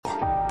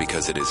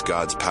because it is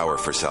God's power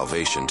for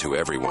salvation to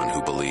everyone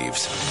who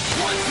believes.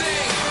 One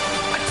thing,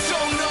 I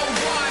don't know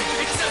why.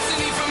 It doesn't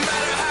even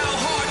matter how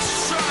hard you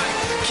try.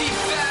 Keep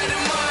that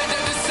in mind. I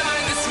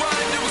designed this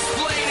rhyme to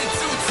explain in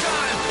due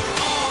time.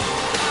 All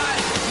I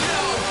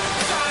know,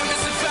 time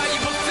is a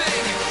valuable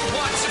thing.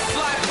 Watch it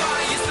fly by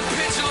as the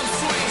pendulum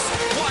swings.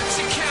 Watch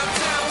it count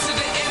down to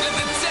the end of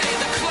the day.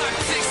 The clock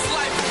takes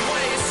life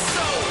away. It's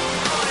so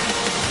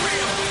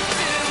unreal.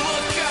 Didn't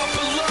look out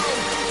below.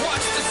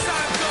 Watch the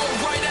time go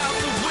right out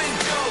the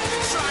window.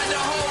 Trying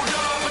to hold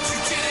on, but you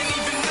didn't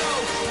even know.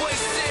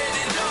 Wasted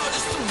it all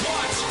just to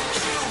watch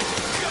you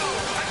go.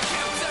 I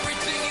kept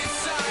everything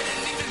inside,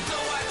 and even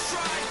though I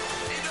tried,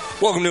 it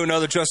all. Welcome to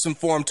another Just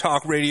Informed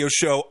Talk Radio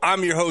show.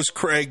 I'm your host,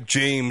 Craig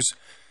James.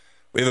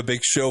 We have a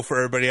big show for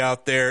everybody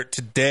out there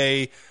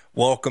today.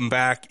 Welcome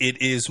back.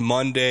 It is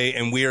Monday,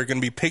 and we are going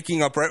to be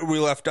picking up right where we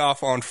left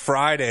off on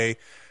Friday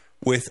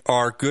with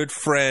our good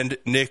friend,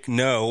 Nick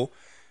No.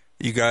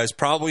 You guys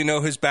probably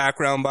know his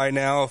background by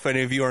now. If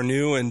any of you are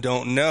new and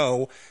don't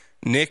know,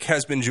 Nick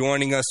has been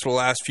joining us for the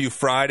last few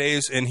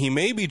Fridays, and he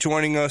may be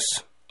joining us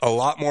a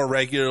lot more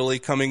regularly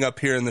coming up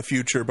here in the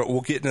future, but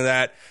we'll get into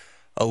that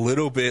a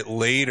little bit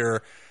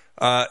later.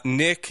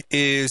 Nick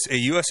is a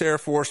U.S. Air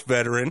Force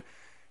veteran,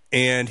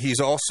 and he's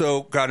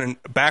also got a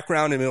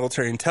background in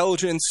military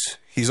intelligence.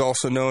 He's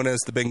also known as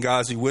the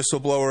Benghazi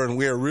whistleblower, and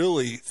we are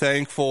really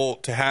thankful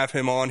to have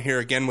him on here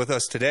again with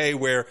us today,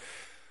 where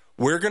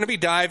we're going to be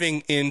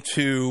diving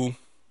into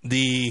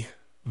the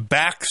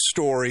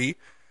backstory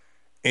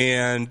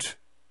and,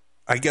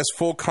 I guess,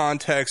 full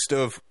context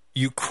of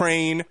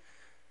Ukraine,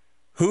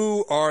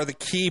 who are the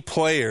key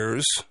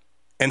players,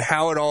 and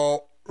how it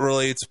all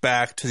relates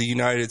back to the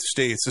United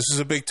States. This is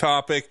a big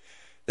topic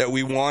that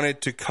we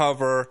wanted to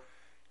cover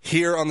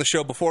here on the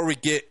show. Before we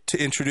get to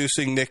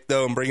introducing Nick,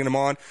 though, and bringing him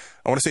on,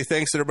 I want to say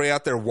thanks to everybody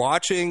out there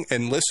watching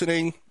and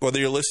listening, whether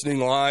you're listening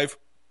live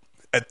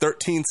at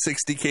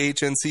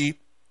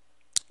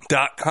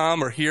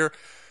 1360khnc.com or here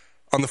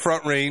on the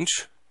Front Range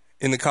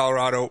in the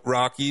Colorado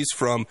Rockies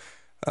from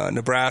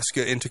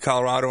Nebraska into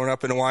Colorado and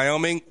up into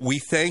Wyoming. We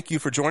thank you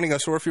for joining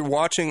us. Or if you're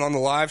watching on the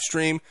live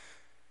stream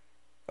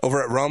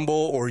over at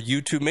Rumble or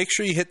YouTube, make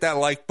sure you hit that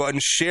like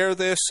button, share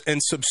this,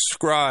 and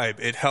subscribe.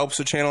 It helps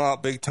the channel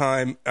out big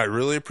time. I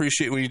really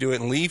appreciate when you do it.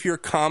 And leave your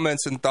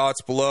comments and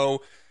thoughts below.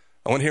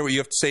 I want to hear what you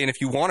have to say. And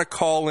if you want to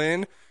call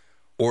in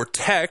or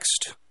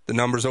text, the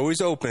number's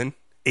always open,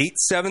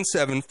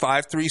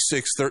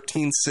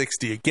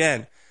 877-536-1360.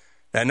 Again,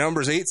 that number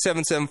is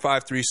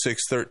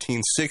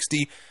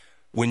 877-536-1360.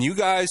 When you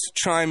guys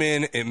chime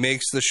in, it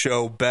makes the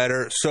show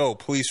better. So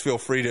please feel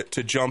free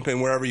to jump in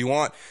wherever you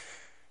want.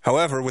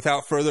 However,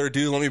 without further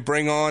ado, let me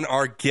bring on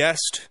our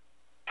guest,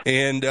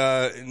 and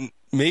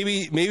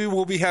maybe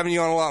we'll be having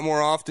you on a lot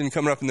more often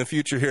coming up in the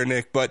future here,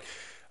 Nick. But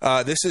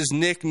this is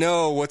Nick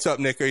No. What's up,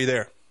 Nick? Are you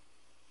there?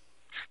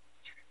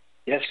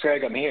 Yes,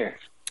 Craig, I'm here.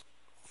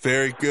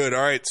 Very good.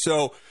 All right,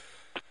 so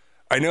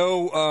I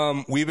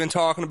know we've been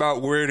talking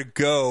about where to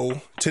go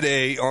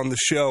today on the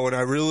show, and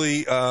I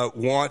really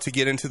want to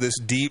get into this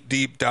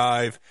deep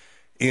dive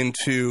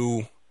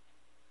into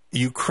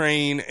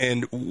Ukraine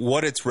and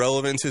what its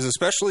relevance is,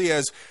 especially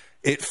as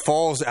it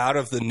falls out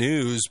of the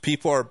news.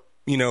 People are,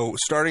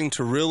 starting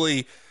to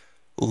really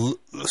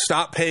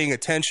stop paying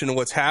attention to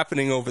what's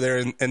happening over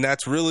there, and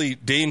that's really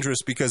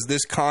dangerous because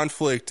this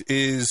conflict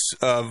is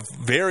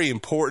very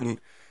important.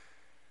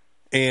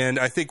 And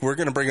I think we're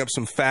going to bring up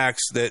some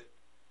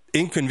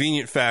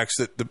inconvenient facts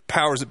that the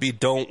powers that be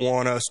don't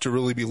want us to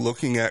really be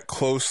looking at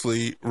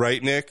closely.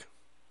 Right, Nick?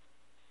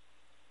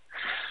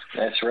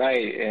 That's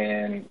right.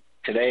 And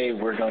today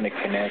we're going to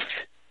connect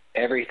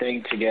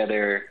everything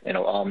together, and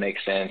it'll all make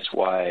sense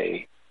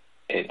why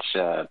it's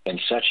been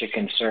such a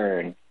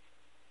concern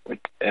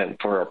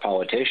for our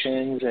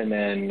politicians and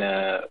then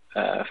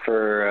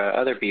for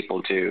other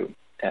people to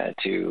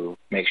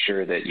make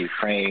sure that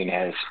Ukraine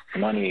has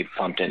money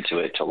pumped into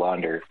it to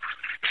launder.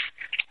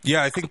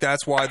 Yeah, I think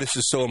that's why this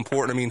is so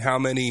important. I mean, how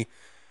many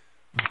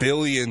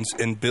billions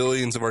and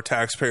billions of our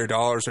taxpayer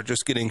dollars are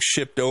just getting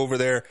shipped over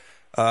there?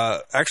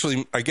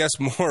 Actually, I guess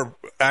more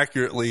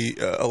accurately,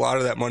 a lot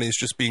of that money is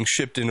just being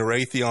shipped into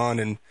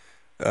Raytheon and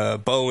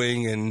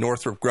Boeing and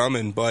Northrop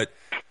Grumman. But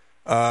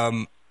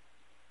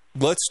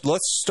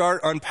let's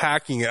start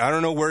unpacking it. I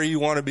don't know where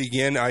you want to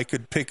begin. I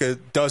could pick a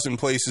dozen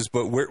places,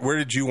 but where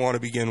did you want to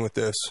begin with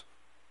this?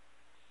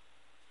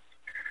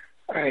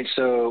 All right,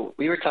 so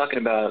we were talking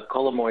about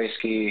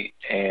Kolomoisky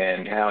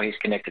and how he's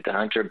connected to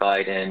Hunter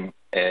Biden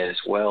as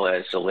well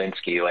as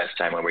Zelensky last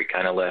time when we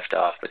kind of left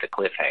off with a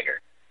cliffhanger.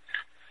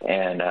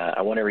 And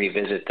I want to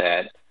revisit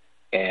that.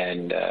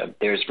 And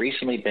there's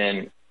recently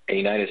been a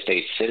United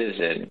States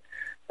citizen,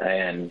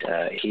 and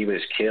he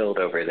was killed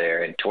over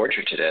there and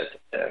tortured to death,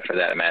 for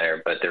that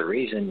matter. But the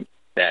reason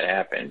that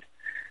happened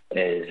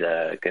is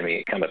going to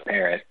become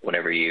apparent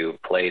whenever you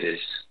play this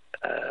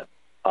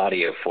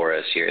audio for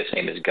us here. His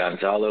name is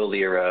Gonzalo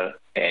Lira,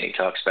 and he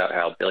talks about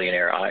how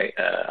billionaire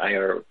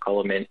Ihor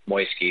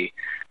Kolomoisky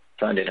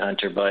funded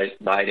Hunter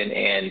Biden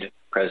and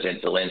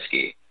President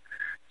Zelensky.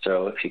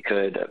 So if you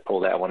could pull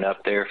that one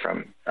up there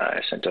from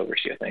I sent over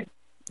to you, I think.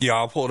 Yeah,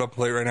 I'll pull it up and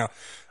play it right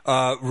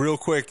now. Real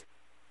quick,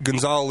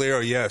 Gonzalo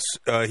Lira, yes,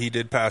 he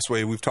did pass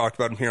away. We've talked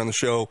about him here on the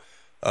show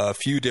a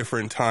few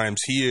different times.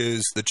 He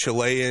is the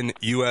Chilean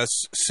U.S.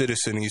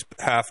 citizen. He's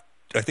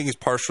I think he's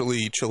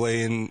partially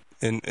Chilean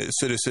and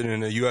citizen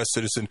and a U.S.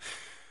 citizen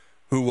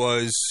who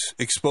was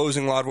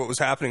exposing a lot of what was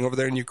happening over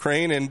there in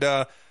Ukraine. And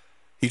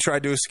he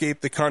tried to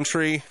escape the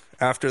country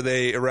after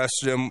they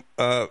arrested him,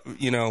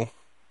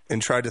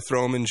 and tried to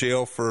throw him in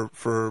jail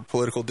for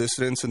political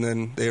dissidents. And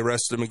then they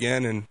arrested him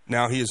again. And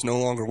now he is no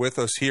longer with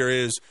us. Here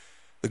is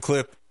the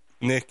clip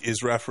Nick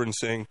is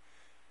referencing.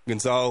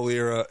 Gonzalo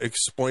Lira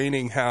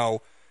explaining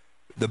how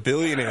the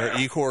billionaire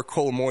Igor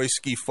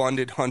Kolomoisky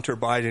funded Hunter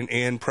Biden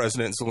and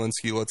President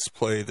Zelensky. Let's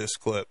play this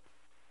clip.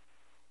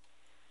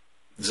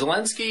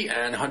 Zelensky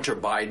and Hunter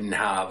Biden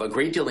have a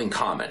great deal in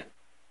common,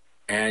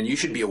 and you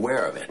should be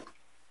aware of it.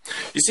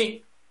 You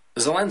see,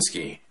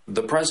 Zelensky,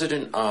 the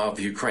president of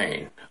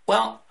Ukraine,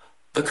 well,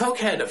 the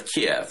cokehead of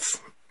Kiev,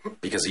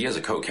 because he is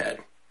a cokehead,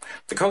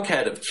 the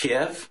cokehead of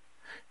Kiev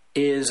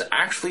is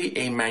actually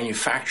a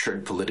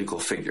manufactured political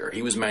figure.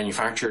 He was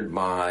manufactured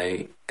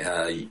by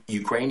a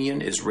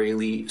Ukrainian,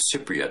 Israeli,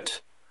 Cypriot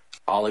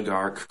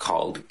oligarch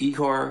called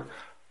Igor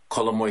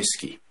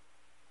Kolomoisky.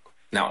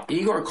 Now,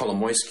 Igor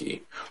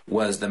Kolomoisky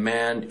was the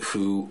man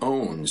who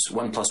owns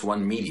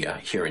 1+1 Media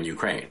here in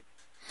Ukraine.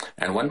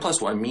 And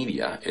 1+1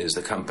 Media is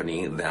the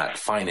company that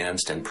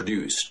financed and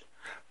produced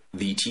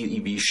the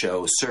TV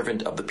show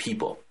Servant of the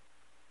People.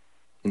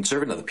 And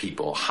Servant of the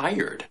People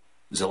hired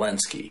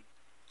Zelensky,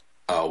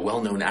 a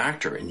well-known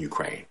actor in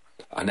Ukraine,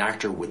 an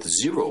actor with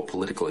zero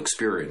political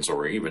experience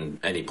or even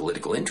any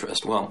political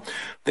interest. Well,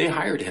 they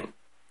hired him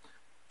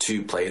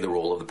to play the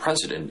role of the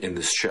president in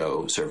this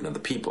show, Servant of the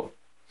People.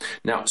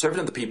 Now,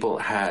 Servant of the People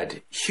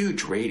had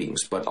huge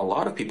ratings, but a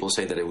lot of people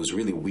say that it was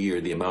really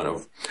weird, the amount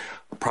of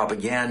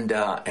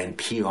propaganda and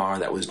PR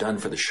that was done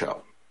for the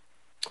show.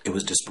 It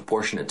was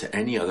disproportionate to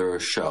any other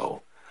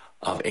show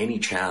of any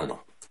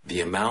channel.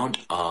 The amount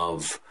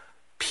of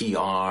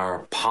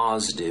PR,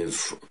 positive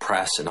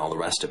press, and all the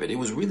rest of it, it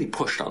was really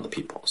pushed on the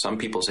people. Some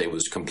people say it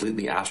was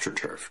completely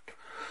astroturfed.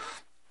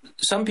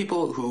 Some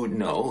people who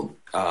know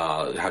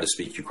how to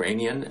speak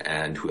Ukrainian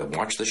and who have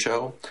watched the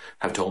show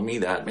have told me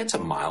that it's a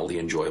mildly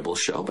enjoyable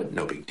show, but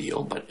no big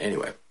deal. But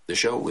anyway, the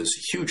show was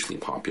hugely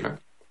popular.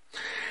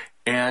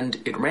 And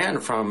it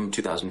ran from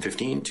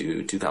 2015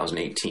 to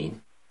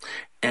 2018.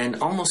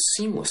 And almost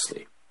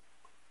seamlessly,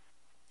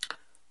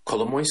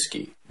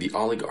 Kolomoisky, the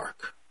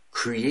oligarch,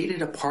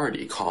 created a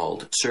party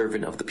called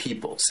Servant of the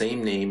People,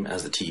 same name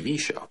as the TV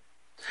show.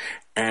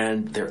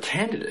 And their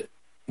candidate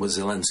was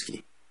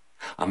Zelensky,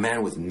 a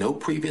man with no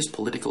previous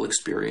political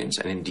experience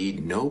and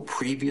indeed no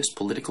previous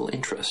political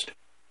interest.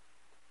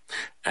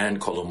 And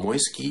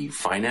Kolomoisky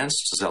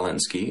financed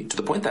Zelensky to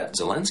the point that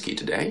Zelensky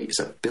today is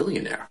a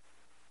billionaire.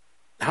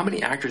 How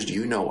many actors do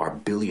you know are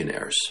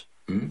billionaires?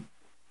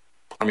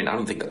 I mean, I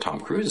don't think that Tom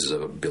Cruise is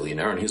a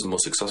billionaire and he's the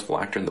most successful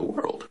actor in the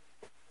world,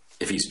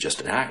 if he's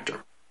just an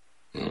actor.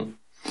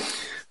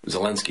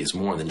 Zelensky is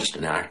more than just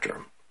an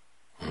actor.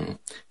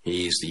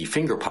 He's the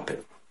finger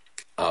puppet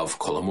of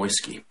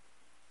Kolomoisky,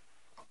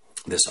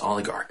 this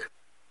oligarch.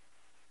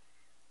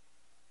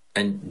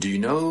 And do you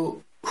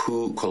know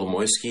who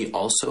Kolomoisky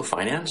also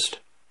financed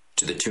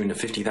to the tune of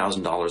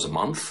 $50,000 a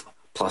month,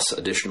 plus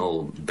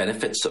additional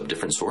benefits of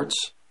different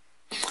sorts?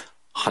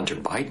 Hunter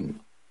Biden.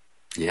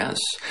 Yes.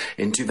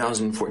 In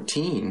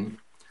 2014,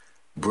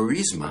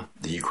 Burisma,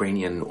 the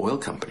Ukrainian oil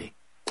company,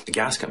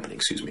 gas company,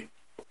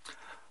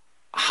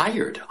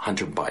 hired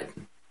Hunter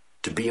Biden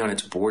to be on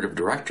its board of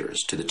directors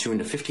to the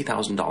tune of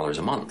 $50,000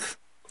 a month.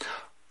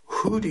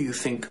 Who do you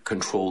think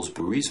controls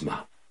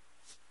Burisma?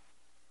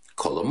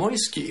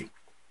 Kolomoisky,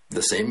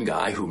 the same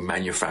guy who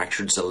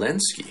manufactured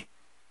Zelensky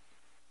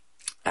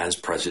as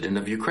president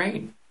of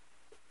Ukraine.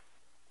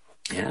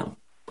 Yeah,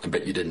 I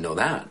bet you didn't know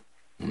that.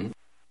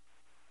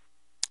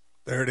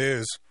 There it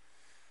is.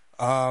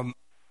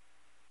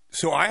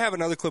 So I have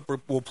another clip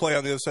we'll play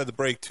on the other side of the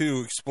break,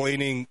 too,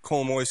 explaining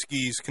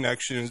Kolomoisky's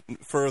connection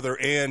further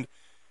and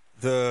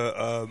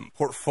the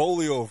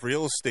portfolio of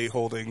real estate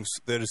holdings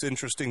that is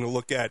interesting to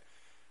look at,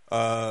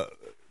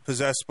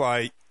 possessed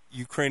by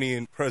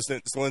Ukrainian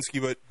President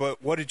Zelensky.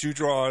 But what did you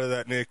draw out of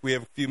that, Nick? We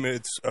have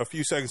a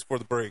few seconds before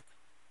the break.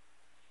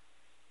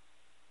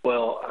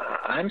 Well,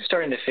 I'm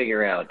starting to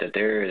figure out that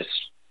there is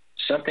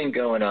something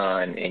going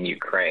on in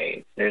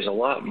Ukraine. There's a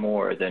lot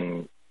more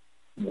than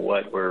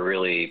what we're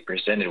really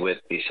presented with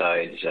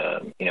besides,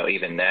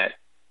 even that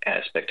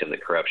aspect of the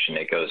corruption.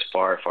 It goes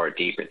far, far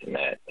deeper than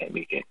that, and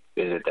we can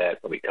visit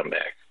that when we come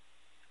back.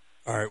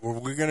 All right,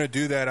 well, we're going to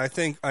do that.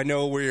 I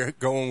know where you're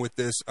going with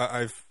this.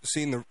 I've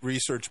seen the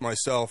research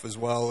myself as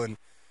well, and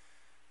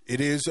it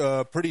is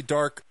a pretty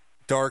dark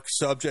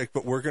subject,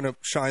 but we're going to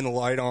shine the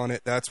light on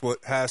it. That's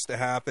what has to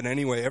happen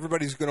anyway.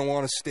 Everybody's going to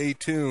want to stay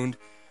tuned.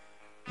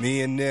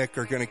 Me and Nick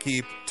are going to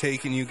keep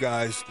taking you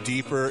guys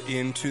deeper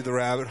into the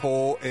rabbit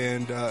hole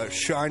and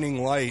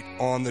shining light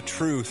on the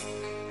truth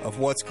of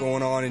what's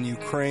going on in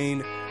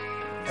Ukraine,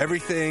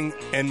 Everything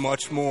and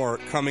much more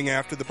coming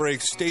after the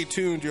break. Stay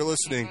tuned. You're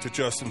listening to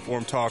Just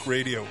Informed Talk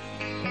Radio.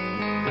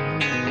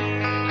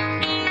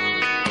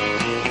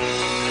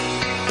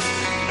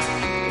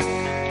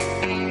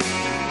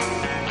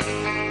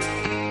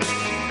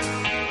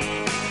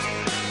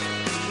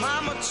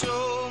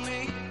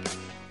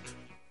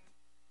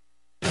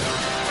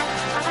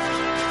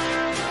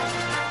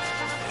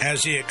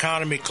 As the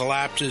economy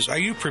collapses, are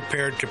you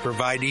prepared to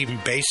provide even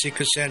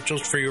basic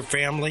essentials for your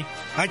family?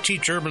 I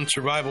teach urban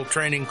survival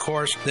training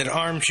course that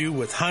arms you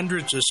with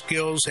hundreds of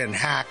skills and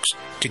hacks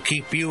to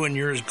keep you and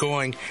yours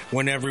going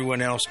when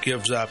everyone else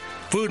gives up.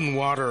 Food and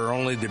water are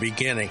only the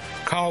beginning.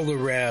 Call the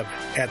Rev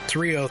at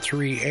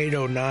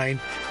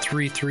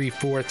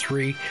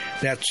 303-809-3343.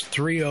 That's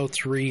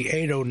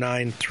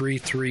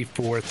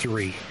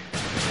 303-809-3343.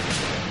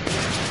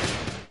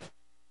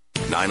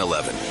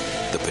 9/11,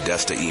 the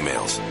Podesta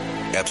emails,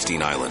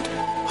 Epstein Island,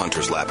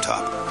 Hunter's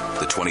laptop,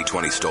 the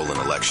 2020 stolen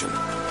election.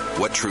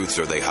 What truths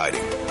are they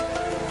hiding?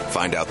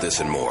 Find out this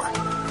and more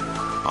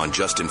on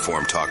Just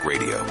Informed Talk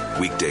Radio,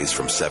 weekdays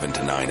from 7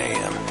 to 9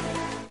 a.m.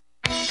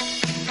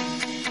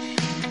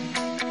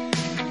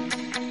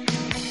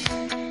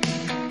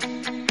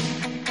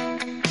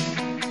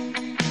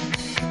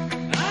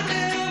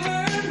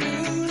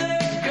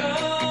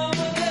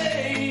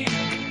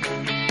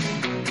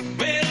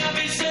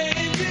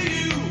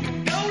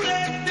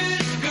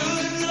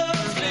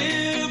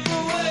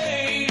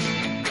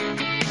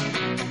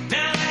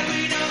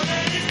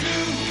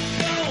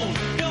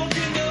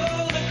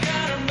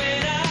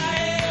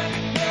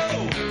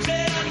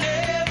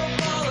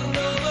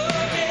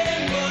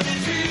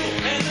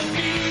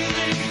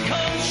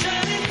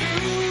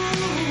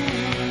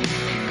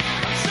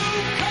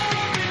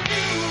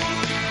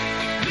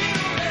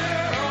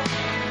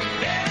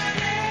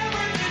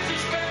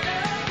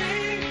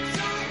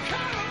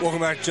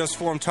 Welcome back to Just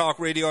Informed Talk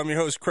Radio. I'm your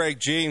host, Craig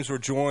James. We're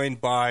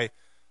joined by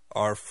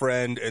our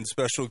friend and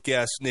special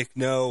guest, Nick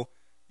No,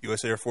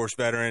 U.S. Air Force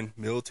veteran,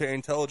 military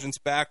intelligence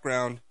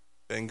background,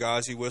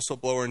 Benghazi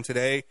whistleblower. And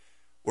today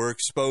we're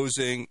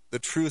exposing the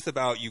truth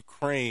about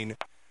Ukraine.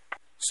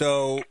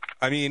 So,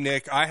 I mean,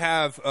 Nick, I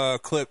have a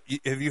clip.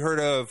 Have you heard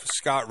of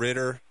Scott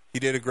Ritter? He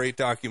did a great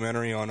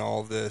documentary on all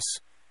of this,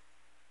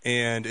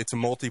 and it's a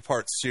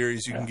multi-part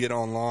series you can get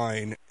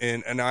online.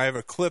 And I have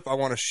a clip I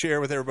want to share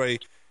with everybody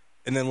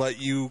and then let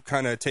you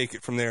kind of take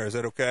it from there. Is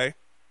that okay?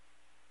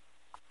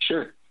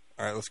 Sure.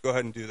 All right, let's go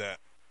ahead and do that.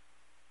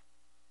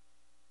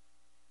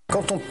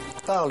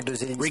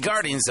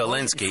 Regarding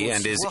Zelensky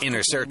and his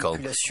inner circle,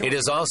 it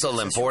is also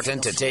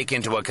important to take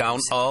into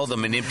account all the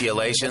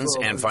manipulations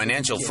and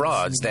financial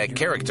frauds that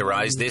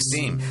characterize this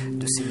team.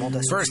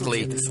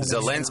 Firstly,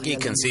 Zelensky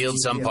concealed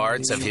some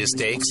parts of his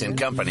stakes in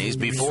companies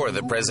before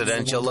the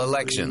presidential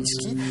elections.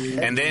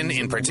 And then,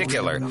 in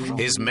particular,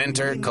 his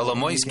mentor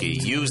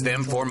Kolomoisky used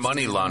them for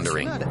money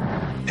laundering.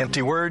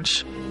 Empty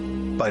words?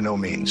 By no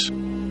means.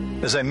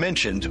 As I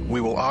mentioned, we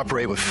will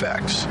operate with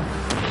facts.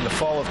 In the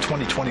fall of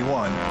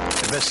 2021,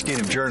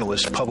 investigative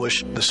journalists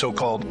published the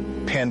so-called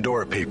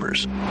Pandora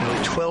Papers.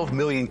 Nearly 12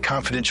 million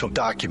confidential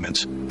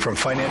documents from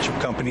financial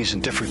companies in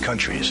different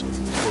countries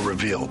were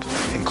revealed,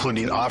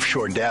 including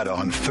offshore data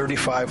on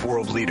 35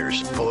 world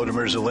leaders.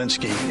 Volodymyr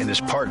Zelensky and his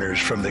partners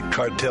from the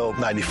Cartel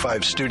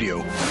 95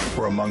 studio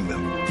were among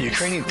them. The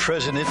Ukrainian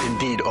president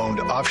indeed owned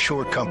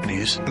offshore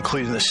companies,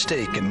 including a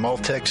stake in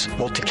Maltex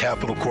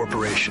Multi-Capital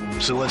Corporation.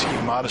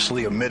 Zelensky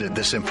modestly omitted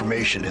this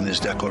information in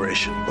his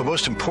declaration. But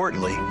most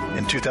importantly,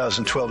 in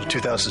 2012 to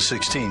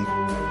 2016,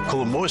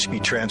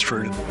 Kolomoisky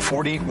transferred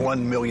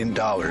 $41 million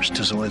to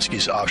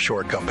Zelensky's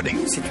offshore company.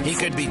 He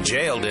could be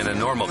jailed in a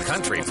normal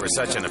country for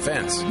such an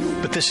offense.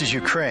 But this is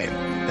Ukraine,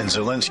 and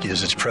Zelensky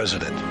is its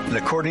president. And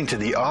according to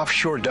the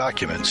offshore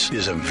documents, he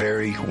is a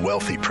very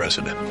wealthy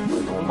president.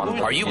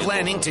 Are you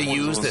planning to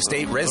use the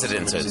state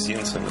residences?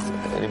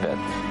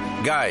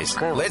 Guys,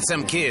 let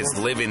some kids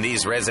live in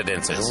these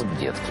residences.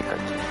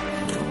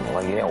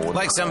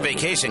 Like some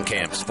vacation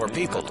camps for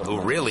people who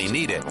really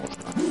need it.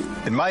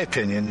 In my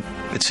opinion,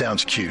 it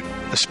sounds cute,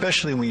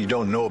 especially when you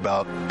don't know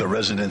about the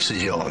residences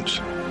he owns.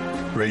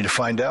 Ready to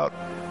find out?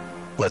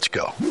 Let's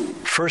go.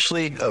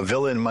 Firstly, a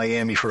villa in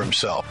Miami for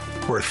himself,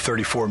 worth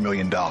 $34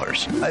 million.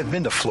 I've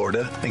been to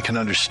Florida and can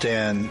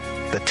understand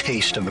the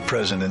taste of the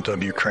president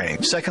of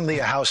Ukraine. Secondly,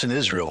 a house in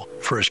Israel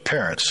for his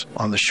parents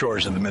on the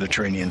shores of the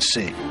Mediterranean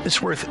Sea. It's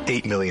worth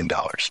 $8 million.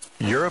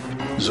 Europe,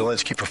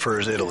 Zelensky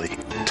prefers Italy.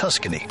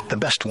 Tuscany, the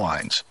best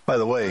wines. By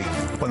the way,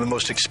 one of the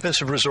most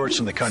expensive resorts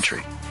in the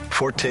country,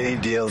 Forte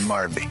del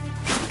Marbi.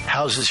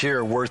 Houses here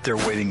are worth their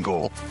weight in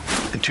gold.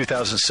 In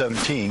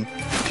 2017,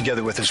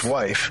 together with his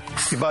wife,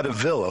 he bought a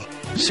villa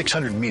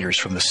 600 meters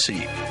from the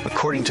sea.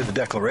 According to the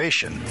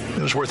declaration,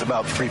 it was worth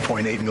about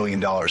 $3.8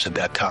 million at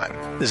that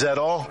time. Is that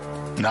all?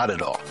 Not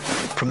at all.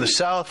 From the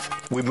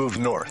south, we moved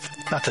north.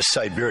 Not to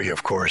Siberia,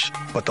 of course,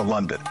 but to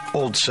London.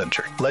 Old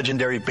Center,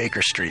 legendary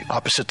Baker Street,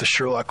 opposite the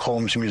Sherlock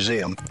Holmes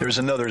Museum. There's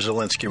another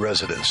Zelensky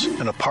residence,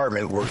 an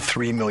apartment worth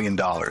 $3 million.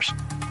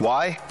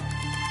 Why?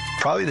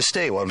 probably to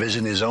stay while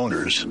visiting his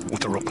owners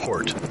with a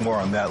report. More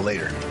on that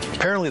later.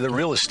 Apparently, the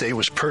real estate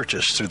was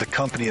purchased through the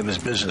company of his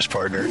business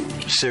partner,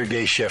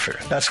 Sergei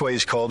Sheffer. That's why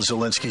he's called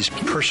Zelensky's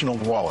personal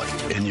wallet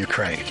in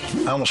Ukraine.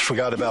 I almost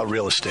forgot about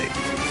real estate.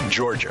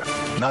 Georgia,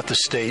 not the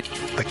state,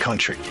 the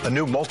country. A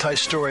new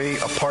multi-story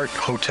apart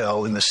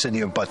hotel in the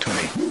city of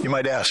Batumi. You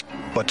might ask,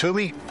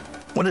 Batumi?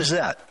 What is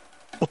that?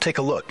 Well, take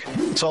a look.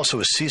 It's also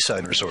a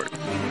seaside resort.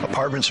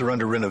 Apartments are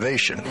under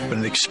renovation, but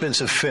an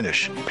expensive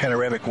finish,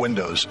 panoramic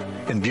windows,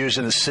 and views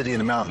of the city and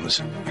the mountains.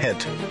 Hint,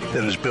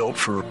 that it was built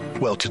for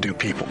well-to-do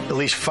people. At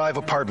least 5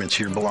 apartments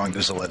here belong to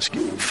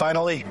Zelensky.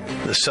 Finally,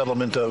 the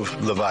settlement of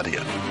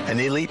Levadia,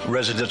 an elite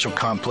residential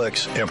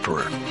complex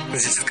emperor.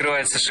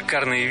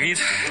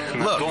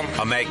 Look,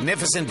 a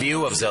magnificent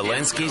view of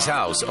Zelensky's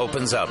house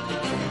opens up.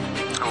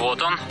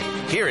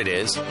 Here it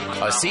is,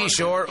 a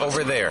seashore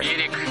over there.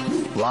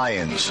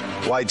 Lions,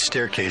 wide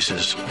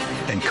staircases,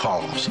 and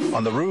columns.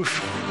 On the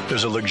roof,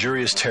 there's a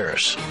luxurious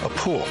terrace, a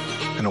pool,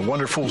 and a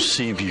wonderful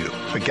sea view.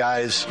 But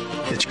guys,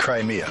 it's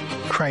Crimea.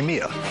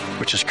 Crimea,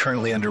 which is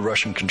currently under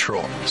Russian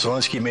control.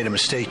 Zelensky made a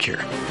mistake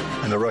here,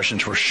 and the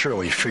Russians will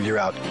surely figure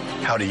out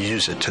how to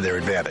use it to their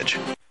advantage.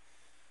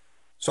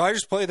 So I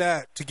just play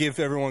that to give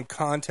everyone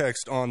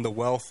context on the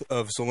wealth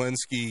of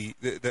Zelensky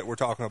that we're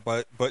talking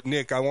about. But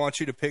Nick, I want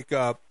you to pick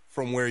up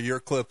from where your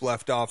clip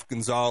left off,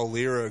 Gonzalo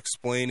Lira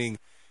explaining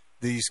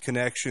these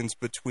connections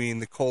between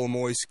the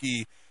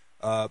Kolomoisky,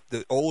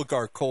 the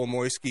oligarch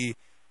Kolomoisky,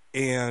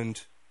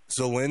 and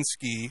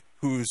Zelensky,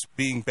 who's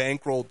being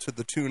bankrolled to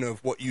the tune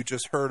of what you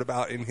just heard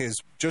about in his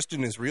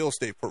real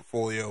estate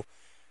portfolio.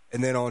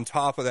 And then on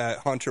top of that,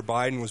 Hunter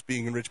Biden was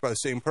being enriched by the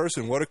same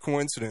person. What a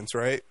coincidence,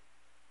 right?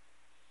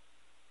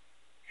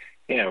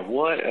 Yeah,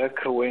 what a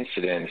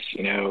coincidence.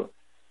 It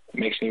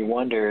makes me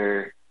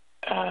wonder,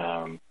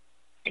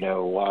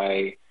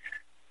 why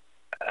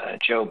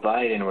Joe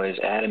Biden was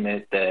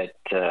adamant that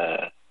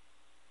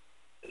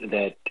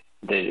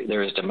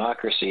there is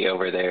democracy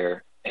over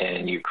there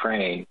in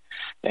Ukraine.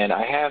 And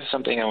I have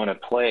something I want to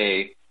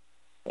play,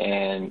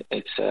 and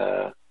it's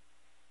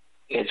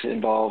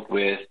involved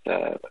with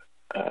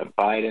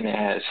Biden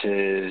has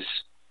his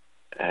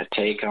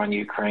take on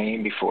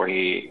Ukraine before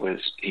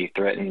he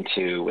threatened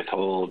to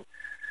withhold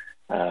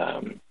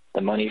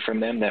the money from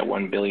them, that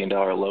 $1 billion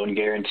loan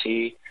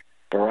guarantee.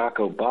 Barack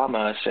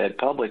Obama said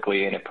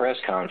publicly in a press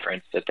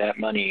conference that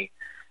money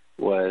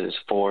was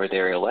for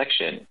their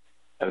election.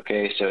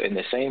 Okay, so in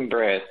the same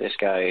breath, this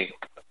guy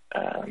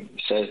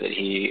says that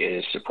he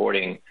is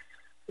supporting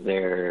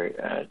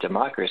their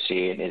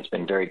democracy, and it's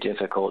been very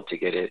difficult to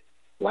get it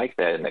like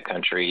that in the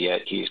country,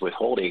 yet he's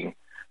withholding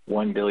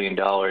 $1 billion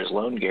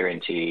loan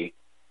guarantee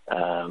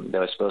that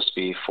was supposed to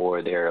be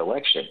for their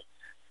election,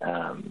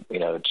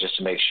 just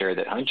to make sure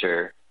that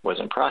Hunter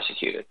wasn't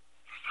prosecuted.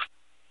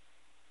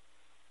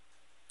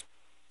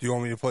 Do you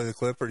want me to play the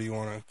clip, or do you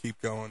want to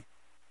keep going?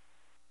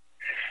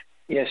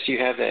 Yes, you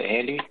have that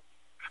handy.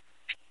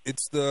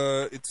 It's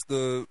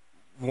the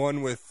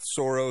one with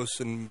Soros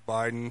and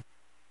Biden.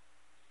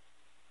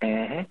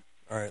 Mm-hmm.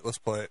 All right, let's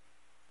play it.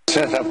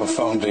 Set up a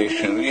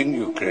foundation in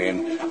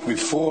Ukraine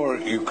before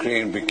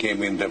Ukraine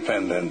became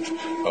independent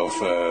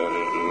of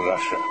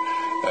Russia.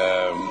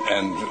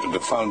 And the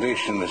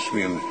foundation has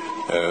been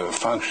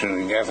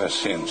functioning ever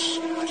since.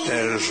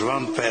 There is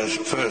one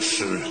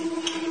person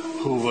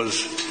who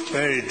was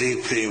very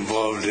deeply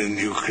involved in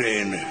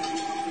Ukraine,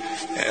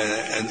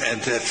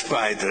 and that's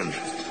Biden.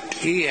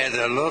 He had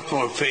a lot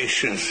more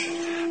patience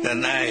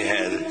than I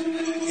had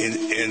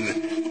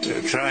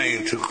in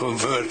trying to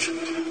convert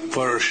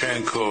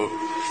Poroshenko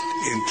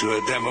into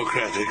a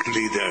democratic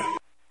leader.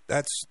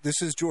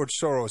 This is George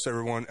Soros,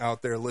 everyone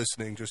out there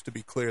listening, just to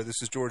be clear.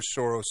 This is George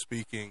Soros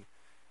speaking,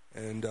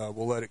 and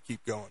we'll let it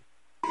keep going.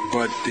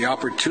 But the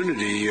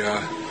opportunity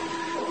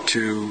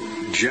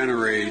to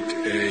generate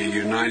a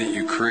united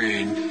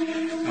Ukraine,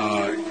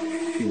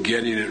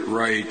 getting it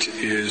right,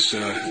 is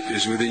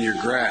within your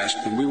grasp,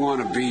 and we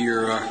want to be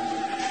your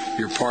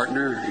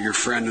partner, your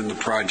friend in the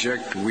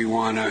project. We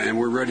want to, and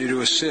we're ready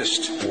to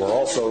assist. We're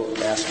also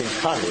asking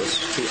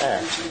Congress to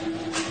act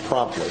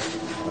promptly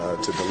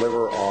to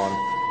deliver on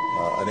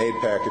an aid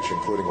package,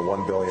 including a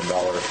 $1 billion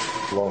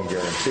loan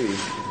guarantee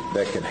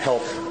that can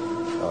help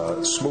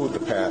smooth the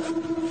path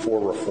for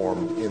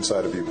reform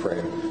inside of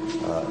Ukraine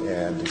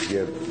and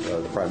give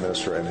the Prime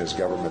Minister and his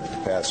government the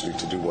capacity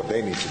to do what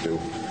they need to do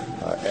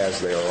as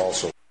they are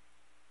also.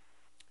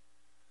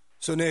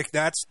 So, Nick,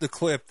 that's the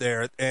clip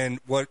there. And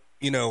what,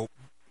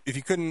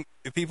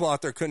 if people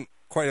out there couldn't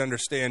quite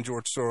understand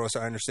George Soros,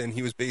 I understand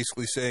he was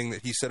basically saying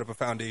that he set up a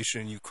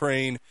foundation in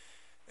Ukraine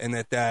and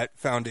that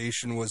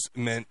foundation was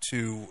meant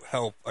to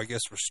help, I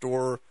guess,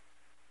 restore.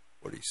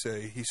 What did he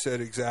say? He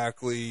said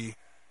exactly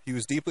he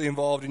was deeply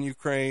involved in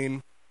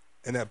Ukraine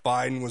and that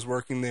Biden was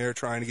working there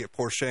trying to get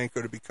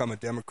Poroshenko to become a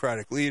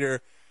democratic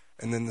leader.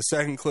 And then the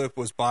second clip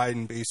was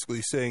Biden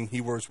basically saying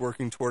he was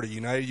working toward a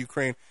united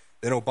Ukraine.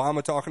 Then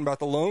Obama talking about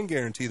the loan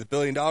guarantee, the $1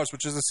 billion,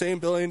 which is the same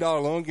 $1 billion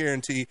loan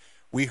guarantee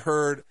we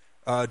heard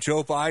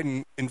Joe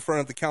Biden in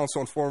front of the Council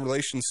on Foreign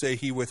Relations say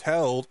he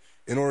withheld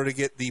in order to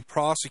get the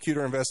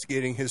prosecutor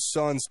investigating his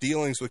son's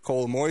dealings with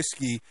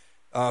Kolomoisky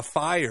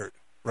fired.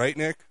 Right,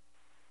 Nick?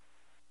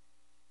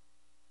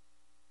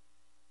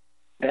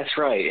 That's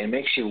right. It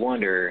makes you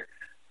wonder,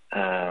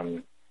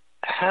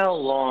 how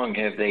long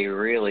have they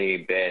really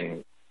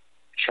been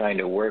trying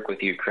to work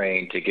with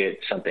Ukraine to get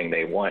something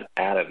they want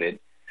out of it?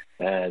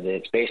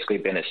 It's basically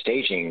been a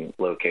staging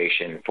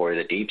location for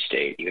the deep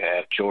state. You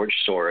have George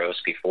Soros,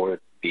 before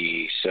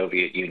the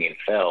Soviet Union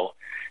fell,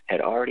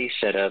 had already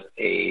set up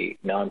a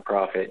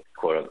nonprofit,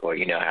 quote unquote,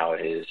 you know how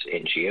his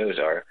NGOs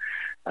are,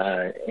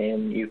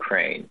 in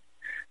Ukraine.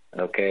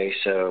 Okay,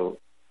 so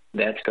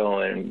that's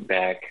going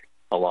back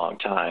a long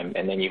time.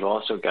 And then you've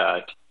also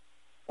got,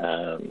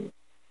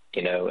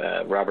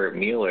 Robert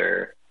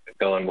Mueller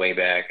going way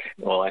back.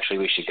 Well, actually,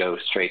 we should go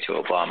straight to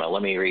Obama.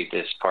 Let me read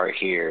this part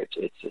here.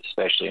 It's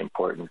especially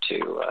important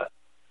to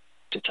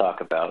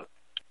talk about.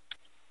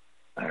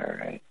 All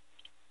right.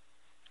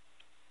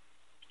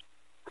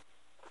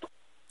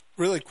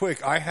 Really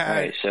quick, I had.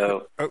 Right,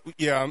 so I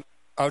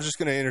was just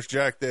going to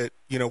interject that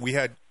we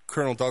had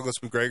Colonel Douglas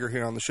Macgregor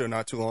here on the show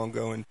not too long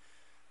ago, and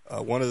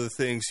one of the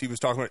things he was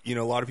talking about,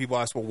 a lot of people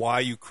ask, well, why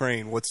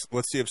Ukraine? What's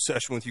the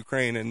obsession with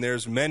Ukraine? And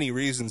there's many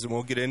reasons, and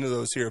we'll get into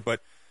those here.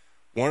 But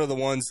one of the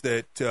ones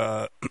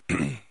that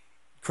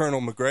Colonel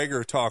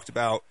Macgregor talked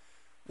about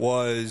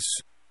was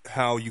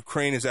how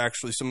Ukraine is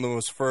actually some of the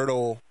most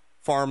fertile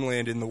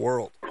farmland in the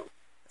world,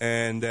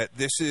 and that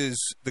this is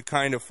the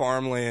kind of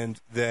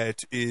farmland that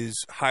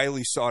is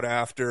highly sought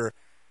after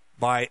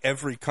by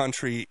every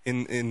country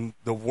in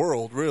the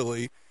world,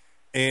 really.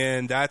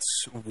 And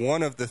that's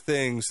one of the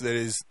things that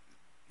is,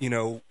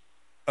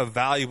 a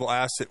valuable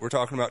asset. We're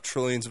talking about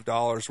trillions of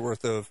dollars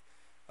worth of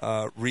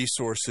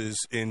resources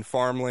in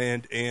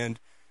farmland and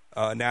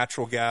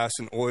natural gas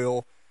and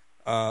oil.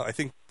 I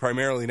think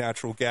primarily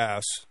natural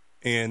gas.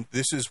 And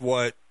this is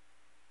what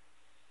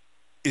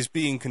is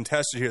being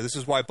contested here. This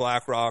is why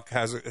BlackRock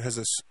has a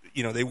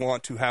they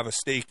want to have a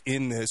stake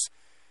in this.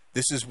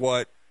 This is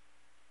what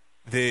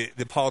the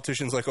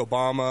politicians like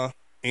Obama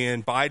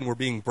and Biden were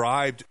being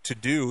bribed to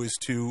do, is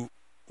to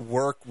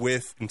work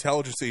with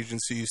intelligence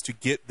agencies to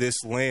get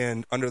this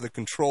land under the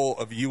control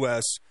of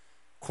U.S.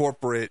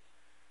 corporate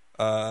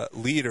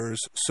leaders,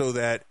 so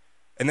that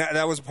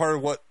was part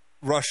of what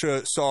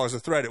Russia saw as a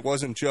threat. It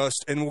wasn't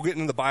just, and we'll get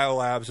into the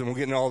biolabs and we'll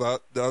get into all the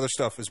other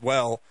stuff as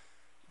well,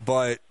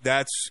 but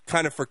that's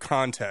kind of for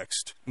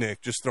context,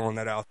 Nick, just throwing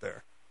that out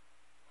there.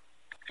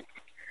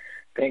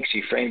 Thanks.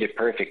 You framed it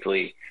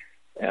perfectly,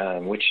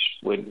 which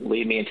would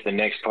lead me into the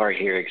next part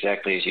here,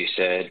 exactly as you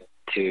said,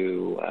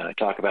 to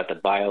talk about the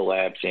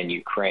biolabs in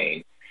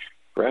Ukraine.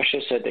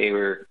 Russia said they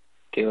were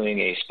doing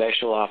a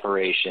special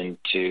operation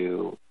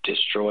to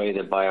destroy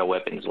the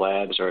bioweapons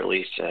labs, or at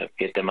least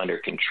get them under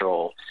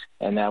control,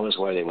 and that was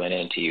why they went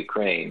into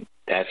Ukraine.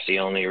 That's the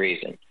only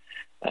reason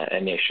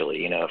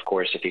initially. Of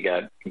course, if you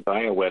got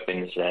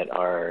bioweapons that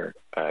are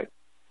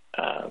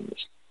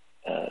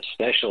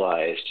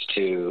specialized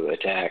to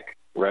attack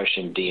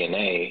Russian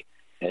DNA,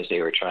 as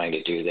they were trying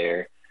to do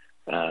there,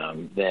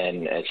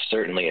 then it's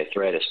certainly a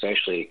threat,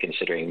 especially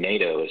considering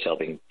NATO is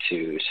helping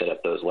to set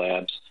up those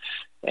labs,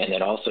 and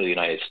then also the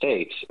United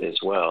States as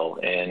well.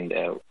 And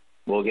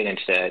we'll get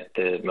into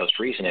the most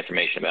recent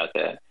information about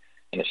that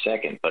in a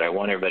second. But I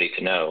want everybody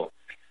to know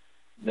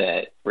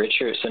that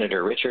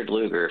Senator Richard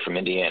Lugar from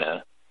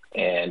Indiana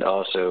and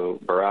also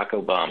Barack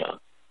Obama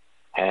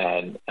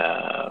had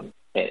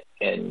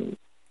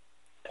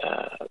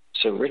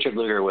so Richard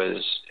Lugar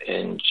was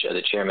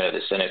the chairman of the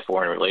Senate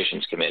Foreign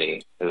Relations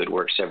Committee, who had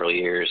worked several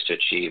years to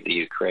achieve the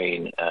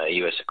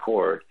Ukraine-U.S.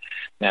 accord.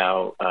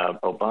 Now,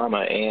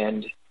 Obama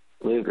and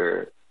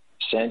Lugar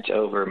sent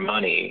over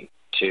money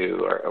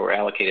or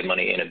allocated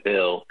money in a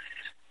bill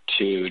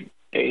to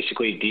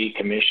basically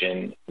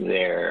decommission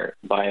their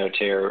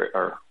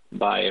bioweapons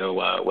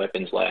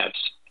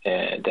labs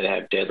that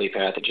have deadly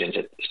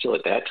pathogens still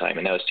at that time,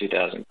 and that was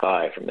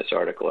 2005 from this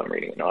article I'm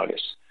reading in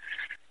August.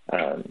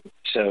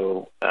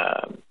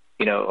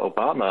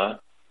 Obama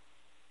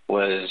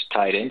was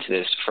tied into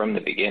this from the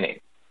beginning.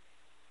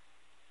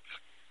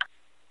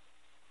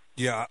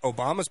 Yeah,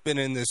 Obama's been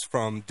in this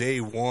from day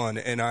one,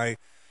 and I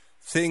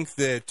think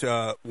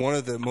that one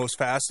of the most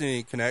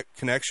fascinating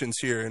connections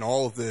here in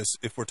all of this,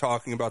 if we're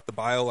talking about the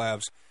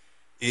biolabs,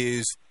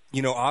 is,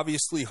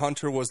 obviously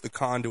Hunter was the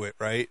conduit,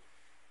 right?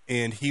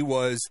 And he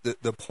was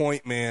the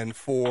point man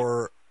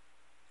for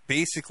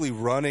basically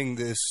running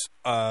this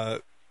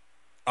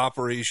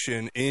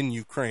operation in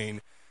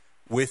Ukraine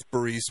with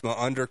Burisma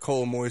under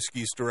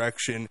Kolomoisky's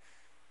direction,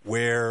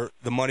 where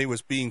the money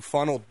was being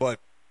funneled. But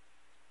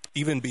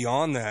even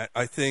beyond that,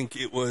 I think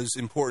it was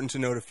important to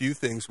note a few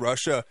things.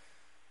 Russia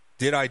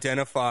did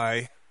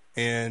identify,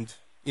 and,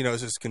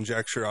 this is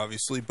conjecture,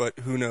 obviously, but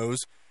who knows,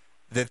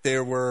 that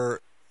there were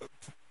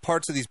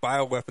parts of these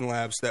bioweapon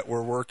labs that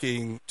were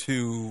working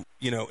to,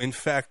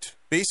 infect,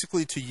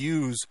 basically to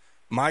use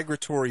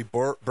migratory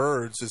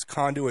birds as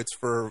conduits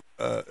for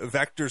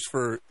vectors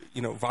for,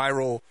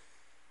 viral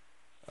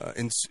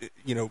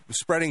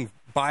spreading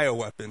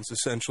bioweapons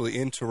essentially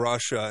into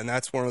Russia, and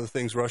that's one of the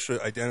things Russia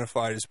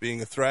identified as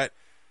being a threat.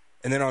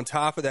 And then on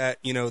top of that,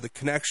 the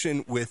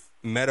connection with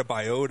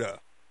Metabiota,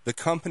 the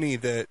company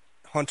that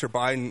Hunter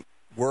Biden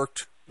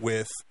worked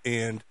with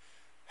and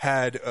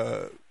had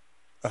a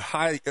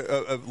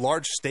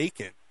large stake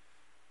in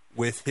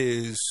with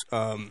his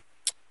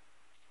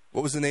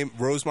what was the name?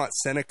 Rosemont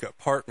Seneca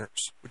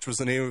Partners, which was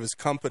the name of his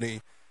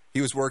company. He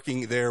was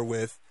working there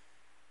with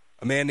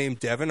a man named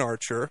Devin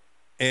Archer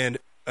and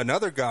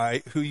another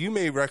guy who you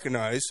may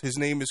recognize. His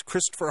name is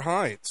Christopher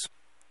Hines.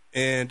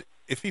 And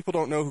if people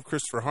don't know who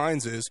Christopher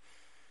Hines is,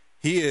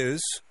 he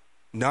is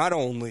not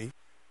only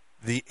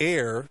the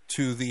heir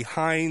to the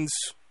Heinz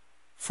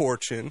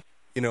fortune.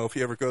 If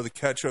you ever go to the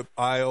ketchup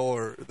aisle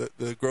or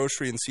the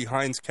grocery and see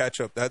Heinz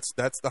ketchup,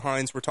 that's the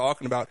Heinz we're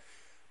talking about.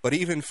 But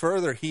even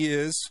further, he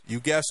is, you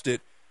guessed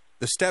it,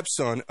 the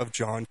stepson of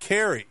John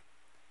Kerry.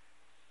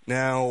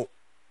 Now,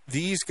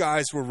 these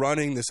guys were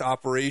running this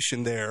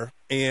operation there,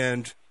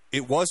 and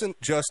it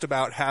wasn't just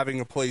about having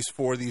a place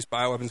for these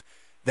bioweapons.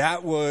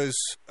 That was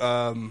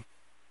a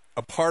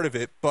part of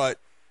it, but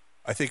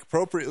I think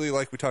appropriately,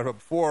 like we talked about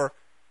before,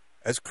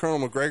 as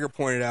Colonel McGregor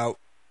pointed out,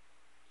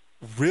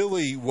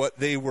 really what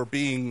they were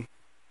being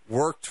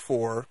worked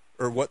for,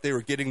 or what they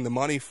were getting the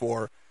money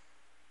for,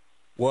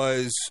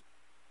 was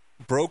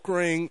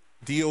brokering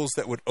deals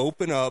that would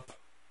open up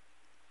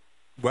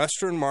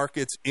Western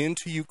markets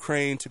into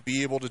Ukraine to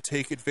be able to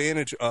take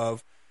advantage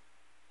of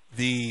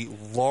the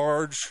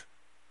large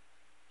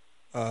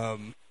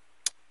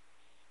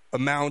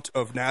amount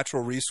of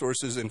natural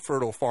resources and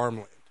fertile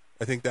farmland.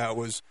 I think that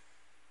was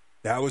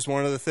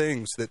one of the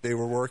things that they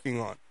were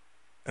working on.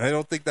 And I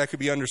don't think that could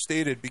be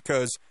understated,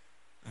 because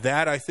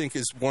that, I think,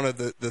 is one of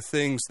the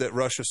things that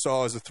Russia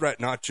saw as a threat,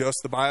 not just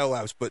the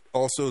biolabs, but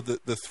also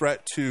the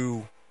threat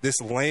to this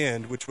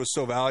land, which was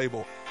so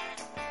valuable.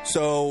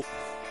 So,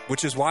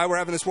 which is why we're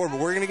having this war.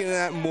 But we're going to get into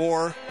that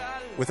more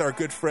with our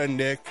good friend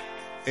Nick,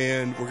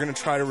 and we're going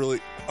to try to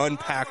really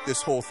unpack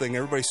this whole thing.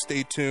 Everybody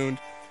stay tuned.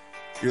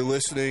 You're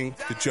listening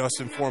to Just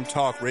Informed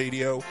Talk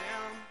Radio.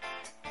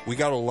 We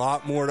got a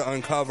lot more to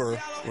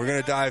uncover. We're going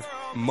to dive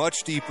much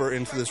deeper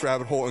into this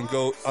rabbit hole and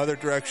go other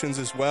directions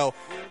as well.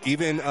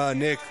 Even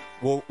Nick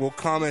will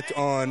comment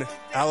on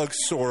Alex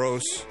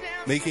Soros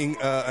making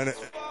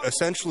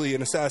essentially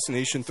an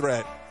assassination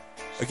threat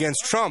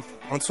against Trump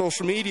on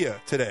social media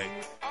today.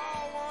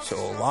 So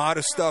a lot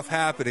of stuff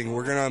happening.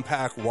 We're going to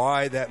unpack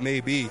why that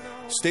may be.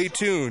 Stay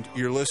tuned.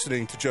 You're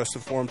listening to Just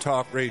Informed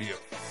Talk Radio.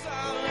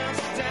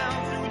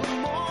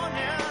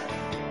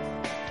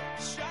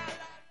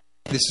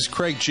 This is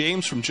Craig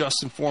James from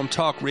Just Informed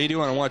Talk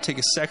Radio, and I want to take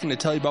a second to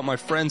tell you about my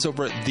friends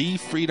over at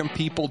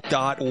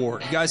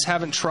thefreedompeople.org. If you guys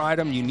haven't tried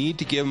them, you need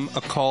to give them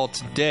a call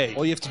today.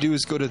 All you have to do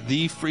is go to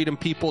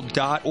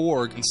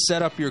thefreedompeople.org and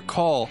set up your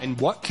call. And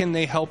what can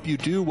they help you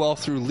do? Well,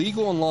 through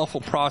legal and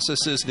lawful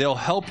processes, they'll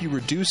help you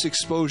reduce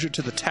exposure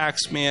to the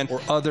tax man or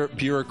other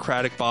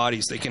bureaucratic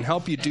bodies. They can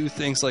help you do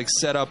things like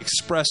set up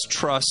express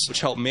trusts,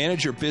 which help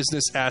manage your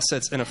business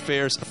assets and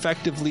affairs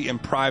effectively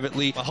and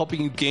privately, while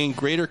helping you gain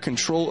greater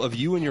control of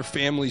you and your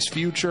family's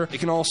future. It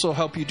can also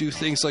help you do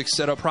things like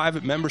set up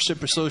private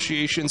membership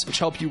associations, which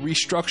help you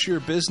restructure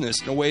your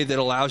business in a way that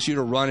allows you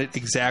to run it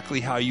exactly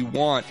how you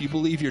want. If you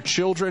believe your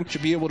children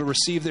should be able to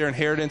receive their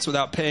inheritance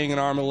without paying an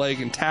arm and a leg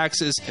in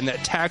taxes, and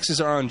that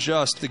taxes are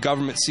unjust, the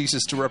government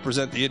ceases to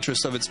represent the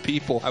interests of its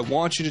people, I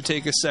want you to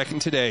take a second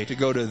today to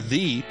go to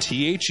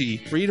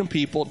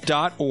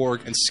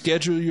freedompeople.org and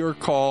schedule your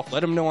call.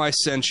 Let them know I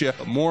sent you,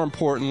 but more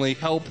importantly,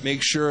 help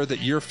make sure that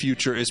your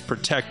future is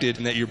protected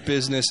and that your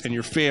business and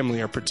your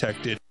family are protected.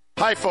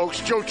 Hi folks,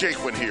 Joe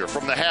Jaquin here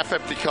from the Half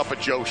Empty Cup of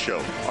Joe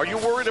show. Are you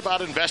worried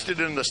about investing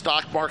in the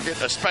stock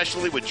market,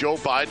 especially with Joe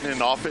Biden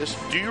in office?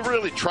 Do you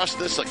really trust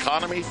this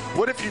economy?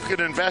 What if you could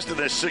invest in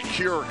a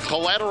secure,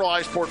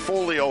 collateralized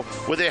portfolio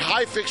with a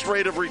high fixed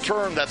rate of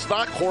return that's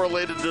not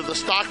correlated to the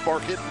stock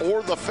market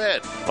or the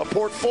Fed? A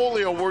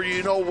portfolio where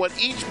you know what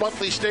each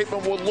monthly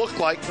statement will look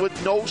like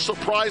with no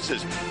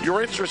surprises.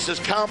 Your interest is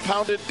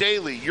compounded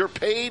daily. You're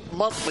paid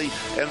monthly,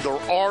 and there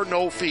are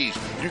no fees.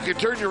 You can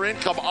turn your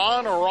income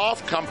on or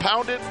off, compound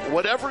it,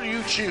 whatever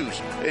you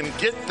choose. And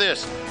get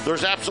this,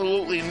 there's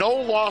absolutely no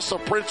loss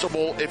of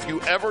principal if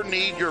you ever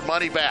need your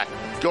money back.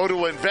 Go to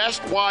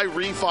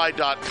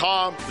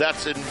investyrefi.com.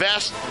 That's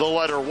invest, the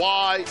letter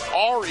Y,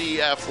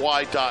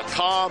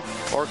 REFY.com,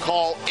 or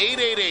call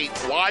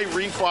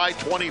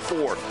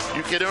 888-YREFI24.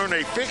 You can earn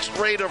a fixed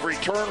rate of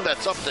return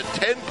that's up to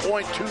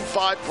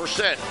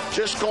 10.25%.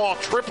 Just call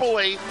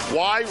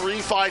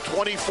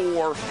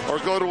 888-YREFI24 or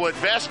go to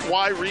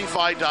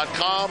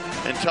investyrefi.com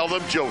and tell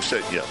them Joe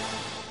sent you.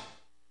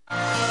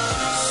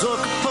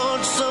 Sucker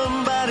punch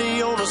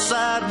somebody on the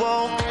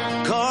sidewalk,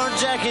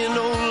 carjacking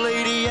old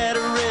lady at a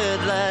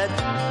red light,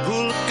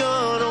 pull a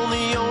gun on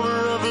the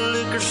owner of a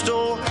liquor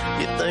store.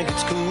 You think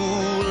it's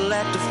cool,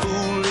 act a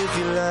fool if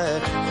you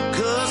like.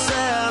 Cuss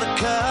out a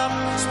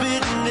cop,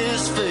 spit in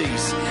his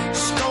face,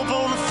 stomp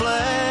on the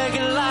flag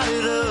and light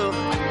it up.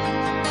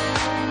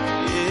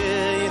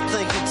 Yeah, you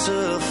think you're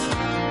tough,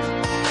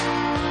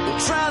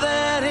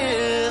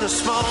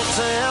 small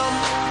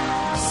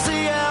town.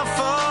 See how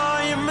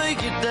far you make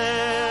it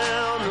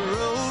down the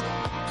road.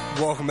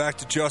 Welcome back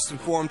to Just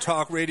Informed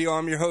Talk Radio.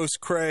 I'm your host,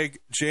 Craig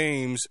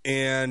James,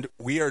 and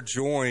we are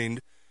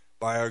joined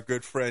by our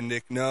good friend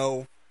Nick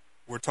No.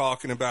 We're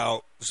talking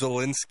about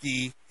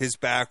Zelensky, his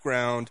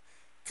background,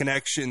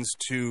 connections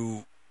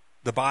to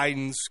the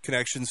Bidens,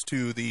 connections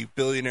to the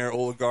billionaire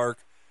oligarch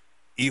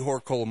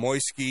Ihor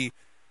Kolomoisky.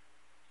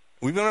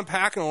 We've been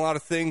unpacking a lot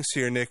of things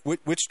here, Nick.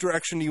 Which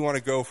direction do you want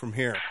to go from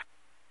here?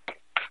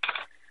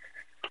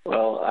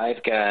 Well,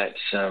 I've got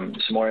some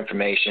more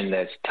information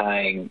that's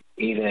tying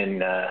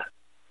even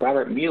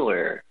Robert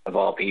Mueller, of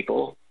all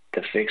people,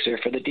 the fixer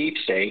for the deep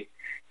state.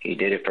 He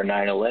did it for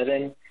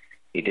 9/11.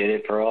 He did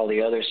it for all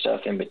the other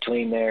stuff in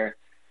between there.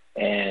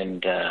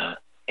 And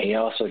he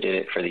also did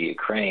it for the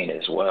Ukraine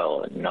as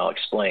well, and I'll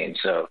explain.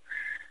 So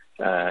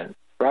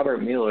Robert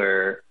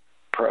Mueller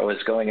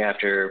was going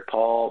after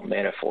Paul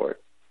Manafort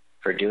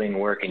for doing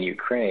work in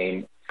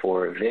Ukraine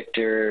for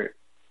Viktor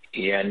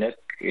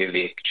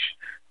Yanukovych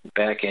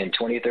back in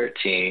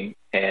 2013,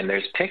 and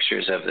there's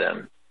pictures of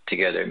them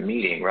together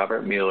meeting.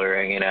 Robert Mueller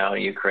hanging out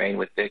in Ukraine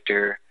with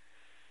Viktor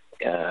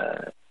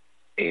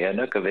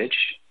Yanukovych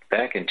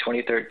back in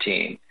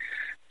 2013.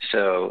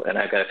 So, and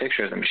I've got a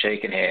picture of them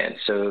shaking hands.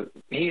 So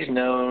he's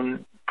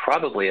known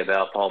probably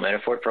about Paul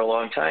Manafort for a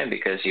long time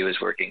because he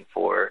was working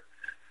for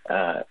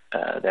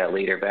that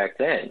leader back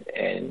then,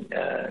 and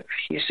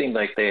he seemed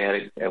like they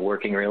had a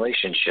working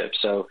relationship.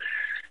 So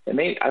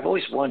I've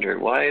always wondered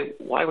why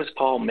was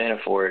Paul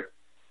Manafort,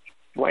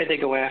 why did they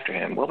go after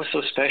him? What was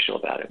so special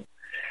about him?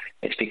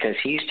 It's because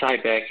he's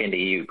tied back into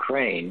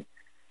Ukraine,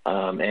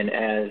 and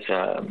as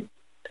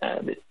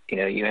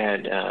you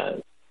had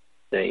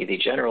the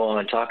general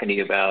on talking to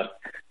you about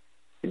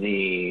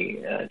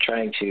the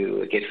trying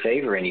to get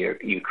favor in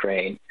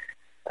Ukraine.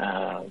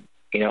 I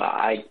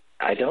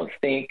don't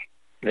think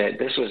that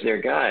this was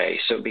their guy.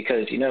 So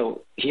because,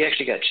 he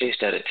actually got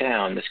chased out of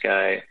town. This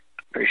guy,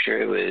 pretty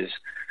sure it was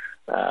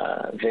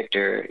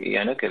Viktor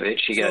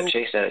Yanukovych. He got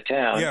chased out of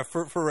town. Yeah,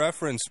 for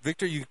reference,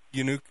 Viktor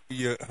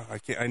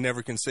Yanukovych, I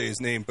never can say his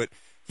name, but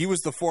he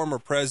was the former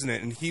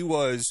president, and he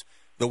was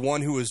the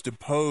one who was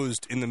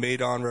deposed in the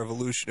Maidan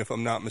Revolution, if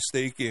I'm not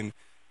mistaken,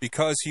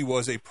 because he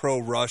was a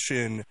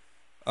pro-Russian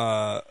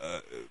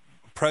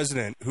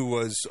president who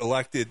was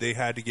elected. They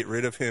had to get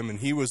rid of him, and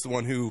he was the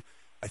one who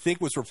I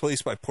think was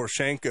replaced by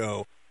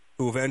Poroshenko,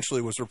 who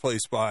eventually was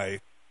replaced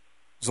by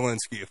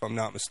Zelensky, if I'm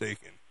not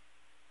mistaken.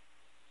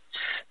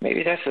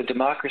 Maybe that's the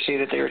democracy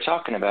that they were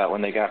talking about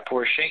when they got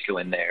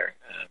Poroshenko in there.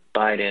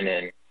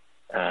 Biden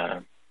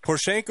and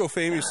Poroshenko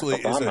famously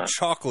is Obama. a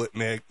chocolate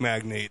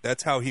magnate.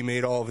 That's how he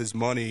made all of his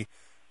money,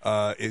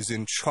 is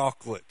in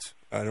chocolate.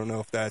 I don't know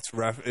if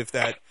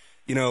that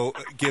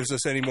gives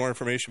us any more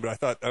information,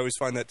 but I always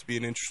find that to be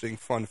an interesting,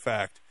 fun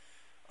fact.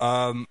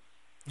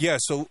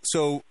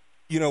 So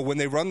when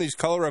they run these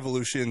color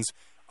revolutions,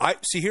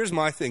 here's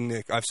my thing,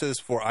 Nick. I've said this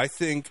before. I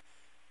think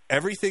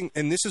everything,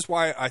 and this is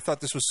why I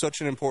thought this was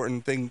such an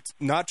important thing,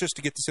 not just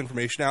to get this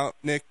information out,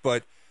 Nick,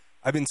 but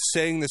I've been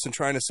saying this and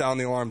trying to sound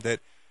the alarm that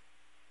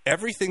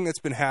everything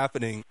that's been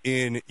happening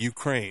in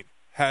Ukraine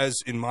has,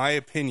 in my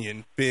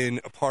opinion,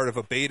 been a part of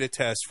a beta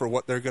test for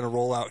what they're going to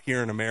roll out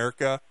here in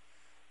America,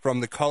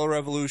 from the color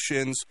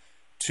revolutions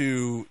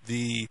to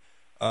the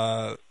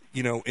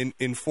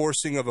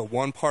enforcing of a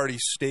one-party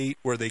state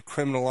where they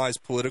criminalize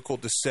political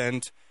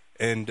dissent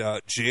and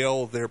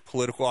jail their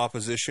political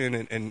opposition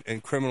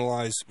and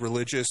criminalize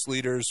religious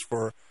leaders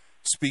for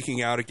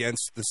speaking out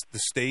against the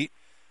state.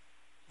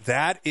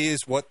 That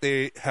is what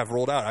they have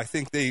rolled out. I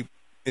think they,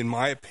 in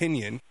my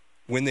opinion,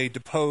 when they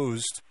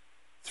deposed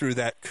through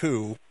that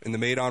coup in the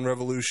Maidan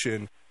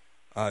Revolution,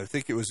 I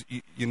think it was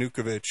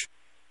Yanukovych,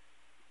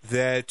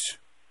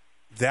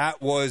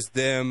 that was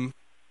them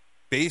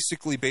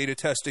basically beta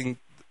testing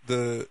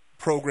the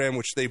program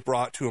which they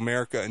brought to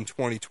America in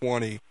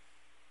 2020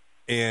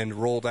 and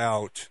rolled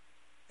out.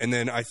 And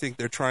then I think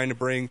they're trying to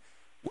bring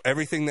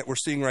everything that we're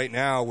seeing right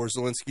now, where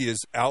Zelensky has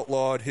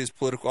outlawed his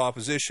political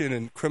opposition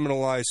and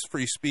criminalized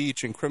free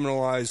speech and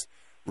criminalized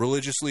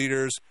religious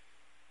leaders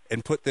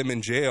and put them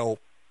in jail.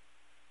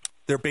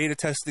 They're beta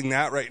testing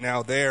that right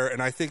now there,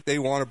 and I think they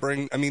want to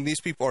bring,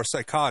 these people are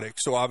psychotic,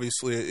 so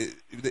obviously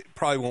it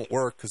probably won't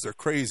work because they're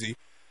crazy,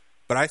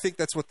 but I think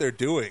that's what they're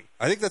doing.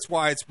 I think that's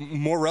why it's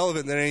more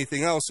relevant than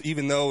anything else,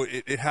 even though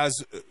it has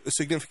a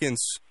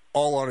significance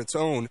all on its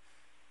own.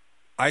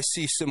 I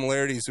see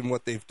similarities in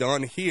what they've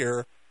done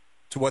here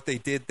to what they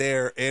did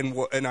there,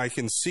 and I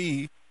can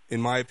see,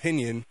 in my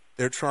opinion,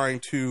 they're trying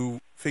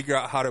to figure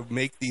out how to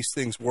make these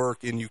things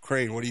work in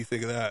Ukraine. What do you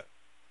think of that?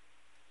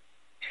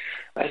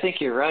 I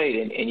think you're right.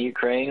 And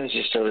Ukraine was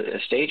just a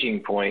staging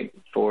point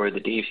for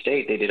the deep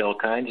state. They did all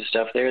kinds of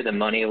stuff there, the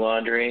money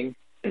laundering,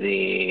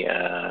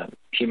 the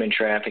human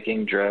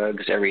trafficking,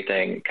 drugs,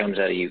 everything comes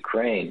out of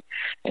Ukraine.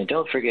 And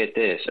don't forget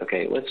this.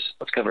 Okay, let's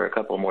cover a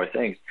couple more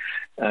things.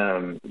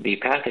 The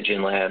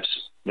pathogen labs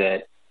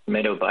that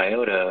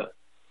Medobiota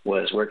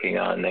was working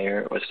on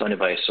there was funded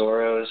by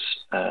Soros,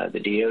 the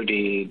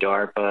DOD,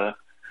 DARPA,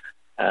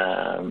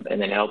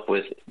 and then helped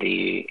with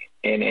the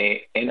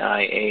NIAID,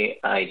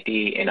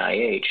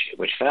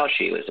 which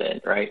Fauci was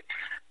in, right?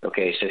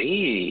 Okay, so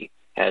he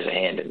has a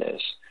hand in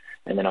this.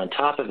 And then on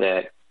top of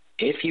that,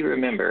 if you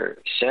remember,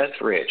 Seth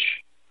Rich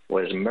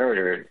was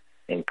murdered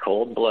in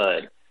cold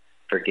blood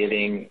for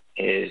giving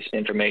his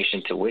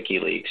information to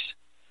WikiLeaks,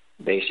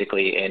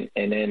 basically. And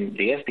then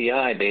the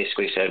FBI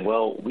basically said,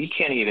 well, we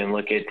can't even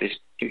look at this.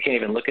 You can't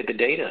even look at the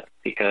data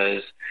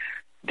because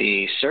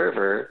the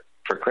server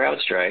for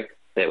CrowdStrike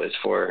that was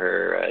for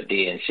her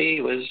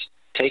DNC was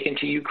taken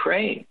to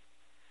Ukraine,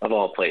 of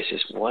all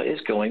places. What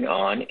is going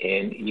on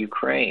in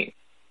Ukraine?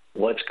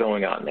 What's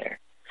going on there?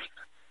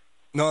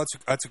 No,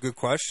 that's a good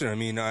question. I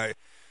mean, the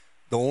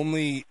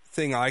only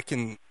thing I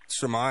can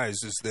surmise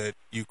is that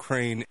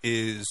Ukraine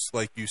is,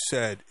 like you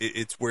said,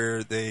 it's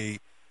where they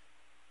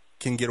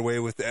can get away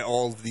with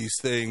all of these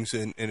things,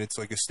 and it's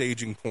like a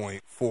staging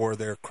point for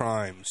their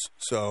crimes.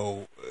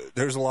 So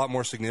there's a lot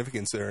more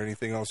significance there.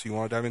 Anything else you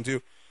want to dive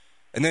into?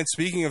 And then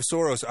speaking of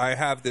Soros, I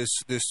have this.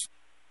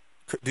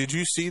 Did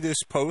you see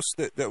this post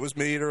that was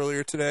made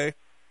earlier today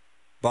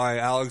by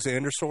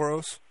Alexander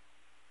Soros?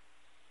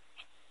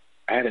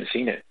 I haven't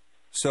seen it.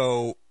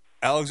 So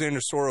Alexander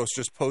Soros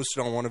just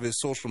posted on one of his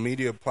social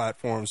media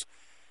platforms.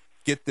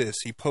 Get this.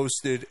 He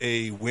posted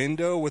a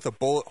window with a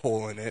bullet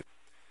hole in it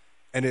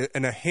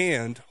and a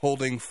hand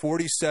holding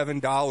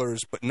 $47,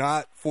 but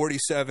not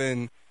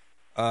 47,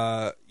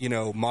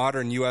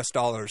 modern U.S.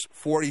 dollars,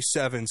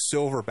 47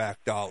 silverback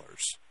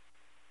dollars.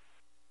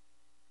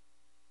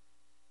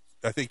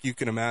 I think you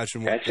can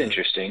imagine. That's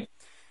interesting.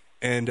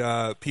 And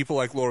people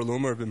like Laura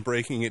Loomer have been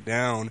breaking it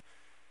down.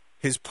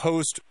 His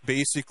post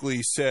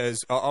basically says,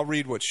 I'll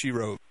read what she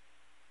wrote.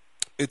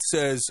 It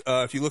says,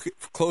 if you look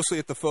closely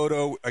at the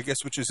photo, I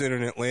guess, which is in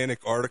an Atlantic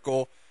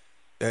article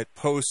that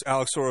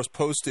Alex Soros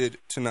posted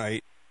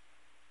tonight,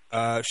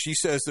 she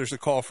says there's a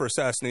call for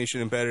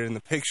assassination embedded in the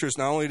pictures.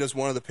 Not only does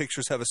one of the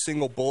pictures have a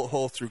single bullet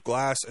hole through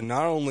glass, and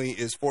not only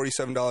is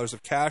 $47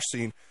 of cash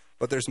seen,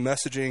 but there's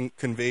messaging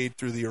conveyed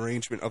through the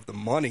arrangement of the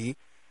money.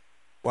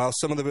 While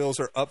some of the bills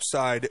are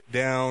upside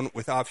down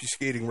with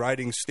obfuscating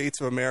writing, States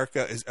of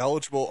America is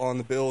eligible on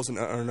the bills, and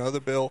on another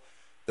bill,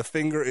 the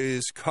finger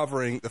is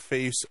covering the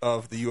face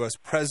of the U.S.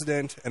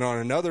 president, and on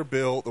another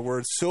bill, the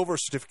words silver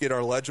certificate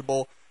are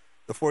legible.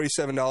 The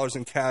 $47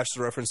 in cash is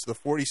a reference to the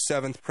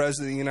 47th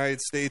President of the United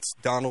States,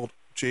 Donald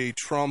J.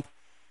 Trump.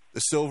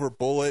 The silver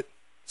bullet,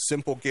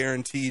 simple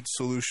guaranteed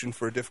solution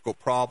for a difficult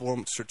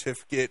problem,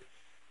 certificate.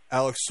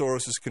 Alex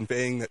Soros is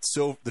conveying that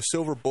the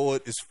silver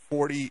bullet is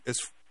for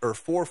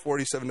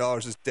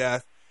 $47 is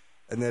death,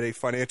 and that a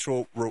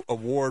financial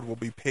award will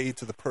be paid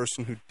to the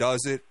person who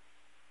does it.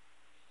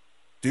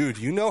 Dude,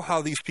 you know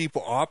how these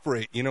people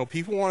operate. You know,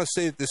 people want to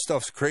say that this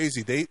stuff's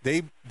crazy.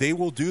 They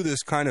will do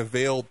this kind of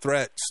veiled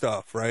threat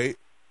stuff, right?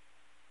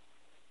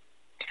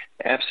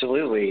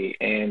 Absolutely.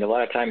 And a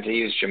lot of times they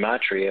use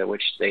gematria,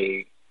 which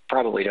they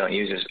probably don't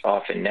use as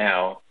often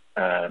now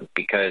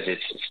because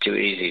it's too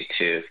easy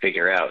to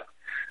figure out.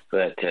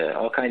 But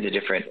all kinds of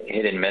different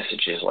hidden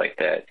messages like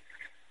that.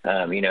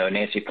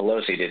 Nancy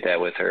Pelosi did that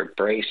with her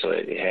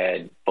bracelet. It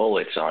had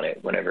bullets on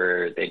it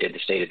whenever they did the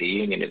State of the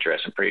Union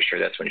address. I'm pretty sure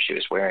that's when she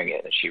was wearing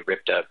it, and she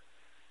ripped up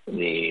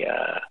the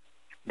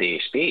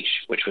speech,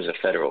 which was a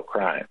federal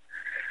crime.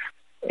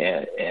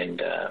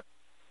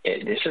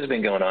 This has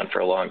been going on for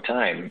a long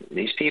time.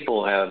 These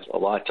people have a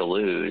lot to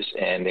lose,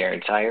 and their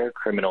entire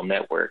criminal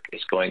network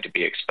is going to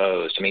be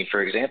exposed. I mean,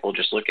 for example,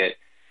 just look at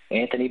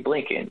Anthony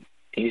Blinken.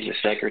 He's the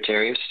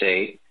Secretary of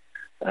State.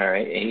 All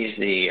right, he's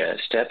the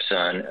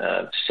stepson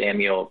of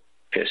Samuel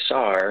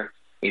Pisar.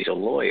 He's a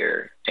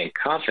lawyer and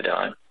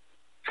confidant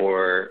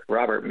for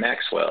Robert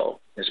Maxwell,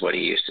 is what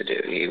he used to do.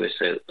 He was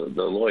the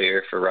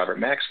lawyer for Robert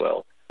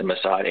Maxwell, the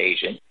Mossad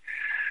agent,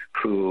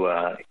 who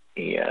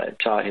he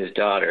taught his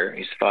daughter.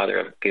 He's the father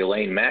of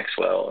Ghislaine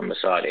Maxwell, a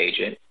Mossad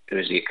agent, who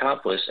is the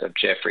accomplice of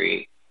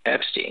Jeffrey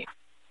Epstein.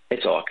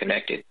 It's all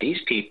connected.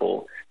 These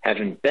people have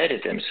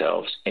embedded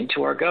themselves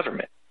into our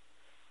government.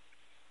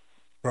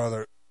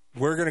 Brother,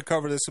 we're going to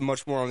cover this and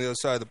much more on the other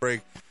side of the break.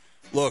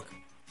 Look,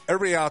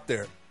 everybody out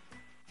there,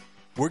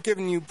 we're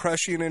giving you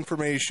prescient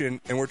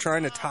information, and we're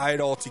trying to tie it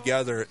all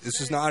together.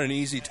 This is not an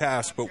easy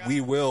task, but we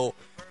will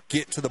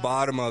get to the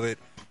bottom of it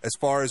as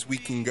far as we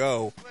can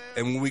go.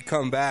 And when we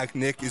come back,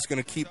 Nick is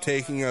going to keep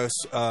taking us,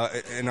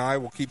 and I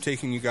will keep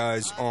taking you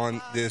guys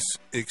on this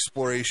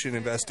exploratory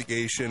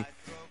investigation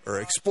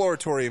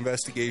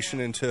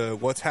into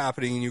what's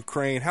happening in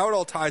Ukraine, how it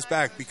all ties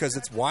back, because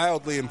it's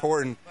wildly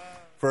important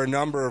for a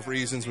number of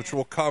reasons, which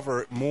we'll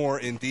cover more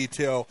in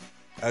detail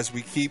as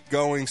we keep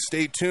going.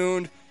 Stay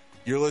tuned.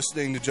 You're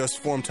listening to Just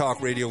Informed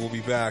Talk Radio. We'll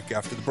be back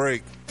after the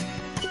break.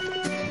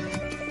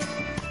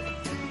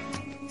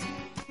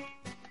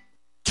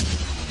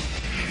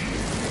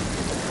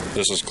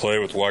 This is Clay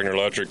with Wagner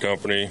Electric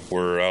Company.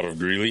 We're out of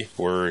Greeley.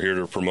 We're here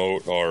to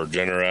promote our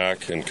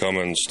Generac and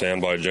Cummins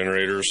standby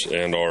generators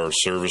and our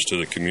service to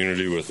the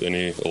community with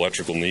any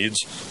electrical needs.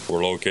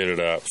 We're located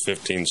at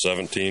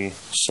 1517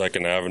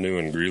 2nd Avenue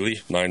in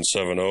Greeley,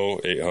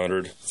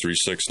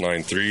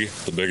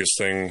 970-800-3693. The biggest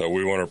thing that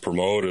we want to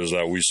promote is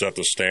that we set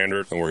the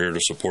standard, and we're here to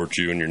support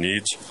you and your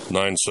needs.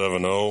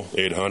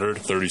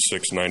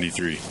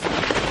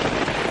 970-800-3693.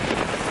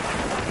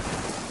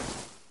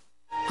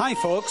 Hi,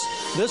 folks.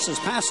 This is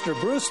Pastor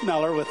Bruce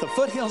Miller with the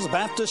Foothills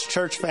Baptist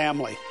Church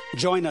family.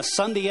 Join us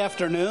Sunday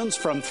afternoons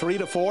from 3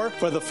 to 4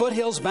 for the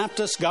Foothills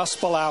Baptist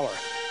Gospel Hour.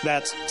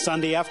 That's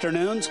Sunday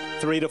afternoons,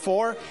 3 to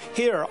 4,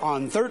 here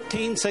on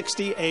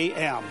 1360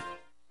 AM.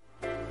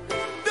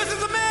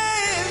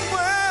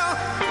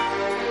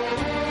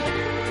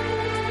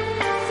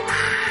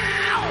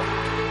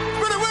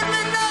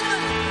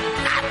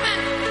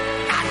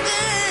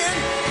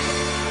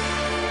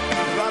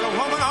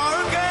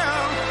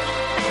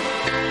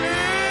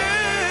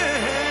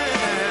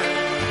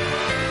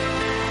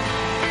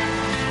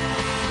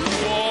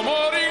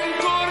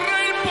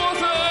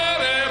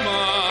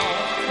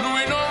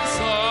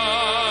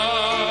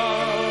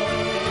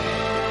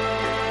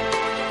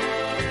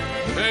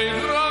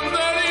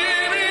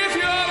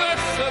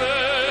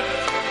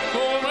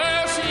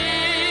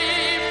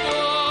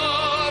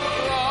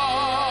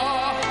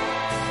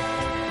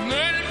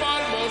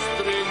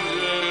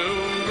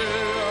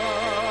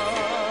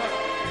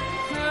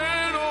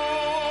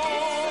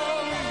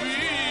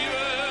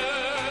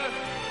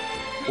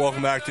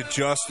 Welcome back to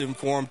Just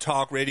Informed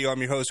Talk Radio. I'm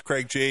your host,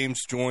 Craig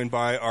James, joined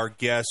by our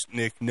guest,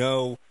 Nick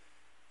No.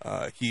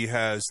 He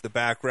has the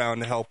background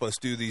to help us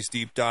do these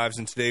deep dives,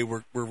 and today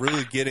we're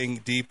really getting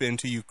deep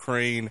into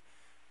Ukraine,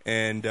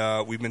 and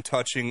we've been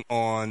touching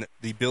on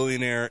the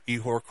billionaire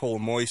Ihor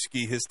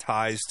Kolomoisky, his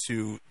ties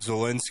to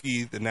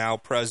Zelensky, the now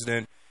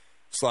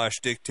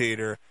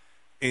president/dictator,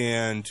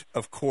 and,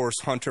 of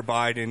course, Hunter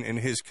Biden and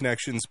his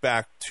connections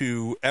back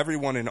to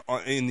everyone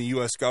in the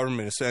U.S.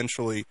 government,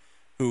 essentially,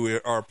 who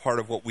are part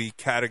of what we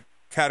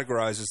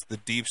categorize as the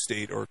deep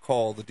state or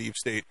call the deep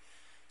state.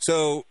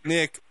 So,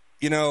 Nick,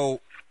 you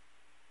know,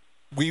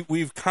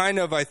 we've kind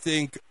of, I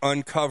think,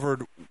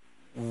 uncovered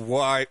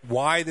why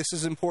this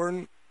is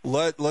important.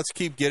 Let's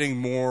keep getting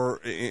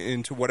more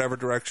into whatever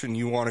direction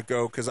you want to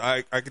go, because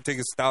I could take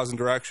us 1,000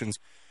 directions,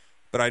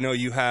 but I know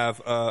you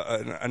have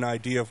an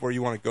idea of where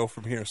you want to go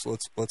from here. So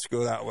let's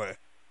go that way.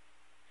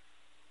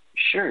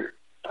 Sure.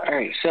 All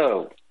right.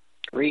 So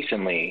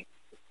recently,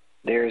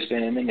 there's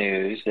been in the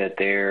news that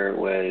there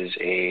was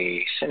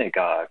a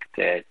synagogue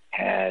that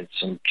had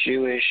some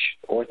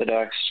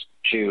Orthodox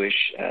Jewish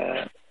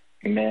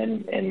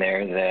men in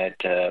there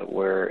that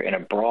were in a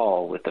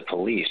brawl with the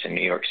police in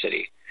New York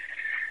City.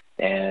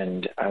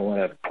 And I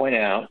want to point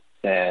out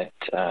that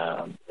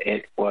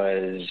it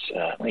was,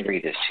 let me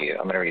read this to you.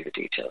 I'm going to read the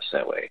details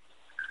that way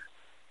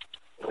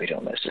we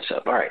don't mess this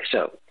up. All right,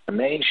 so the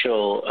main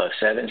shul of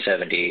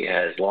 770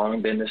 has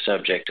long been the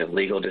subject of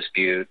legal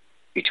dispute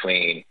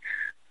between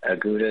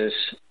Agudas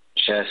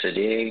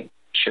Chassidim,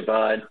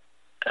 Chabad,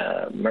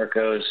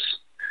 Merkos,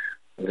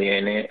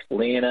 Leonid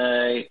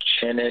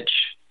Chinich,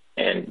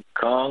 and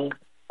Kong,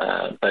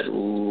 but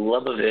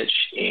Lubavitch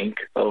Inc.,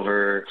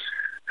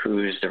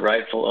 who's the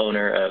rightful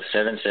owner of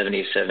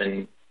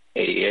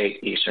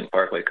 77788 Eastern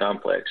Parkway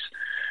Complex.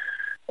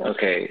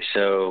 Okay,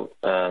 so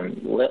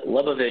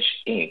Lubavitch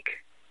Inc.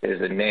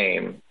 is the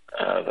name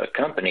of a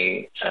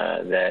company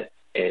that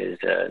is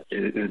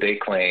who they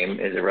claim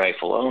is the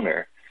rightful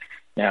owner.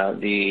 Now,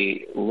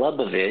 the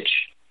Lubavitch,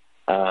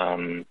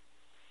 Chabad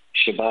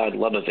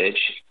Lubavitch,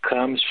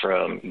 comes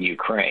from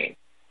Ukraine.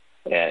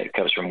 It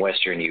comes from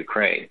Western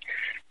Ukraine.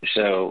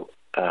 So,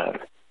 I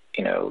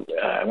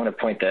want to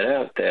point that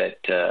out,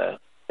 that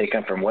they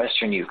come from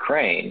Western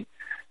Ukraine.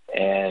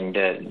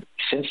 And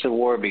since the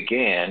war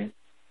began,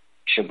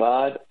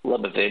 Chabad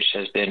Lubavitch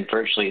has been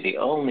virtually the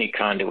only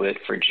conduit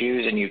for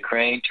Jews in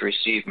Ukraine to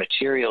receive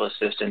material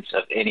assistance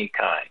of any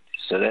kind.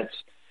 So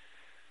that's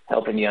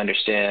helping you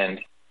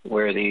understand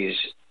where these,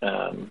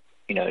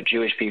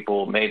 Jewish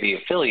people may be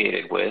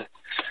affiliated with,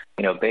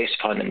 based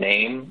upon the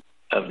name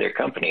of their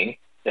company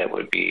that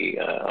would be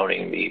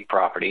owning the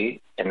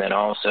property. And then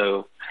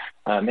also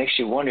makes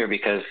you wonder,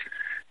 because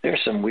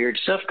there's some weird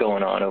stuff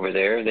going on over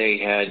there. They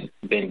had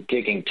been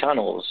digging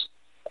tunnels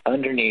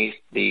underneath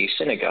the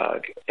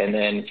synagogue. And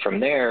then from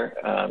there,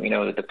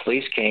 the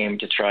police came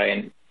to try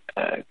and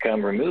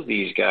come remove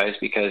these guys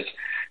because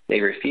they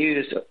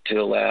refused to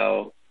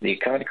allow the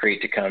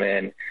concrete to come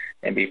in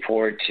and be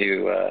poured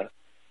to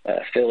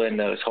fill in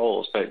those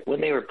holes. But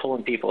when they were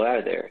pulling people out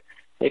of there,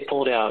 they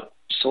pulled out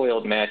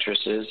soiled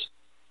mattresses,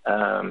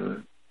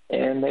 and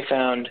they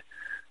found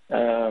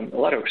a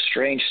lot of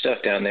strange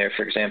stuff down there.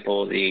 For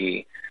example,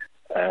 the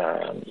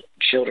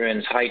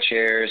children's high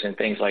chairs and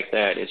things like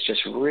that. It's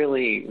just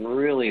really,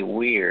 really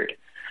weird.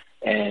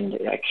 And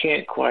I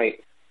can't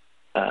quite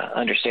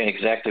understand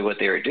exactly what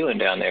they were doing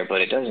down there, but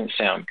it doesn't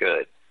sound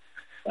good.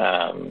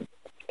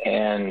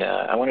 And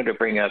I wanted to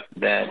bring up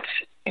that,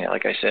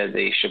 like I said,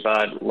 the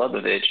Chabad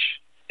Lubavitch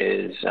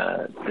is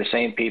the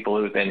same people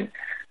who've been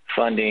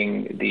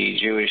funding the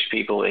Jewish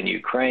people in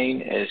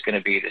Ukraine is going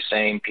to be the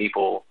same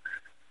people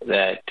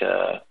that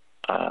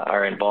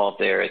are involved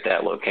there at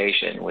that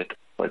location with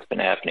what's been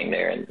happening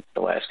there in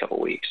the last couple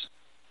of weeks.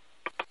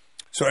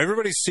 So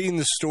everybody's seen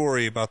the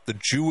story about the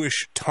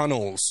Jewish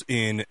tunnels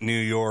in New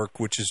York,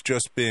 which has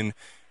just been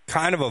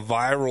kind of a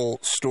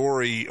viral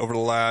story over the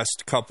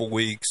last couple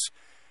weeks.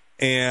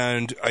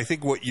 And I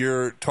think what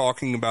you're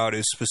talking about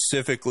is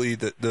specifically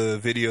the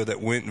video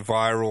that went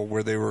viral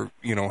where they were,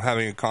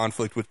 having a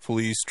conflict with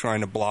police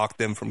trying to block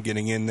them from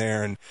getting in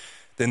there, and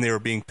then they were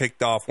being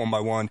picked off one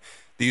by one.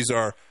 These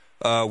are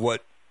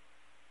what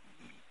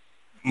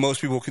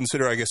most people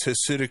consider, I guess,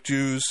 Hasidic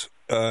Jews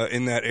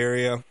in that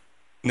area.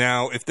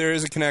 Now, if there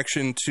is a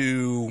connection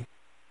to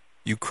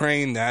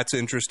Ukraine, that's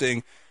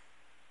interesting.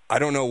 I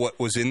don't know what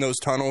was in those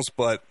tunnels,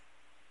 but,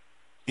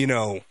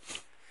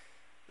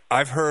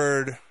 I've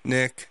heard,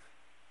 Nick,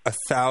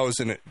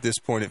 1,000 at this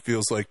point, it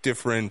feels like,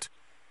 different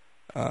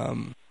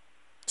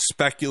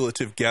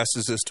speculative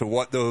guesses as to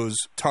what those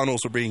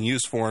tunnels are being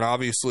used for. And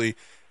obviously,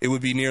 it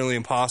would be nearly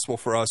impossible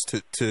for us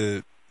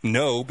to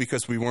know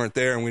because we weren't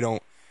there and we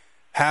don't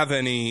have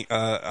any,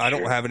 I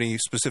don't have any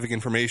specific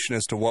information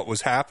as to what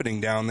was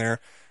happening down there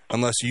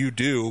unless you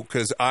do.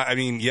 Because, I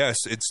mean, yes,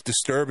 it's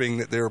disturbing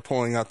that they were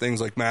pulling out things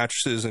like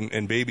mattresses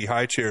and baby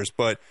high chairs,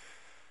 but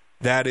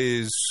that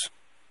is,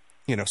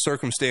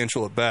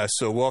 circumstantial at best.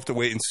 So we'll have to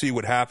wait and see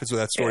what happens with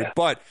that story. Yeah.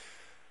 But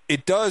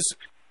it does,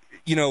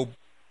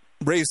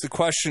 raise the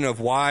question of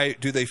why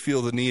do they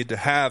feel the need to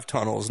have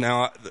tunnels?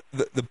 Now,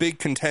 the big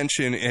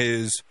contention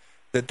is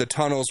that the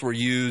tunnels were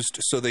used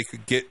so they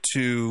could get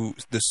to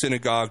the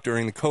synagogue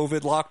during the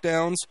COVID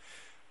lockdowns.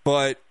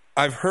 But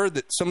I've heard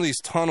that some of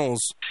these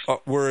tunnels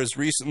were as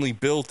recently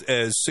built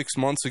as 6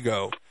 months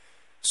ago.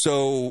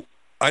 So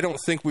I don't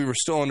think we were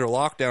still under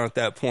lockdown at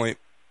that point.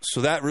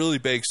 So that really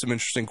begs some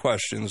interesting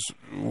questions.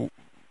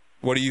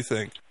 What do you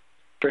think?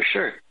 For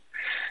sure.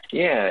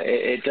 Yeah,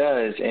 it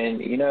does.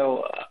 And,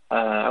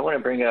 I want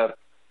to bring up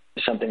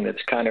something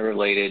that's kind of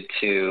related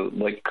to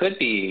what could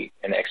be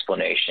an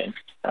explanation.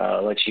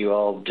 Let you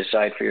all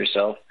decide for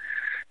yourself.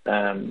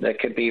 That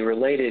could be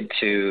related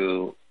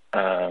to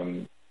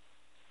the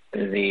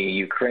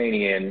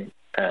Ukrainian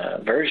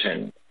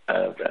version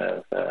of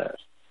the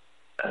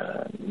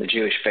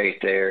Jewish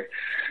faith there.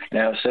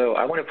 Now, so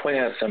I want to point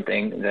out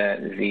something,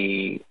 that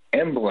the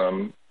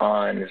emblem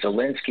on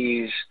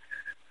Zelensky's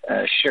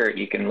shirt,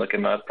 you can look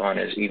him up on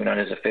his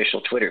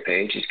official Twitter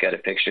page. He's got a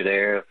picture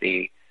there of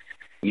the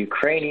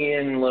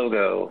Ukrainian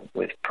logo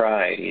with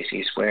pride.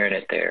 He's wearing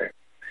it there.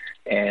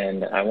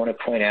 And I want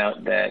to point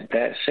out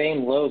that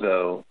same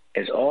logo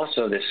is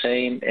also the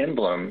same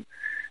emblem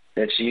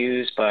that's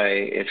used by,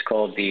 it's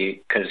called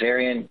the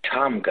Khazarian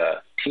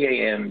Tamga,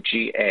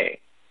 Tamga,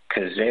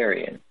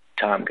 Khazarian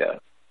Tamga,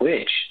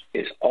 which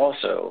is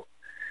also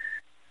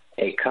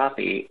a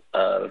copy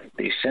of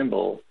the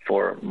symbol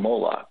for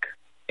Moloch,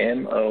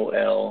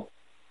 Molloch,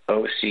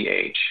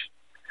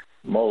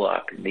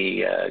 Moloch,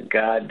 the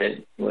god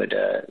that would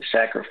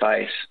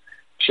sacrifice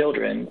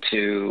children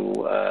to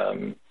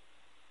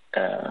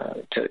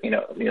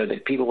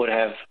that people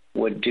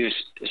would do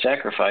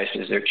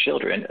sacrifices their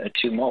children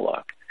to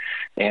Moloch.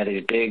 They had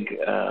these big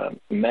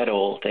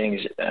metal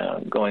things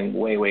going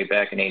way, way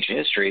back in ancient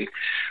history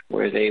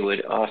where they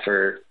would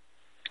offer,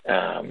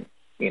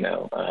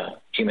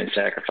 human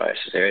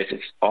sacrifices there.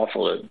 It's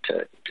awful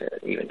to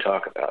even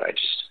talk about.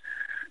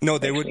 No,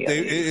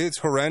 it's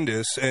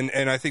horrendous.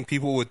 And I think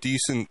people with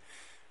decent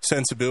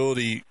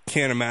sensibility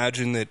can't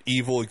imagine that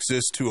evil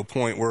exists to a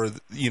point where,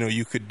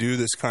 you could do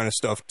this kind of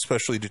stuff,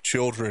 especially to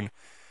children.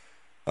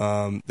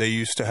 They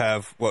used to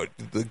have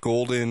the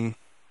golden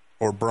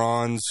or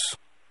bronze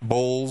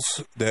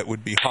bowls that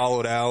would be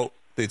hollowed out.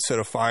 They'd set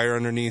a fire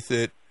underneath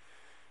it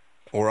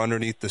or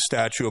underneath the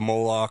statue of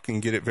Moloch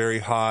and get it very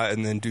hot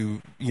and then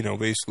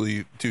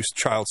basically do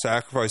child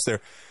sacrifice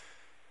there.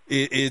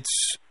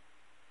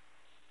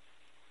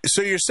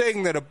 So you're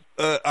saying that a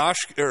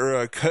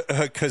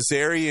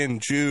Khazarian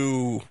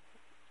Jew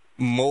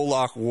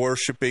Moloch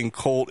worshipping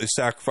cult is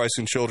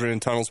sacrificing children in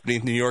tunnels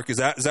beneath New York? Is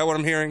that what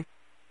I'm hearing?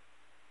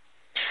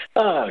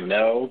 Oh,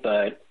 no,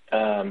 but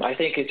I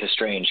think it's a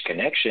strange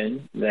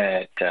connection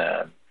that,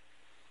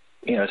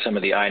 some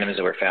of the items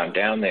that were found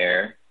down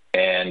there.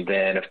 And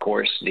then, of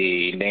course,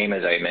 the name,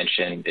 as I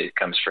mentioned, it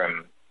comes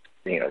from,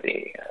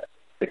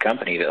 the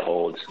company that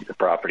holds the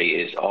property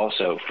is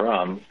also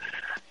from,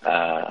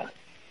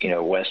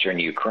 Western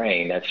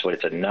Ukraine. That's what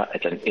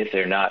if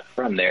they're not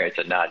from there, it's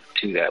a nod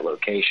to that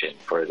location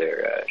for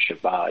their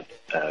Shabbat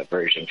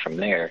version from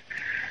there.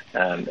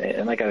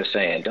 And like I was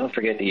saying, don't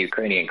forget the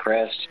Ukrainian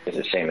crest is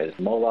the same as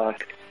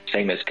Moloch,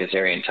 same as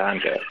Khazarian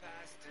Tamga.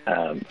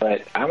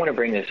 But I want to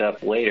bring this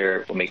up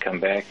later when we come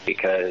back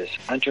because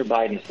Hunter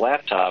Biden's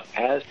laptop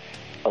has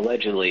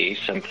allegedly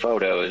some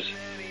photos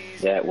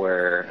that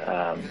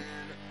were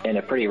in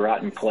a pretty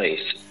rotten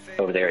place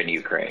over there in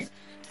Ukraine.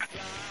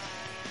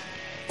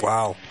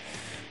 Wow.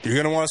 You're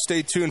going to want to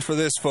stay tuned for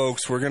this,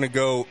 folks. We're going to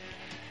go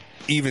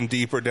even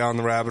deeper down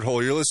the rabbit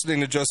hole. You're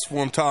listening to Just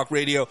Informed Talk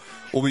Radio.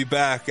 We'll be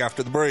back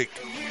after the break.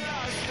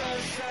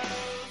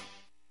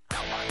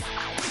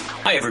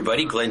 Hi,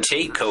 everybody. Glenn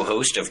Tate,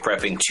 co-host of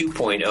Prepping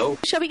 2.0.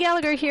 Shelby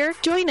Gallagher here.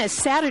 Join us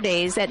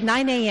Saturdays at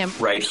 9 a.m.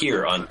 right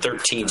here on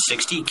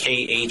 1360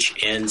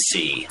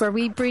 KHNC, where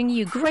we bring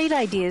you great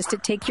ideas to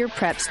take your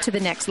preps to the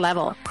next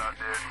level.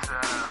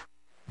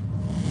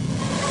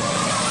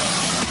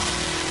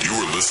 You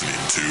are listening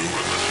to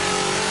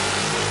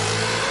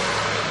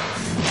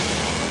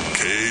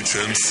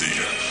KHNC,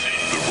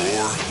 the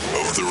roar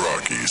of the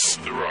Rockies.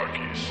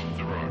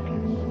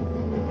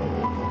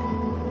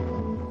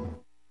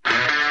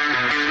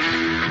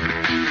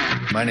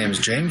 My name is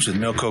James with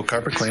Milco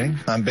Carpet Cleaning.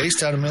 I'm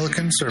based out of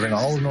Milliken, serving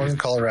all of northern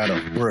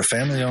Colorado. We're a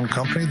family-owned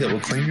company that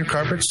will clean your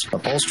carpets,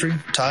 upholstery,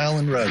 tile,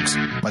 and rugs.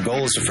 My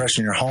goal is to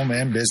freshen your home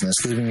and business,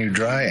 leaving you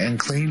dry and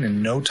clean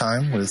in no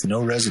time with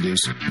no residues.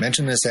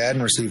 Mention this ad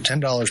and receive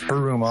 $10 per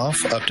room off,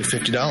 up to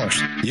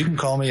 $50. You can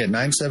call me at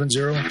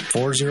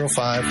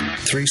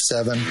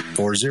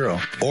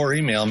 970-405-3740 or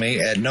email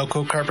me at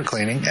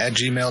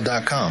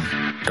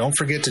nococarpetcleaning@gmail.com. Don't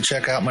forget to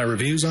check out my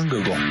reviews on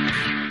Google.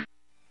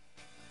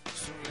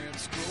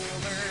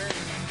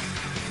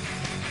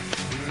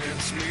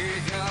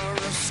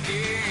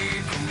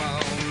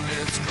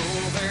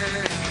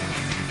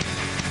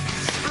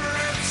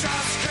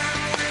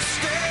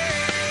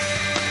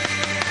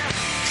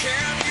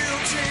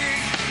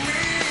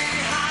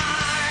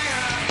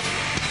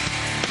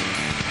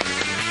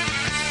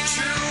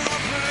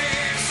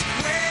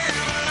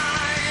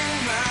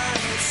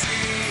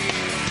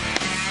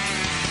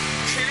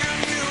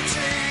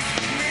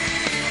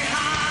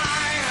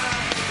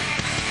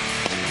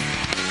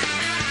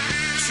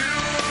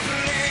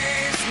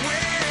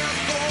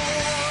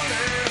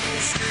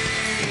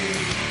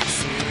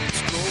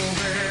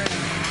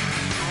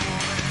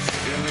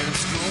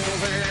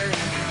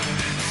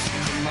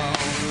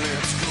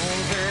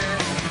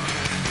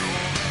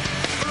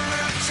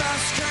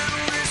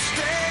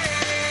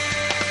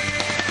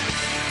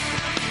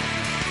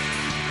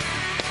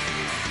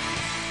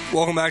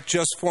 Welcome back to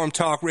Just Informed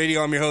Talk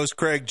Radio. I'm your host,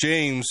 Craig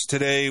James.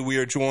 Today we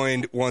are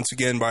joined once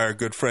again by our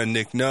good friend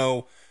Nick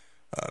No.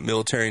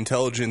 Military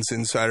intelligence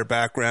insider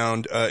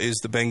background, is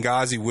the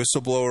Benghazi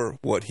whistleblower,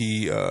 what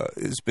he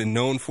has been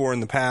known for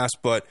in the past,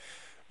 but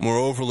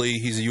moreoverly,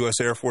 he's a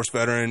U.S. Air Force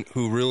veteran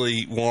who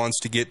really wants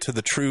to get to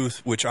the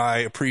truth, which I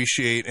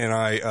appreciate, and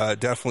I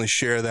definitely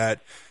share that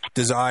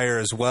desire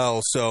as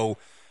well. So,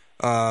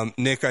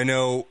 Nick, I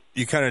know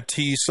you kind of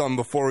teased something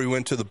before we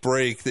went to the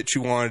break that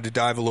you wanted to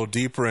dive a little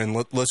deeper in.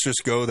 Let's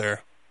just go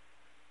there.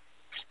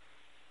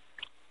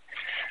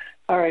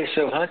 All right,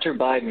 so Hunter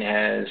Biden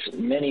has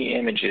many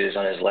images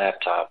on his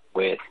laptop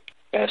with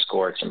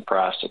escorts and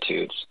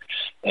prostitutes,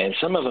 and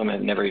some of them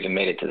have never even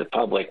made it to the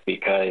public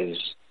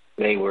because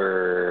they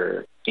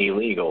were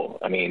illegal.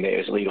 I mean, it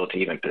was illegal to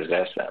even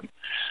possess them.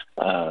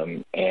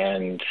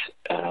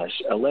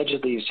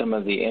 Allegedly, some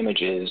of the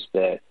images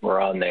that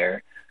were on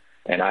there,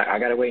 and I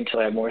got to wait until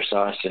I have more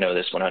sauce to know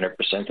this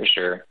 100% for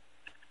sure,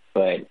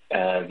 but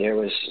there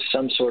was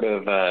some sort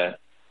of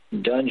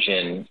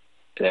dungeon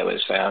that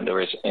was found, there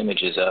was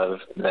images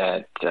of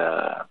that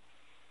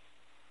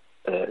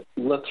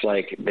looked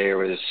like there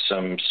was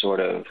some sort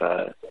of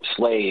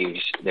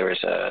slaves. There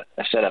was a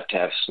setup to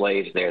have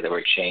slaves there that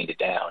were chained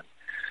down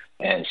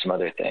and some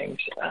other things.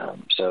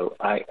 So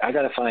I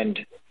got to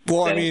find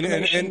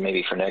and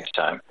maybe for next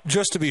time.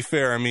 Just to be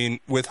fair, I mean,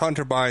 with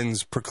Hunter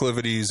Biden's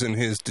proclivities and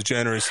his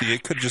degeneracy,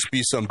 it could just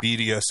be some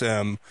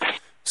BDSM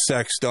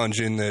sex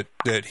dungeon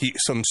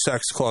some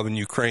sex club in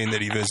Ukraine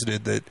that he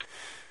visited that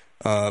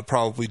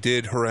probably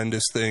did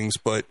horrendous things,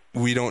 but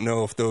we don't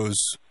know if those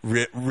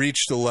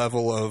reached the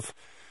level of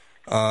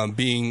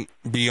being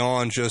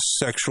beyond just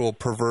sexual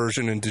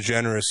perversion and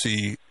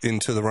degeneracy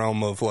into the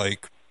realm of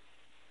like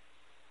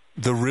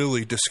the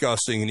really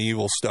disgusting and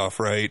evil stuff,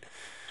 right?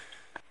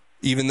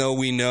 Even though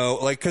we know,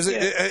 like, because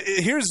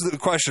here's the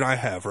question I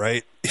have,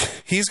 right?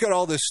 He's got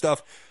all this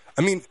stuff.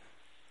 I mean,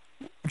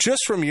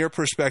 just from your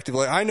perspective,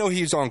 like, I know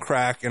he's on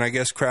crack, and I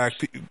guess crack,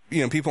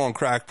 people on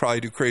crack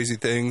probably do crazy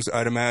things.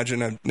 I'd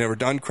imagine. I've never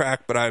done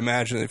crack, but I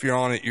imagine if you're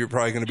on it, you're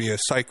probably going to be a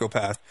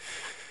psychopath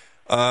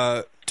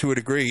to a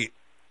degree.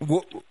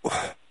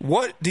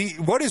 What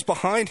is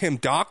behind him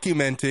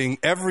documenting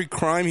every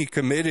crime he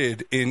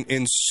committed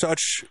in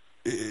such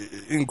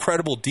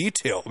incredible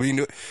detail? I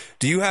mean,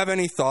 do you have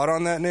any thought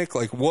on that, Nick?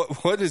 Like,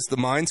 what is the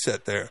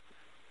mindset there?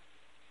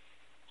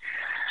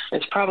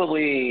 It's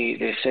probably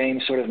the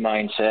same sort of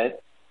mindset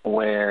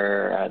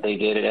where they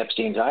did at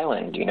Epstein's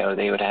Island. You know,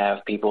 they would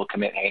have people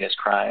commit heinous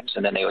crimes,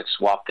 and then they would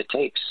swap the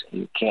tapes.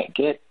 You can't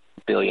get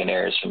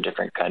billionaires from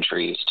different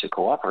countries to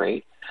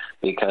cooperate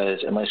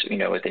because unless,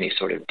 with any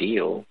sort of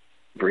deal,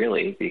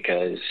 really,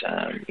 because,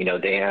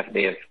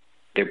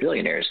 they're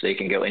billionaires. They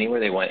can go anywhere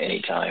they want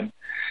anytime.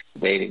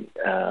 You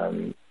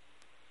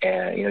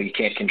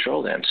can't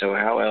control them. So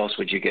how else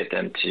would you get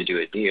them to do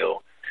a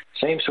deal?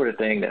 Same sort of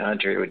thing that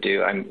Hunter would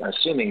do. I'm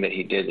assuming that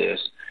he did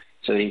this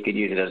so that he could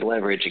use it as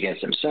leverage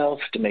against himself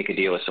to make a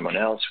deal with someone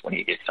else when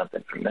he gets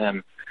something from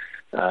them.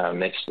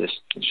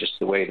 It's just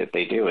the way that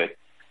they do it.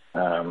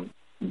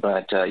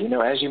 But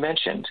as you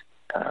mentioned,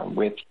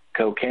 with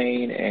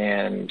cocaine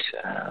and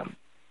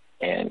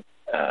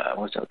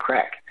what's it,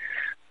 crack.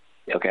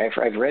 Okay,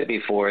 I've read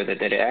before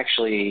that it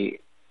actually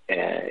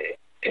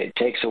it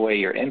takes away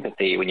your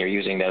empathy when you're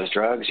using those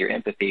drugs. Your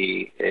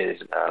empathy is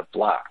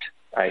blocked.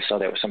 I saw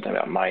that was something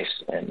about mice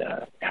and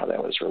how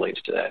that was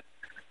related to that.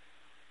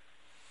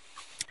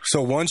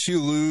 So once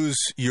you lose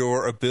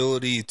your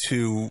ability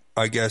to,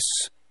 I guess,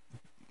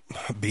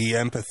 be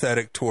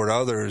empathetic toward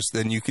others,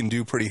 then you can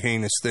do pretty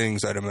heinous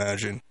things, I'd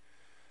imagine.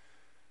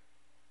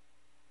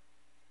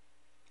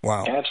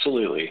 Wow.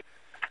 Absolutely.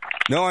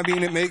 No, I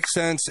mean, it makes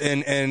sense.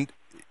 And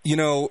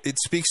it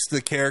speaks to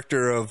the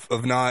character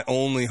of not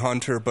only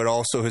Hunter, but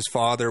also his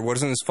father.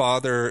 Wasn't his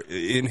father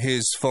in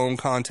his phone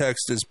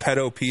context as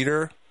Pedo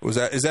Peter? Is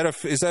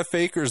that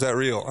fake or is that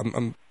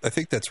real? I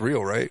think that's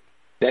real, right?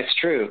 That's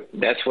true.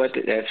 That's what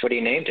he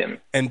named him.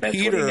 And that's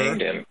Peter what he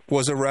named him.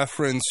 Was a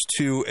reference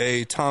to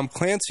a Tom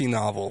Clancy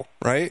novel,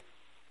 right?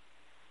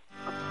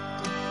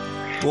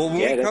 Well, when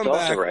we that's come also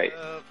back, right.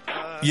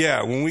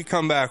 Yeah, when we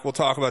come back, we'll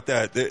talk about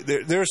that.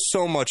 There's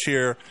so much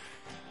here,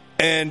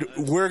 and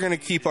we're going to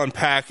keep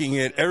unpacking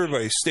it.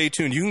 Everybody, stay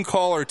tuned. You can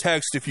call or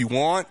text if you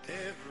want.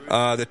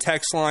 The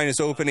text line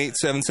is open,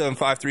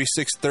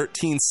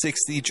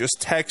 877-536-1360. Just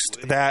text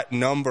that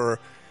number,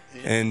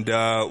 and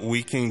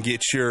we can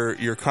get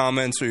your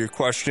comments or your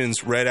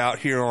questions read out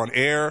here on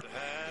air,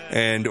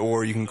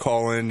 or you can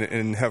call in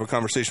and have a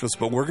conversation with us.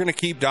 But we're going to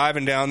keep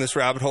diving down this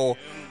rabbit hole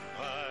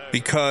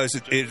because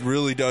it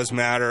really does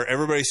matter.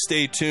 Everybody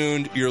stay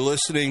tuned. You're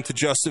listening to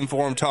Just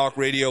Informed Talk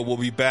Radio. We'll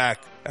be back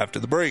after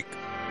the break.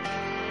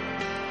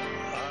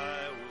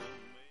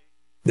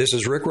 This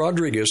is Rick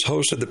Rodriguez,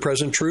 host of The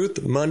Present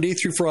Truth, Monday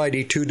through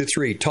Friday, 2 to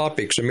 3.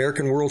 Topics: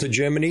 American world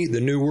hegemony, the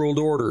New World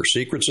Order,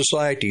 secret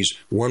societies,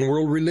 one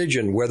world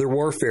religion, weather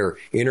warfare,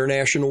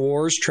 international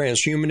wars,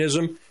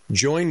 transhumanism.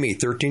 Join me,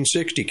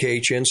 1360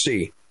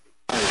 KHNC.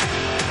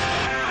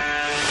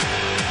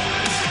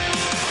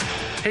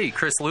 Hey,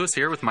 Chris Lewis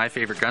here with My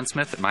Favorite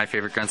Gunsmith at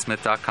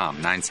MyFavoriteGunsmith.com,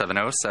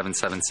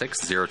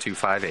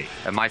 970-776-0258.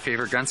 At My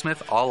Favorite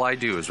Gunsmith, all I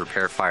do is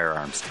repair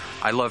firearms.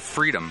 I love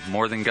freedom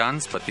more than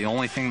guns, but the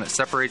only thing that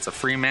separates a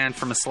free man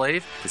from a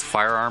slave is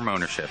firearm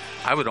ownership.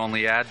 I would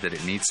only add that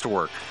it needs to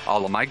work.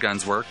 All of my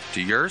guns work. Do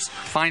yours?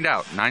 Find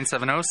out,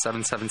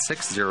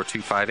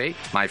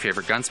 970-776-0258. My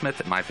Favorite Gunsmith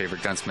at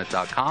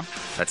MyFavoriteGunsmith.com.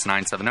 That's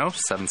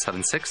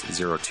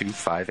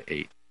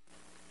 970-776-0258.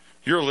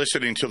 You're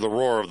listening to the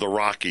Roar of the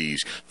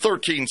Rockies,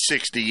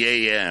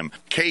 1360 AM,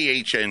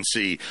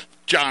 KHNC,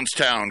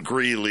 Johnstown,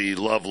 Greeley,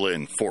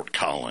 Loveland, Fort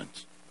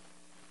Collins.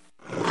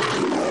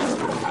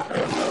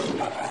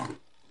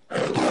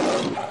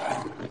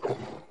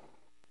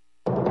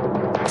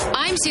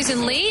 I'm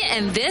Susan Lee,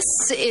 and this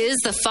is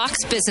the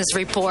Fox Business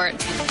Report.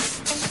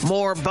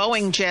 More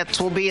Boeing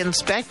jets will be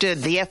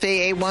inspected. The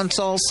FAA wants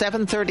all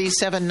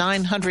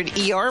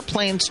 737-900ER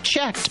planes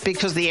checked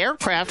because the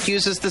aircraft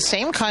uses the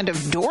same kind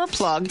of door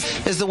plug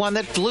as the one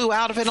that flew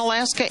out of an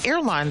Alaska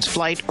Airlines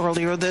flight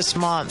earlier this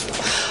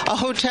month. A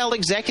hotel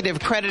executive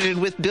credited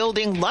with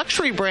building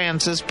luxury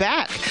brands is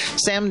back.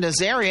 Sam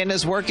Nazarian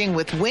is working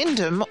with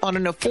Wyndham on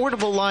an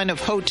affordable line of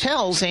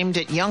hotels aimed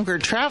at younger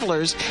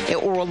travelers. It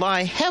will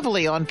rely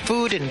heavily on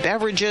food and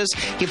beverages.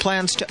 He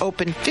plans to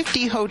open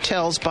 50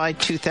 hotels by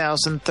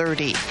 2030.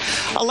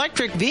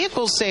 Electric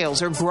vehicle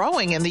sales are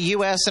growing in the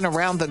U.S. and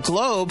around the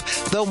globe,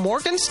 though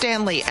Morgan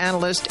Stanley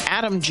analyst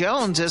Adam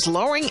Jones is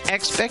lowering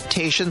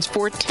expectations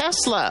for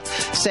Tesla,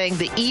 saying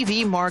the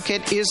EV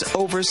market is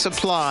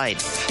oversupplied,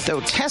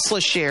 though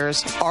Tesla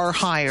shares are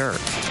higher.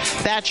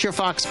 That's your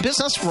Fox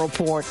Business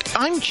Report.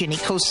 I'm Ginny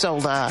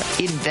Cosola,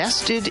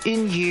 invested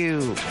in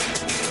you.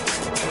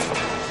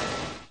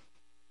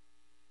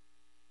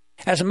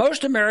 As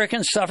most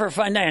Americans suffer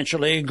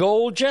financially,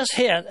 gold just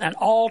hit an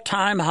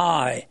all-time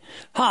high.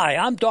 Hi,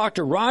 I'm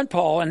Dr. Ron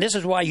Paul, and this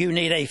is why you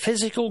need a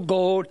physical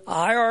gold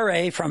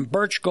IRA from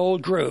Birch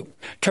Gold Group.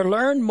 To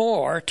learn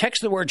more,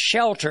 text the word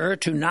SHELTER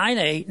to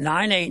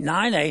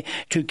 989898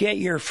 to get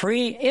your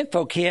free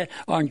info kit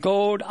on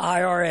gold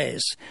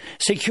IRAs.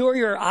 Secure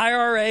your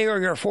IRA or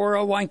your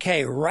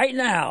 401k right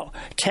now.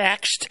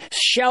 Text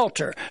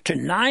SHELTER to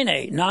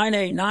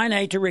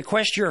 989898 to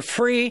request your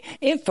free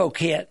info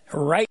kit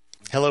right now.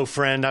 Hello,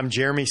 friend. I'm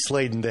Jeremy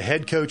Sladen, the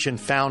head coach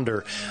and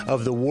founder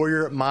of the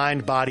Warrior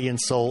Mind, Body, and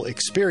Soul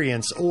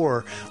Experience,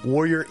 or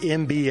Warrior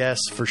MBS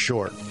for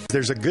short.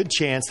 There's a good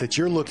chance that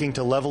you're looking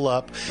to level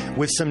up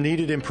with some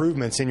needed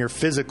improvements in your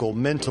physical,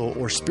 mental,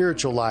 or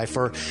spiritual life,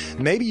 or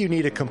maybe you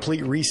need a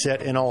complete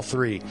reset in all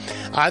three.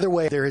 Either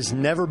way, there has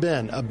never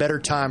been a better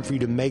time for you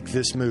to make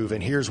this move,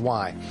 and here's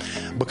why.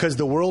 Because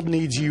the world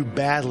needs you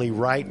badly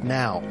right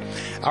now.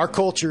 Our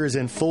culture is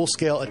in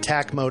full-scale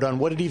attack mode on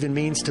what it even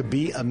means to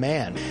be a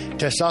man.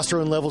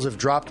 Testosterone levels have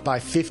dropped by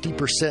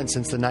 50%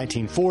 since the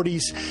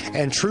 1940s,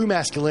 and true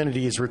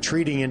masculinity is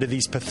retreating into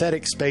these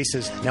pathetic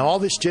spaces. Now, all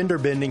this gender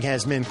bending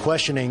has men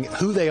questioning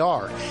who they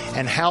are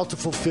and how to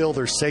fulfill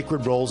their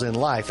sacred roles in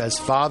life as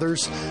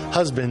fathers,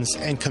 husbands,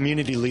 and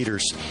community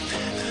leaders.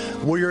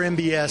 Warrior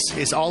MBS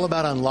is all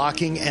about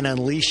unlocking and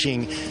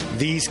unleashing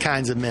these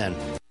kinds of men.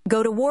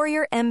 Go to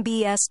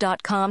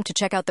warriormbs.com to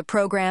check out the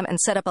program and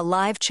set up a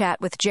live chat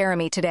with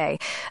Jeremy today.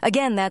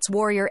 Again, that's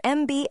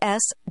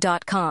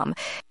warriormbs.com.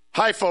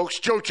 Hi, folks.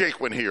 Joe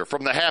Jaquin here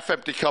from the Half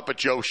Empty Cup of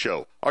Joe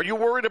show. Are you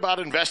worried about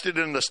investing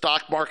in the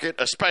stock market,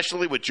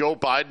 especially with Joe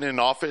Biden in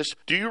office?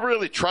 Do you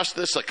really trust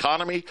this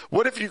economy?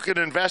 What if you could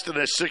invest in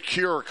a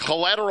secure,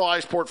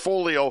 collateralized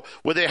portfolio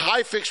with a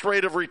high fixed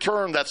rate of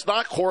return that's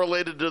not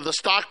correlated to the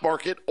stock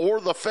market or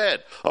the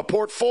Fed? A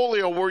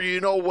portfolio where you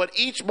know what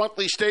each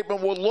monthly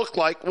statement will look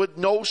like with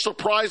no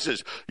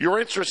surprises. Your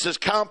interest is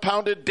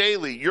compounded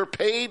daily. You're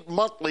paid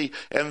monthly,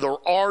 and there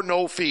are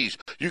no fees.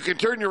 You can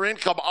turn your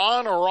income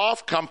on or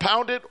off,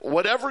 compound it,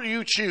 whatever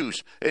you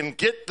choose. And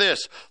get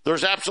this,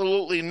 there's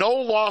absolutely no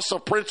loss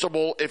of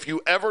principal if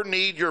you ever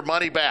need your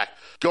money back.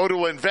 Go to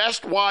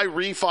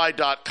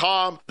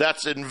investyrefi.com.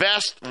 That's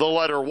invest, the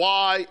letter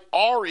Y,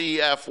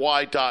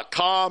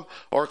 REFY.com,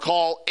 or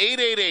call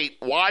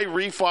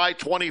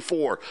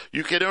 888-YREFI24.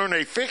 You can earn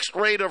a fixed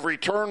rate of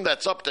return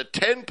that's up to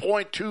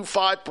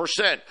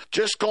 10.25%.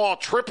 Just call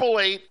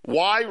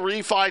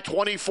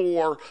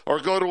 888-YREFI24 or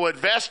go to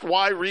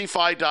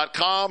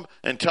investyrefi.com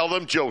and tell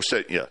them Joe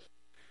sent you.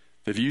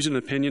 The views and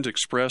opinions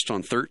expressed on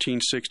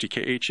 1360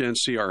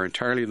 KHNC are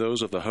entirely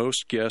those of the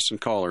host, guests, and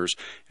callers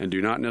and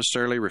do not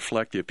necessarily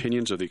reflect the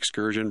opinions of the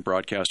Excursion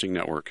Broadcasting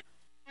Network.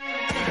 When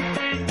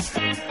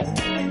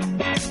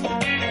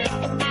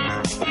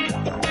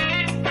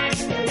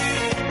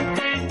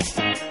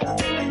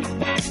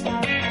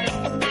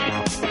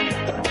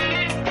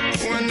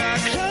I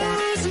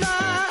close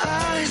my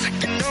eyes, I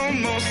can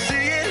almost see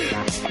it.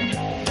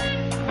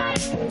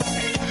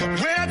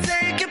 When I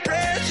take a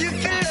breath, you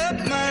fill up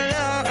my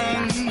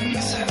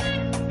lungs.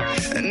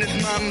 And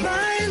if my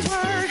mind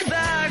works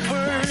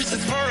backwards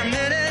just for a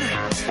minute,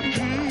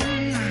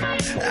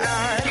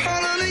 I'd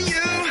hold on to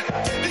you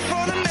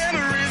before the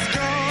memory's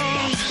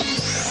gone.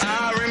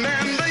 I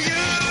remember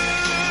you,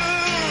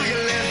 you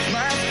lift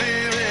my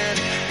spirit.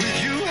 With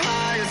you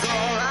high is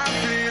all I'm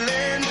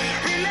feeling.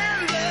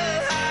 Remember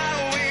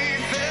how we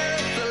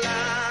felt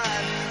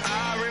alive.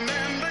 I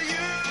remember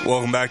you.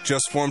 Welcome back,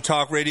 Just Informed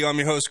Talk Radio. I'm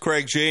your host,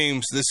 Craig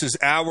James. This is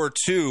hour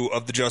 2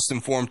 of the Just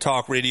Informed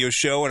Talk Radio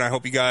show, and I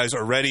hope you guys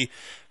are ready.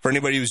 For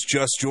anybody who's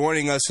just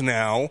joining us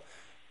now,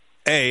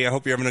 A, I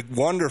hope you're having a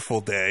wonderful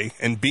day,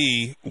 and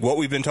B, what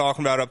we've been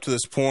talking about up to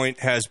this point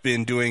has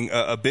been doing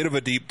a bit of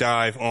a deep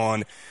dive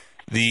on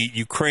the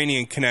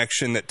Ukrainian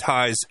connection that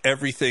ties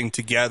everything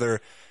together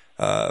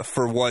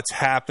for what's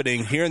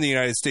happening here in the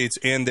United States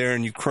and there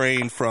in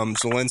Ukraine, from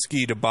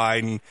Zelensky to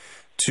Biden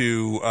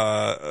to,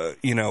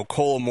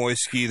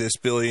 Kolomoisky, this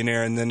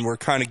billionaire, and then we're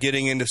kind of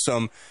getting into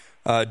some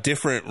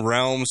different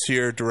realms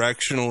here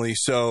directionally.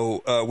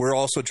 So we're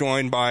also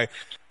joined by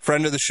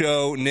friend of the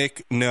show,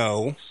 Nick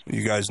No.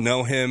 You guys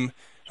know him.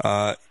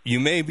 You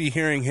may be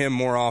hearing him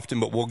more often,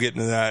 but we'll get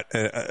into that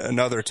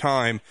another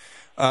time.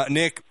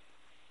 Nick,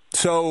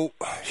 so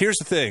here's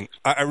the thing.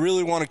 I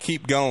really want to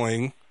keep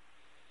going.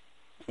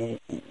 Do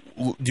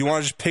you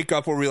want to just pick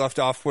up where we left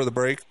off for the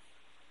break?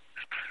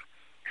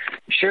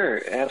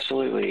 Sure,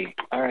 absolutely.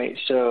 All right,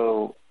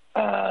 so,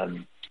 how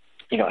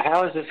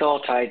is this all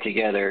tied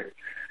together?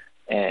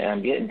 And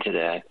I'm getting to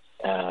that.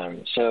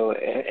 So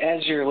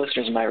as your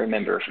listeners might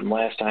remember from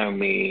last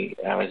time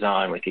I was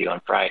on with you on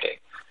Friday,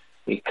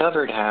 we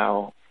covered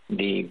how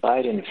the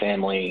Biden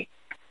family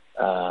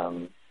are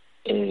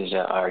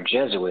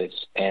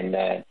Jesuits, and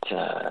that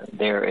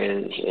there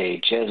is a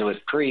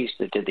Jesuit priest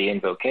that did the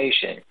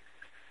invocation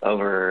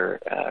over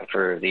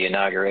for the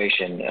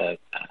inauguration of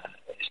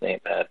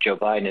Joe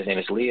Biden. His name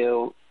is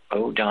Leo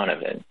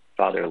O'Donovan,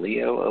 Father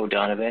Leo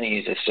O'Donovan.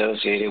 He's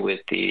associated with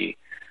the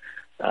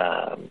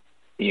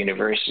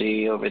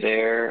university over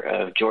there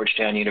of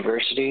Georgetown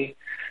University,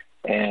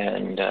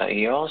 and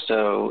he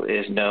also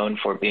is known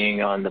for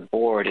being on the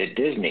board at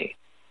Disney.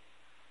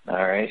 All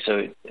right,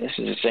 so this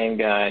is the same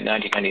guy. In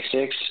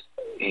 1996,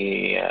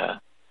 he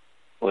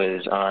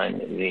was on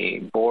the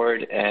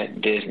board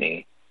at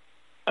Disney.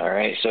 All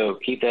right, so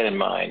keep that in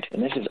mind. And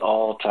this is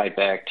all tied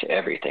back to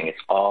everything. It's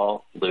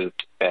all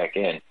looped back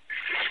in.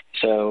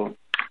 So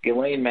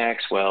Ghislaine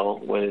Maxwell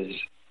was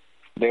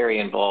very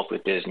involved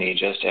with Disney,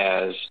 just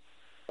as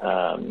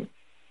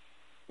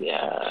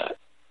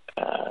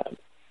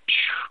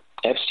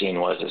Epstein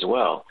was as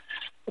well.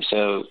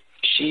 So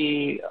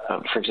she,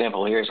 for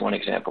example, here's one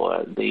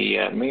example.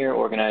 The Mirror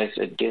organized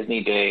a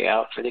Disney Day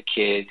out for the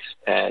kids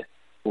at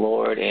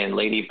Lord and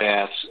Lady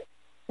Bath's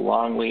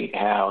Longleat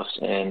House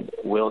in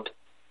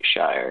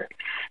Wiltshire.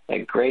 A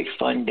great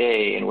fun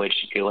day in which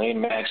Ghislaine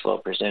Maxwell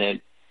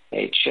presented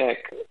a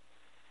check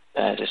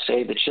to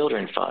Save the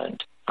Children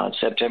Fund on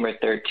September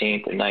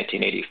 13th of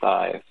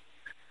 1985.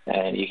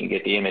 And you can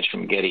get the image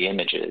from Getty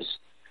Images.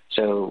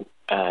 So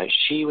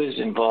she was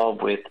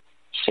involved with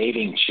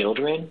saving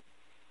children?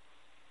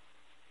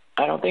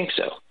 I don't think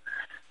so.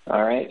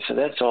 All right, so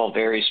that's all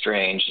very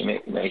strange. You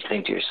may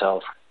think to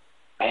yourself,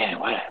 man,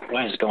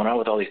 what is going on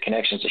with all these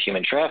connections to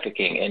human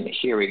trafficking? And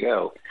here we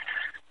go.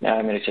 Now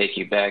I'm going to take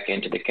you back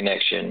into the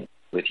connection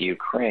with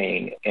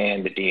Ukraine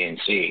and the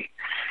DNC.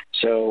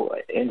 So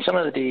in some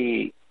of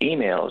the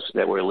emails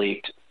that were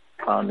leaked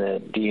on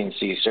the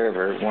DNC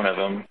server, one of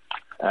them,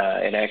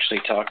 it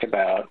actually talked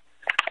about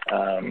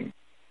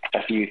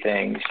a few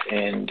things,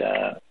 and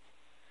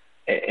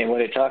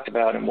what it talked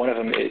about, and one of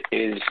them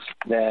is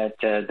that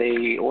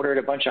they ordered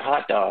a bunch of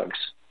hot dogs,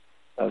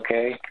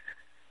 okay?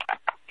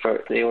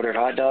 They ordered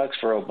hot dogs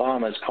for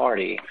Obama's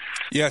party.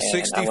 Yeah,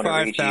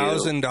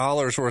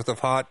 $65,000 worth of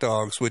hot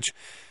dogs, which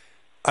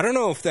I don't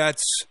know if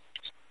that's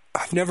 –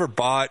 I've never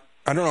bought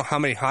 – I don't know how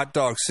many hot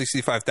dogs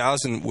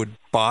 65,000 would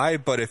buy,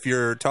 but if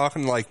you're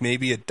talking like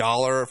maybe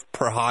 $1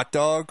 per hot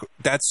dog,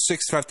 that's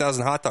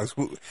 65,000 hot dogs.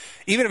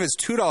 Even if it's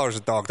 $2 a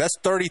dog, that's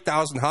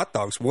 30,000 hot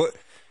dogs. What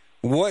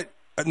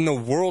in the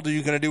world are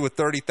you going to do with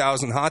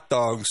 30,000 hot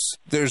dogs?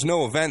 There's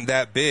no event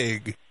that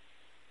big.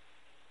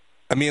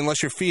 I mean,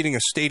 unless you're feeding a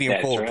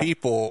stadium full of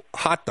people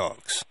hot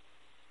dogs.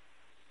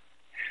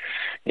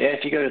 Yeah,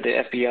 if you go to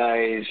the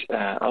FBI's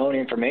own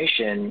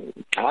information,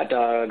 hot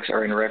dogs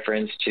are in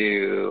reference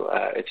to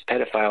its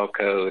pedophile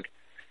code,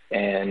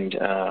 and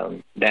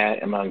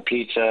that among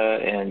pizza,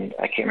 and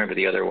I can't remember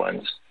the other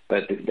ones,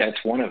 but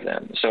that's one of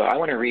them. So I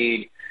want to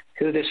read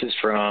who this is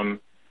from.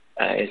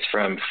 It's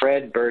from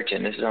Fred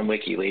Burton. This is on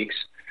WikiLeaks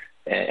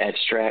at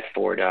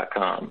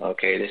Stratfor.com.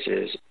 Okay, this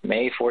is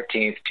May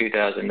 14th,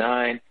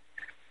 2009.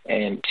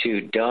 And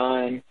to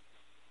Don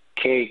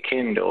K.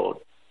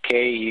 Kindle,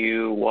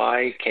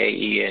 Kuykendall,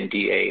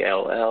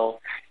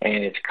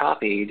 and it's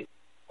copied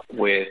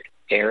with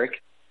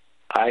Eric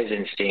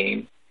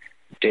Eisenstein,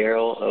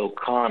 Daryl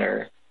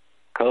O'Connor,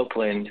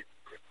 Copeland,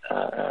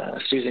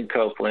 Susan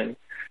Copeland,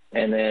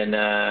 and then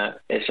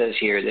it says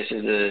here, this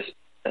is the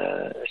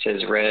it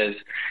says, Rez,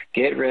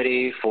 get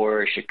ready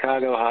for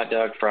Chicago Hot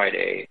Dog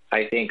Friday.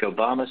 I think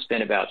Obama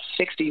spent about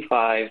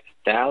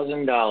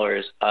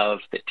 $65,000 of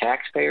the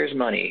taxpayers'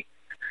 money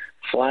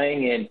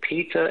flying in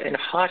pizza and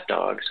hot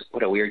dogs,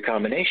 what a weird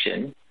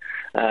combination,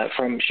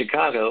 from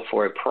Chicago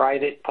for a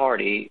private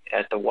party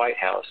at the White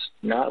House.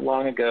 Not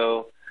long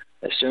ago,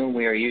 assume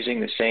we are using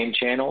the same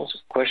channels, ?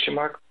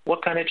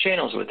 What kind of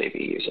channels would they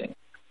be using?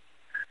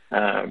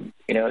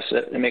 So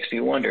it makes me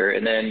wonder.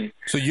 And then,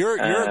 so you're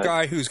a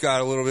guy who's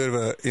got a little bit of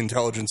an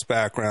intelligence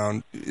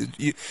background.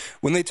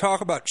 When they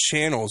talk about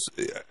channels,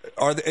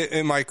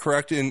 am I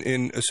correct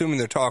in assuming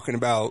they're talking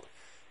about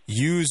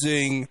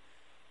using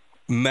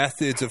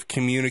methods of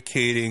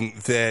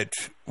communicating that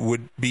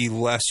would be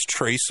less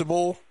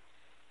traceable?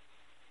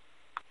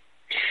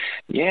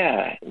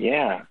 Yeah,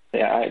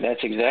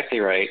 that's exactly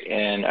right.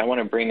 And I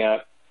want to bring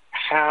up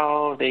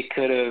how they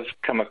could have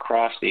come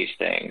across these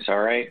things. All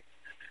right.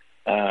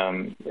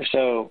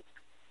 So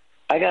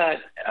I got,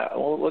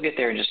 we'll get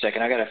there in just a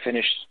second. I got to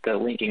finish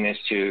linking this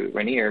to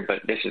Rainier,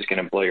 but this is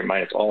going to blow your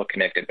mind. It's all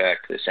connected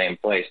back to the same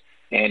place.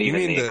 And you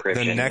even mean the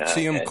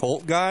NXIVM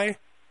cult guy?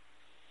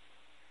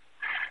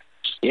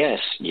 Yes.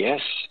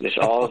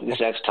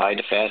 That's tied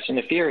to Fast and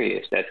the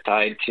Furious. That's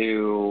tied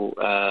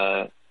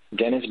to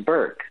Dennis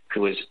Burke,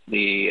 who was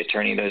the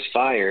attorney that was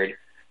fired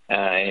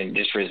and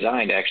just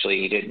resigned. Actually,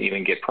 he didn't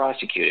even get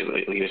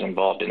prosecuted. He was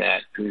involved in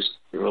that. Who's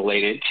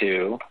related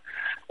to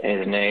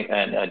his name?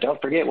 And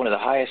don't forget, one of the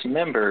highest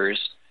members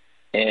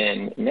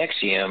in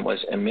NXIVM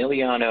was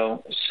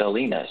Emiliano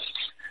Salinas.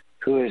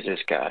 Who is this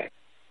guy?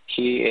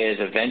 He is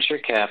a venture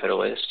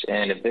capitalist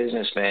and a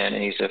businessman,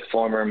 and he's a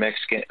former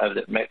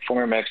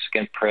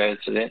Mexican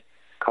president,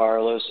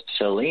 Carlos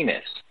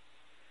Salinas.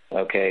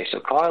 Okay, so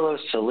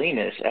Carlos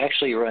Salinas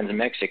actually runs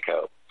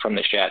Mexico from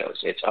the shadows.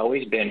 It's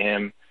always been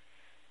him.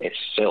 It's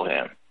still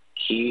him.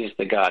 He's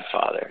the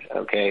godfather.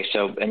 Okay,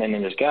 so, and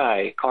then this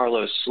guy,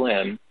 Carlos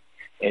Slim,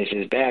 is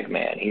his bag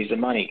man. He's the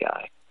money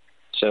guy.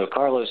 So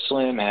Carlos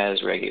Slim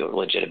has regular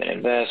legitimate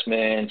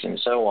investments and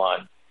so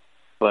on.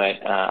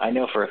 But I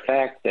know for a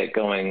fact that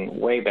going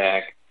way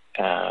back,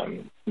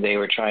 they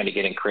were trying to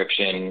get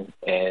encryption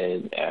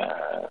and,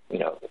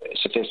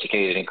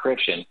 sophisticated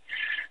encryption.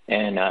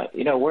 And,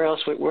 where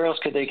else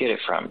could they get it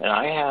from? And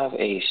I have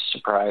a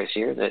surprise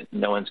here that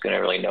no one's going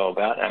to really know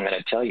about, and I'm going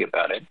to tell you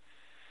about it.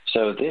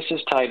 So this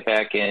is tied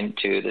back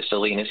into the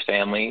Salinas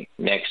family,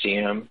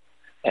 NXIVM,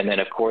 and then,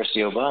 of course,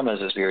 the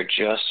Obamas, as we were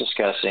just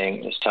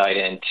discussing, is tied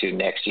into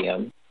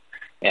NXIVM,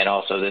 and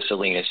also the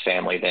Salinas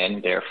family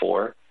then,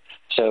 therefore.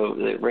 So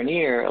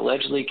Rainier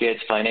allegedly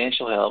gets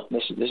financial help.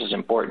 This is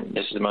important.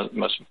 This is the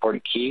most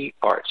important key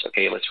parts.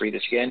 Okay, let's read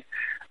this again.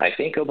 I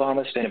think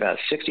Obama spent about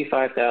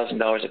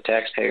 $65,000 of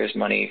taxpayers'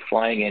 money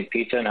flying in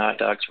pizza and hot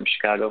dogs from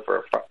Chicago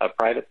for a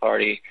private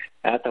party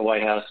at the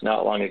White House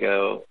not long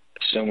ago.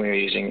 Assume we were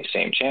using the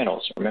same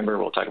channels. Remember,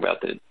 we'll talk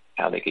about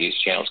how they could use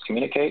channels to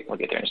communicate. We'll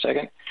get there in a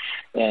second.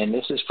 And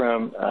this is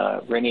from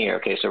Rainier.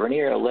 Okay, so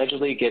Rainier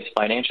allegedly gets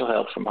financial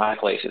help from high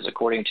places.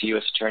 According to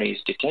U.S.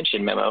 Attorney's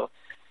detention memo,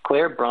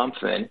 Claire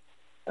Bronfman,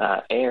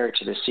 heir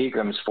to the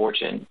Seagram's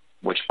fortune,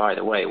 which, by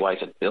the way,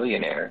 was a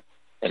billionaire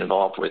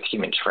involved with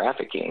human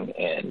trafficking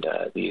and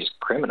these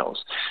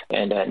criminals,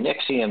 and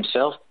NXIVM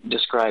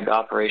self-described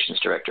operations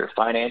director,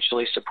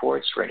 financially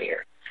supports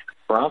Rainier.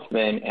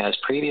 Bronfman has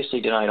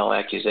previously denied all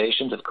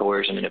accusations of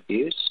coercion and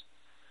abuse.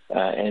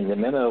 In the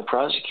memo,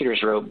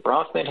 prosecutors wrote,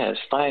 Bronfman has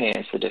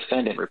financed the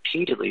defendant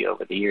repeatedly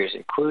over the years,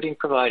 including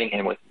providing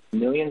him with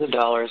millions of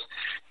dollars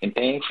and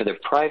paying for the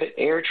private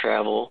air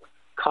travel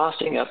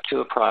costing up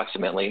to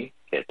approximately,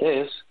 get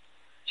this,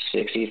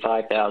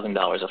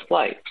 $65,000 a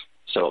flight.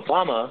 So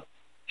Obama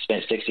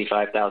spent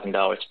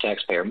 $65,000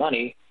 taxpayer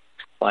money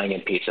buying in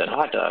pizza and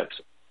hot dogs,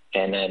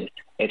 and then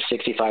it's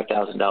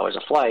 $65,000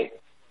 a flight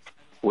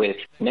with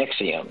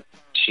NXIVM.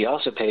 She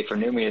also paid for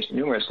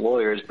numerous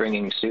lawyers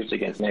bringing suits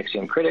against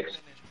NXIVM critics.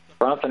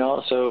 Bronfman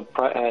also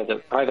has a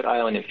private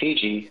island in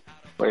Fiji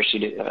where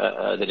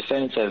the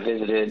defendants have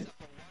visited,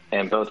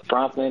 and both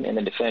Bronfman and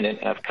the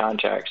defendant have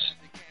contacts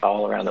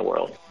all around the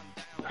world.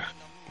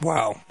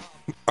 Wow.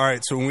 All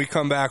right, so when we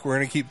come back, we're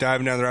going to keep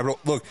diving down the rabbit hole.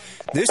 Look,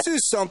 this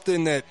is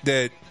something that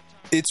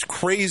it's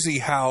crazy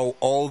how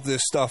all of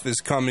this stuff is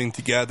coming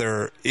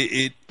together.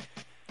 It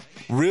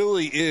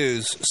really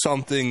is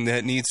something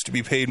that needs to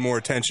be paid more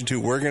attention to.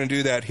 We're going to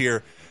do that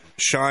here,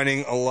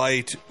 shining a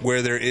light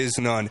where there is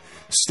none.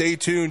 Stay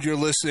tuned. You're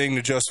listening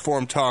to Just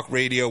Form Talk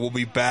Radio. We'll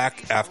be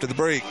back after the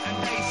break.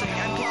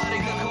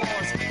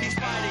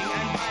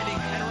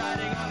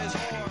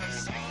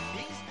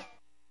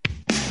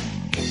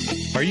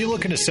 Are you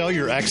looking to sell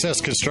your access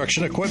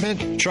construction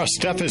equipment? Trust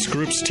Steffes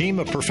Group's team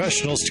of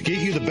professionals to get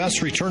you the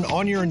best return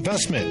on your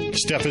investment.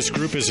 Steffes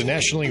Group is a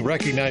nationally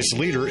recognized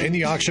leader in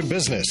the auction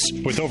business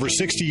with over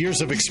 60 years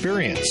of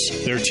experience.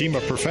 Their team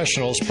of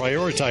professionals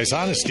prioritize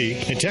honesty,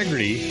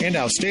 integrity, and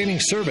outstanding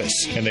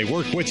service, and they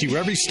work with you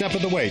every step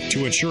of the way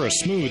to ensure a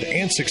smooth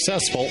and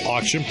successful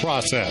auction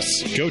process.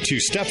 Go to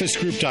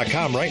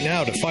SteffesGroup.com right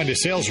now to find a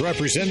sales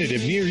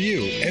representative near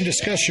you and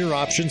discuss your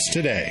options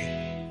today.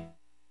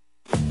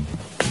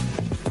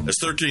 As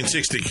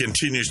 1360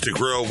 continues to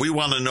grow, we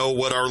want to know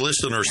what our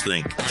listeners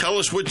think. Tell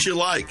us what you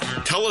like.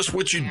 Tell us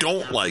what you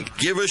don't like.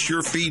 Give us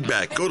your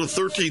feedback. Go to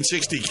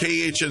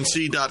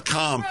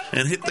 1360khnc.com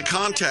and hit the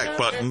contact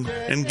button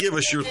and give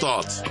us your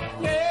thoughts.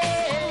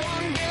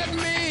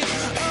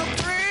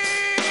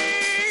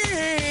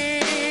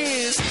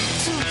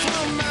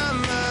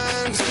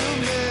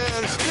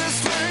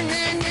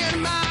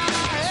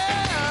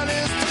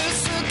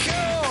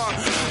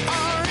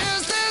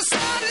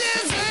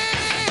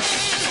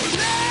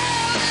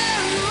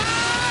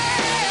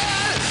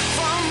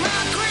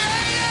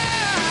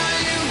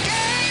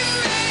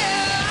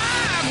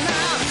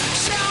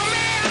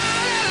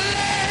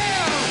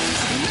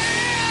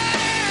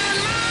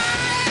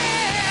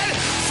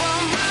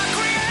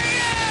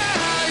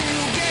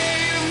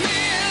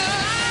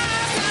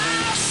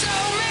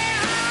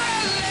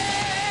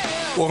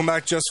 Welcome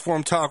back to Just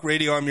Form Talk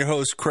Radio. I'm your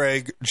host,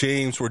 Craig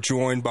James. We're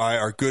joined by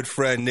our good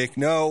friend, Nick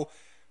No,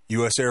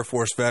 U.S. Air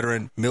Force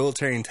veteran,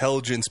 military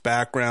intelligence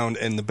background,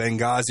 and the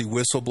Benghazi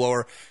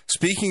whistleblower.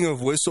 Speaking of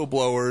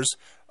whistleblowers,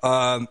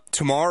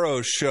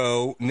 tomorrow's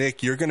show,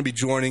 Nick, you're going to be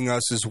joining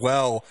us as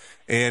well.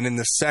 And in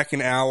the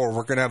second hour,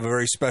 we're going to have a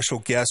very special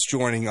guest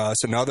joining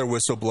us, another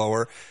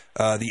whistleblower,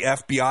 the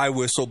FBI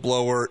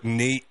whistleblower,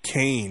 Nate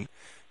Kane.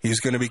 He's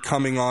going to be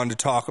coming on to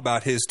talk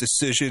about his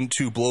decision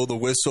to blow the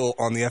whistle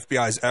on the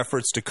FBI's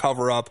efforts to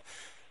cover up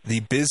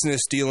the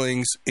business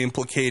dealings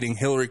implicating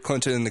Hillary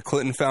Clinton and the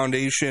Clinton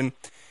Foundation.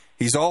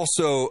 He's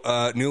also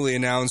newly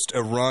announced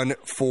a run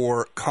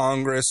for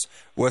Congress,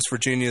 West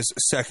Virginia's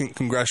 2nd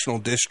Congressional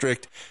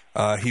District.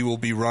 He will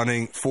be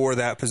running for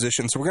that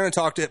position. So we're going to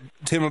talk to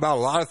him about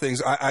a lot of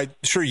things. I'm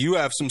sure you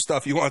have some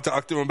stuff you want to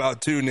talk to him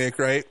about too, Nick,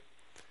 right?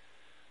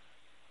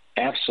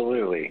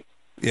 Absolutely.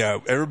 Yeah,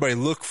 everybody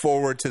look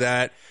forward to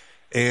that.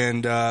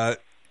 And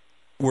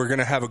we're going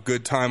to have a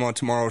good time on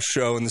tomorrow's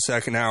show in the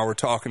second hour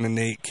talking to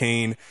Nate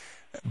Kane.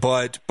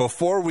 But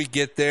before we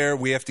get there,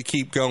 we have to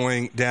keep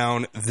going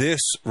down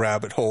this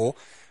rabbit hole,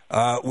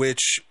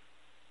 which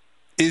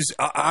is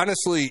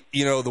honestly,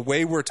 you know, the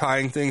way we're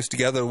tying things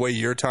together, the way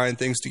you're tying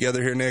things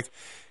together here, Nick,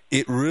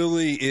 it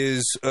really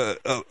is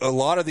a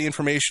lot of the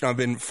information I've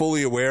been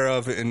fully aware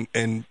of and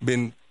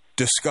been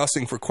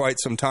discussing for quite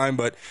some time.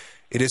 But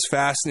it is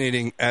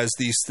fascinating as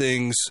these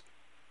things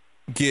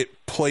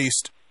get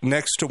placed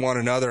next to one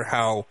another,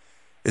 how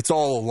it's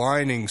all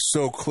aligning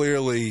so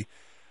clearly.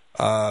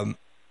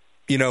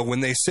 You know, when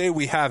they say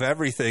we have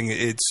everything,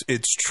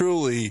 it's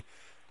truly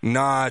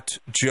not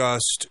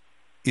just,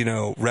 you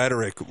know,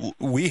 rhetoric.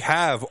 We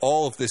have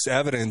all of this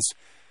evidence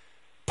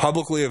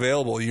publicly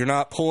available. You're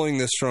not pulling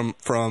this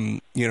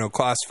from you know,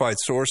 classified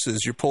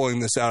sources. You're pulling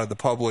this out of the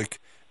public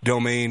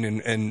domain,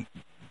 and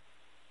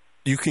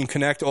you can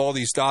connect all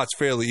these dots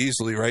fairly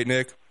easily, right,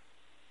 Nick?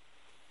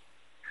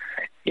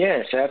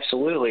 Yes,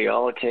 absolutely.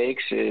 All it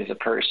takes is a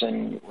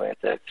person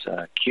that's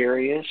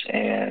curious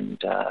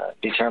and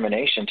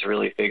determination to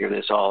really figure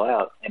this all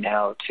out and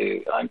how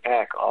to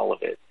unpack all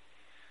of it.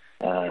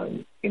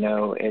 You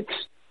know, it's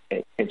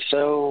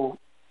so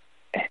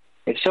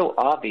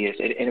obvious,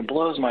 and it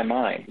blows my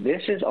mind.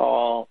 This is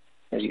all,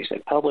 as you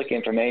said, public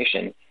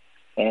information,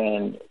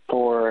 and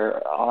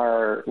for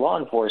our law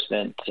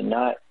enforcement to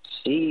not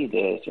see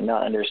this and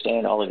not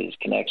understand all of these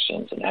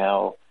connections and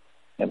how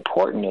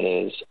important it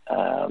is,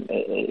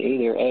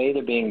 either A,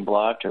 they're being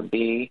blocked, or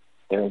B,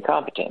 they're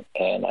incompetent,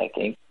 and I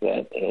think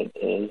that it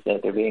is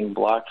that they're being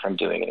blocked from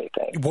doing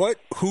anything.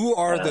 Who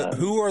are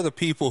the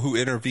people who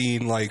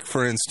intervene? Like,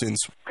 for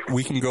instance,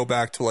 we can go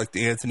back to like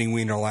the Anthony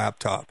Weiner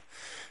laptop,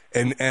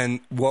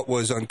 and what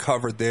was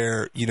uncovered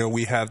there. You know,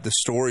 we have the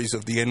stories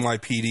of the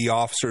NYPD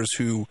officers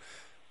who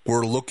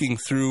were looking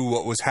through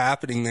what was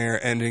happening there,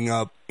 ending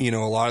up, you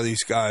know, a lot of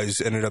these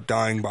guys ended up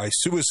dying by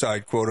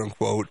suicide, quote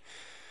unquote,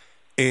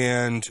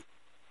 and.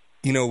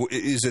 You know,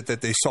 is it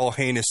that they saw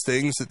heinous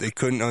things that they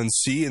couldn't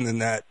unsee, and then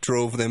that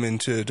drove them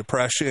into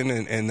depression,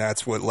 and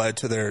that's what led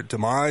to their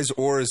demise?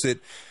 Or is it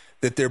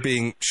that they're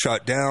being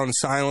shut down,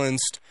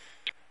 silenced?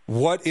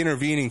 What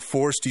intervening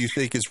force do you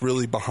think is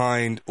really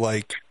behind,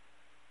 like,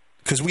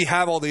 because we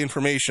have all the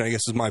information, I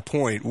guess is my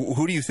point.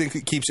 Who do you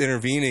think keeps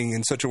intervening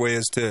in such a way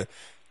as to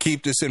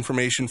keep this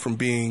information from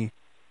being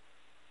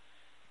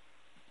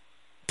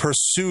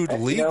pursued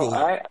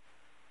legally?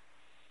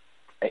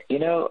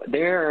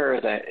 There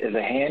is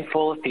a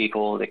handful of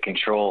people that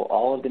control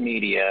all of the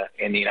media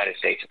in the United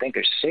States. I think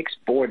there's 6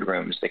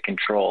 boardrooms that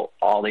control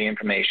all the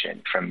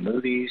information, from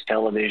movies,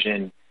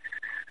 television,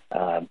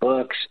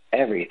 books,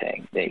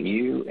 everything that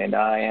you and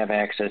I have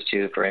access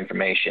to for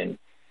information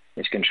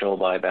is controlled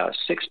by about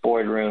 6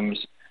 boardrooms.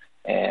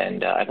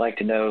 And I'd like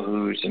to know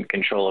who's in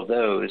control of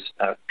those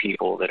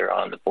people that are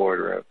on the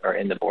boardroom or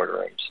in the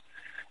boardrooms.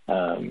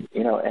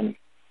 And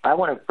I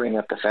want to bring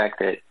up the fact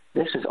that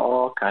this is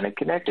all kind of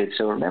connected.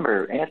 So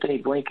remember, Anthony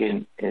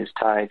Blinken is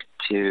tied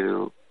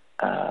to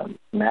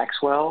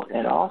Maxwell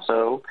and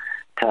also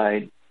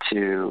tied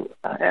to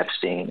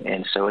Epstein,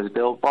 and so is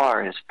Bill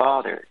Barr. His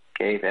father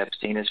gave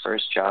Epstein his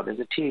first job as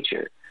a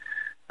teacher.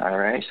 All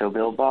right, so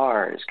Bill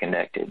Barr is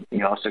connected.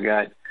 You also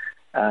got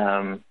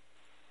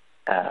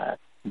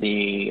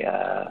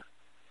the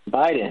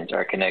Bidens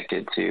are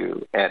connected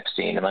to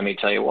Epstein, and let me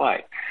tell you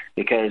why.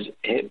 Because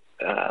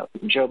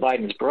Joe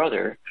Biden's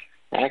brother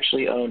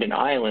actually owned an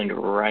island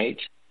right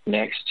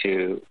next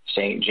to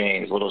St.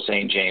 James, Little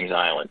St. James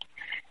Island.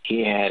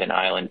 He had an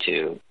island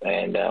too,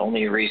 and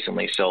only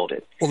recently sold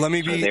it. Well, let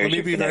me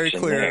be very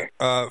clear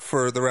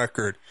for the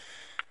record.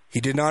 He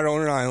did not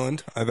own an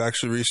island. I've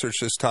actually researched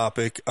this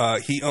topic.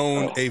 He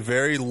owned a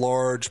very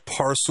large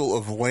parcel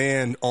of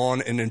land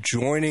on an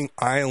adjoining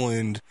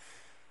island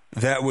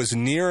that was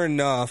near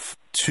enough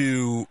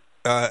to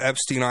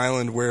Epstein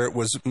Island where it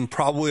was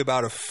probably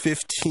about a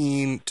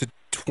 15 to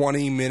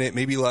 20-minute,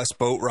 maybe less,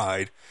 boat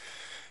ride.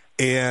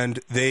 And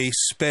they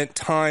spent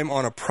time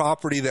on a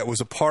property that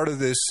was a part of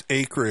this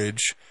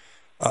acreage.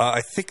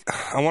 I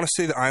want to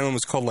say the island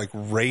was called like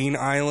Rain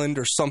Island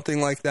or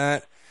something like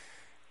that.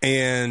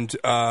 And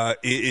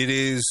it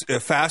is a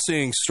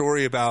fascinating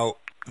story about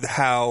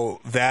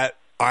how that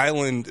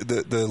island,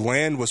 the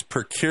land was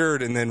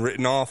procured and then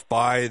written off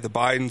by the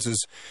Bidens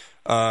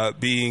as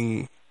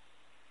being,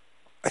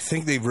 I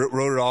think they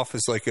wrote it off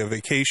as like a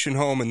vacation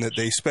home, and that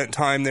they spent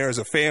time there as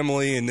a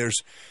family. And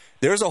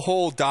there's a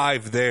whole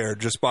dive there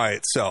just by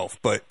itself.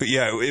 But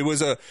yeah, it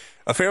was a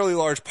fairly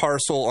large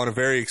parcel on a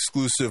very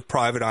exclusive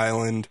private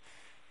island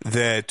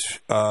that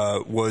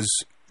was,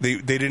 they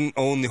didn't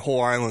own the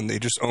whole island. They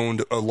just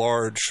owned a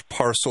large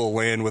parcel of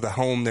land with a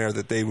home there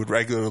that they would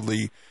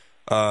regularly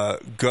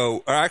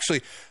go. Or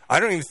actually, I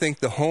don't even think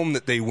the home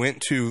that they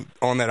went to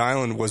on that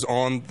island was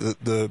on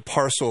the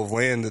parcel of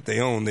land that they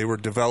owned. They were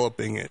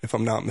developing it, if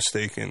I'm not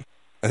mistaken.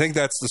 I think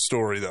that's the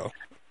story, though.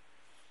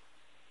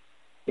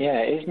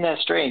 Yeah, isn't that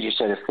strange? You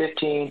said a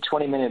 15,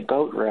 20-minute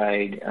boat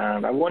ride.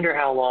 I wonder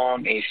how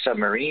long a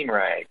submarine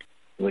ride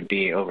would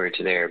be over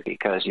to there,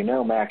 because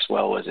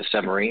Maxwell was a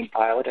submarine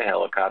pilot, a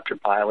helicopter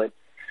pilot,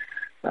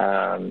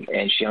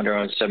 and she owned her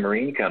own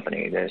submarine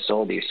company that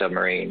sold these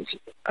submarines,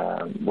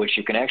 which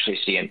you can actually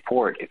see in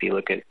port if you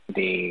look at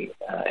the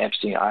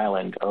Epstein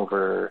Island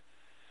over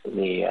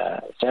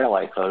the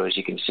satellite photos.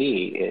 You can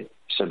see it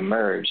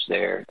submerged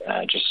there,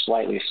 just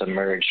slightly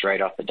submerged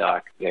right off the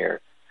dock there.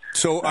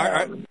 So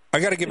I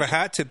got to give a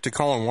hat tip to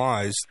Colin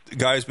Wise. The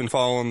guy's been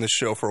following this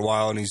show for a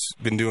while, and he's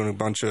been doing a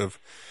bunch of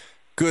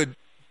good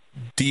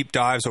deep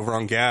dives over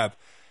on Gab.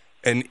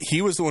 And he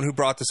was the one who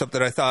brought this up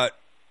that I thought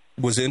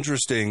was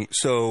interesting.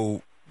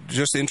 So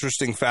just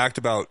interesting fact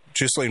about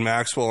Ghislaine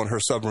Maxwell and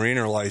her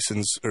submariner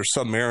license, or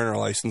submariner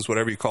license,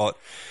 whatever you call it.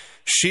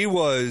 She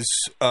was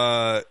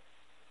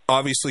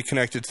obviously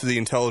connected to the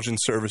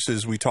intelligence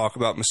services. We talk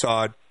about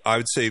Mossad. I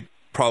would say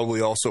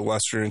probably also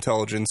Western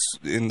intelligence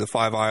in the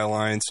Five Eye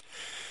Alliance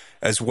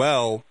as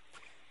well.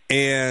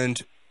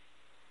 And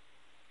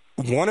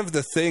one of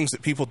the things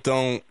that people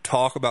don't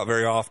talk about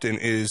very often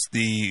is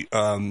the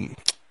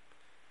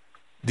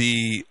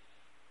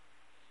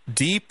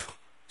deep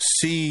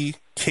sea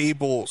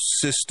cable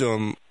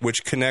system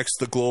which connects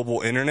the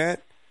global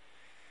internet.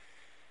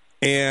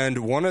 And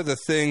one of the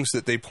things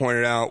that they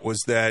pointed out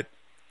was that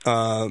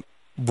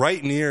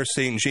right near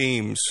St.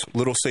 James,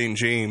 Little St.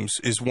 James,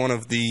 is one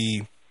of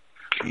the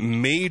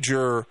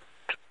major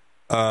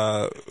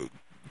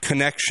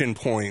connection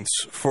points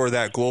for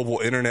that global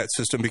internet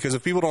system. Because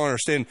if people don't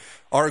understand,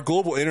 our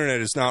global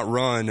internet is not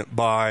run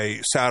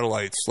by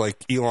satellites like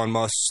Elon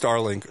Musk's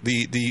Starlink.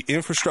 The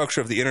infrastructure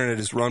of the internet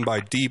is run by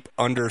deep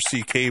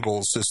undersea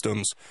cable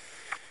systems,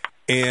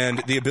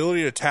 and the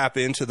ability to tap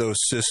into those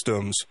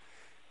systems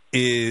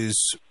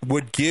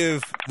would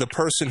give the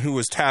person who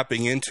was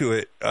tapping into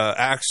it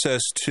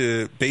access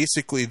to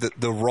basically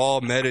the raw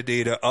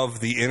metadata of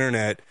the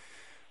internet,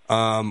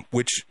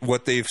 what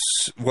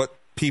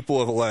people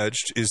have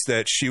alleged is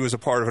that she was a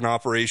part of an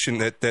operation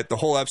that the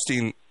whole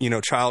Epstein,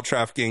 child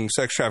trafficking,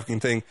 sex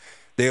trafficking thing,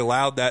 they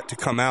allowed that to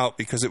come out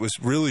because it was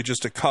really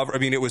just a cover. I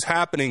mean, it was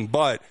happening,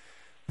 but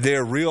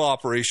their real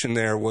operation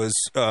there was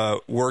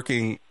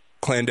working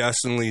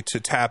clandestinely to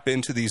tap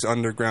into these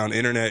underground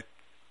internet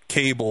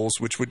cables,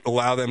 which would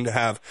allow them to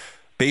have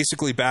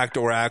basically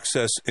backdoor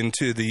access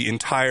into the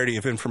entirety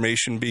of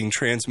information being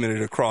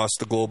transmitted across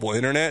the global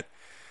internet.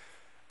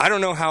 I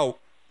don't know how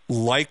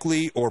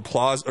likely or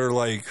plausible,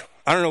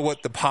 I don't know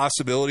what the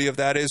possibility of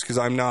that is, because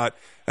I'm not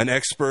an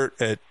expert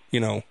at,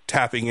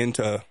 tapping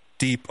into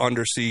deep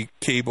undersea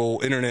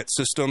cable internet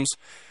systems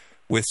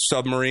with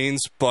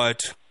submarines,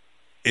 but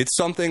it's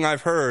something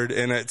I've heard,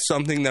 and it's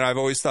something that I've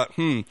always thought,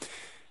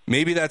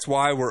 maybe that's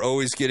why we're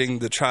always getting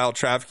the child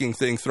trafficking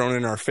thing thrown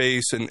in our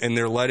face, and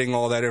they're letting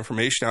all that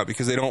information out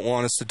because they don't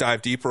want us to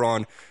dive deeper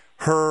on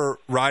her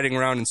riding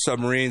around in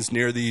submarines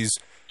near these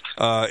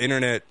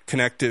internet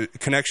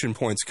connection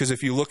points. Because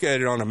if you look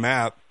at it on a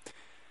map,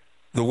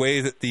 the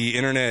way that the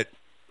internet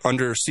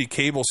undersea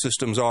cable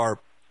systems are,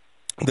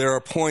 there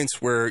are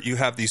points where you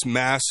have these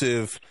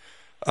massive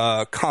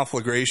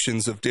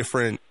conflagrations of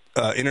different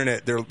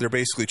internet. They're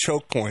basically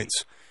choke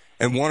points.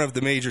 And one of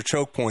the major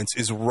choke points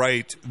is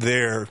right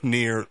there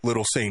near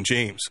Little St.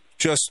 James.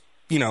 Just,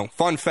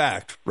 fun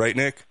fact, right,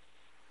 Nick?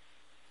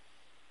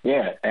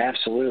 Yeah,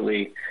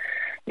 absolutely.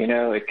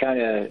 It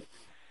kind of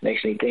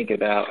makes me think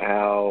about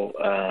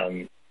how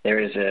there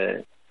is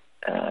a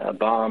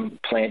bomb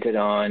planted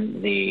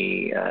on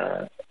the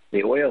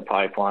oil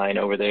pipeline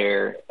over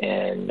there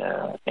in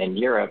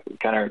Europe. It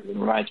kind of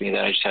reminds me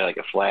that I just had like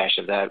a flash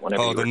of that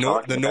whenever you were talking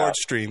about the Nord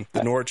Stream.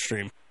 The Nord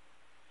Stream.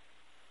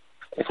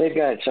 If they've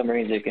got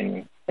submarines that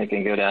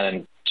can go down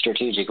and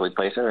strategically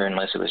place there,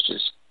 unless it was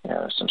just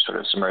some sort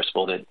of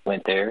submersible that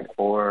went there,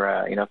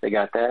 or if they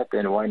got that,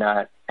 then why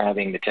not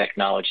having the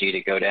technology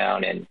to go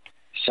down and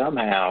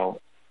somehow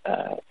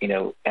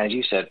as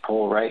you said,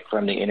 pull right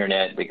from the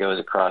internet that goes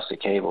across the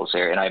cables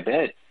there. And I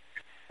bet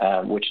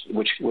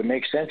which would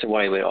make sense of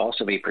why it would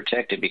also be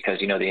protected, because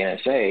the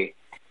NSA,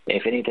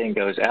 if anything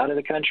goes out of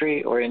the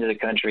country or into the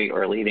country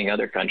or leaving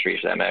other countries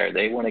for that matter,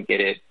 they want to get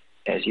it,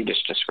 as you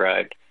just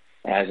described,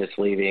 as it's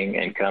leaving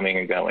and coming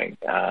and going.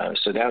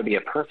 So that would be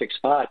a perfect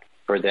spot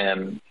for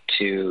them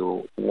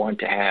to want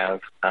to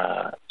have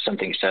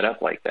something set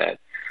up like that.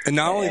 And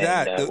not only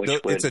that,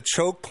 it's a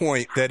choke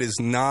point that is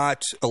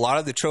not. A lot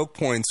of the choke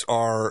points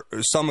are,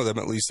 some of them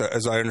at least,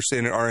 as I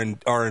understand it,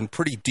 are in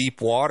pretty deep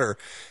water.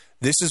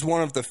 This is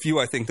one of the few,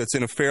 I think, that's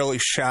in a fairly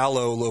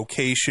shallow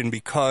location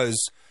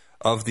because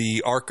of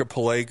the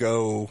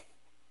archipelago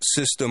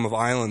system of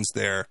islands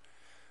there.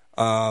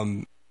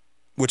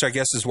 Which I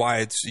guess is why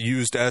it's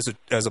used as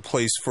a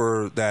place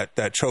for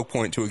that choke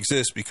point to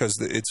exist, because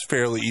it's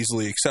fairly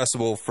easily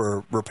accessible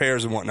for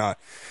repairs and whatnot.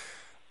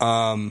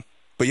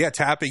 But yeah,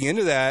 tapping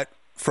into that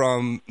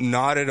from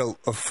not at a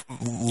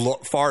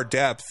far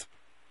depth,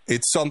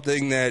 it's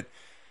something that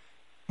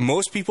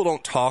most people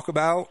don't talk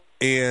about,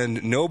 and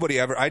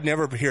I'd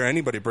never hear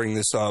anybody bring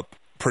this up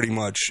pretty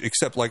much,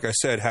 except, like I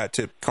said, hat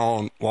tip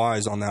Colin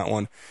Wise on that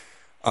one.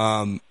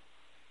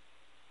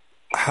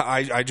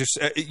 I just,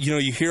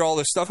 you hear all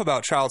this stuff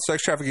about child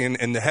sex trafficking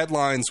and the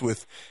headlines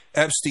with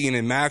Epstein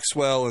and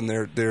Maxwell and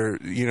their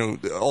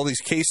all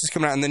these cases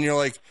coming out, and then you're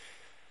like,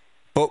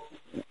 but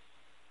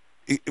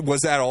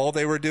was that all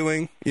they were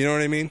doing? You know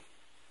what I mean?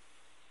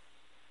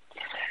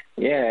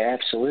 Yeah,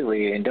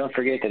 absolutely. And don't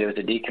forget that it was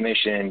a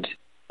decommissioned,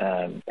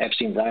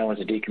 Epstein's Island was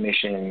a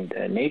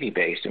decommissioned Navy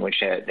base in which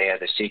they had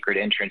the secret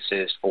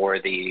entrances for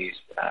these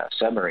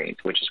submarines,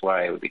 which is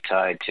why it would be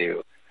tied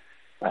to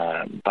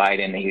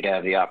Biden. He'd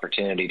have the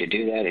opportunity to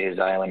do that, his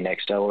island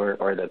next door,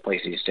 or the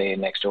place he's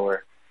staying next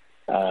door.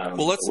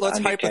 Well, let's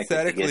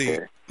hypothetically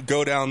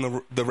go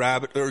down the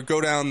rabbit, or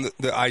go down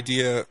the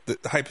idea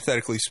that,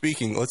 hypothetically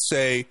speaking, let's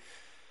say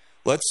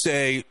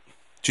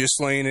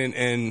Ghislaine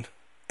and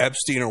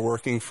Epstein are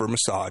working for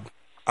Mossad.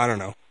 I don't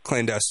know,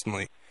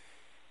 clandestinely.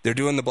 They're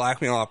doing the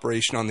blackmail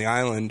operation on the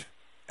island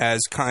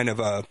as kind of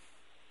a,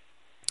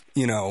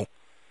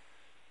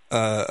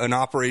 an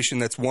operation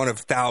that's one of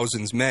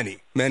thousands,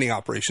 many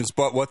operations.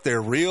 But what their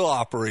real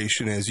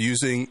operation is,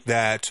 using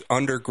that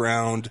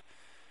underground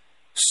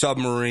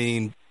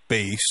submarine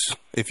base,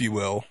 if you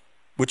will,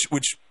 which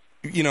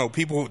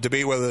people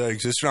debate whether that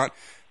exists or not.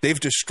 They've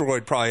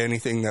destroyed probably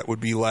anything that would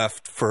be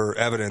left for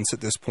evidence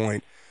at this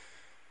point.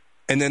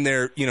 And then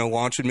they're,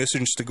 launching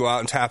missions to go out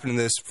and tap into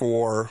this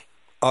for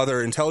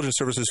other intelligence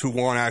services who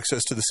want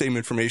access to the same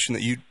information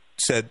that you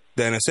said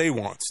the NSA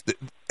wants.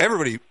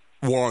 Everybody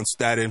wants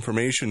that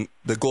information,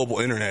 the global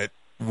internet,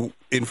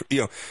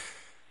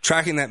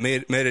 tracking that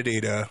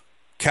metadata,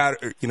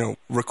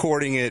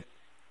 recording it,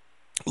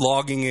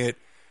 logging it,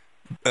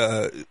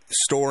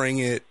 storing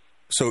it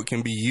so it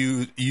can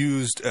be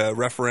used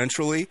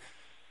referentially,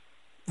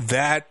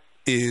 that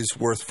is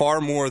worth far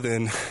more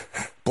than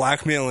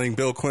blackmailing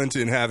Bill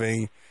Clinton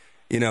having,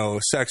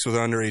 sex with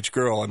an underage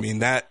girl. I mean,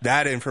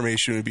 that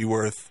information would be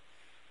worth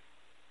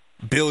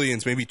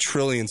billions, maybe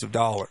trillions of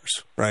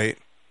dollars, right?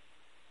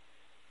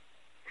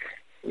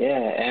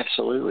 Yeah,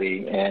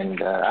 absolutely.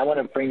 And I want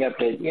to bring up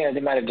that, they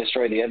might have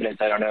destroyed the evidence.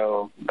 I don't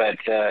know. But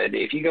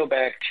if you go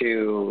back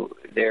to,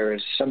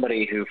 there's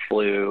somebody who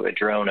flew a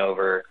drone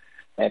over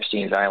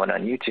Epstein's Island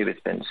on YouTube. It's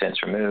been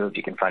since removed.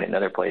 You can find it in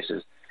other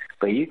places.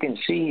 But you can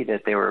see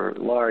that there were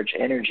large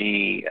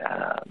energy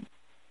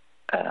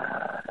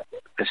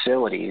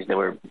facilities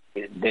that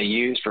they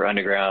used for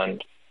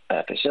underground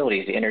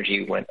facilities. The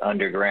energy went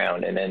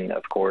underground. And then,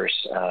 of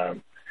course,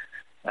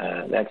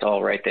 that's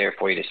all right there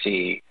for you to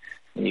see.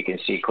 You can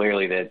see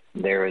clearly that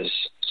there is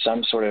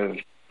some sort of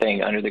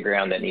thing under the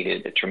ground that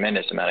needed a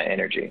tremendous amount of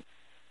energy.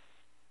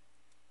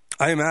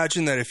 I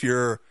imagine that if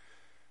you're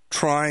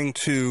trying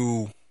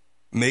to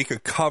make a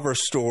cover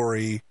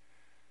story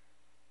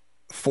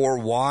for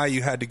why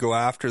you had to go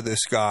after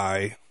this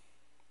guy,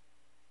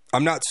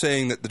 I'm not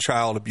saying that the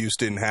child abuse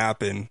didn't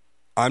happen.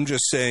 I'm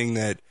just saying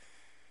that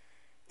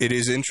it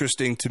is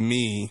interesting to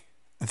me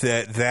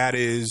that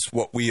is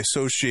what we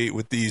associate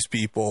with these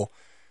people.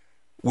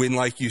 When,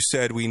 like you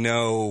said, we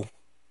know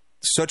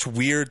such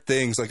weird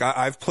things. Like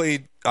I've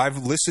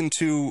listened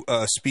to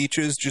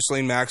speeches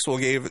Ghislaine Maxwell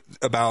gave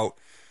about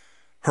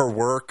her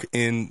work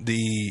in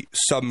the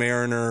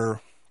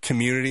Submariner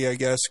community, I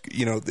guess.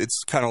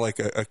 It's kind of like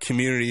a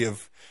community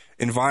of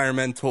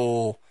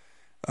environmental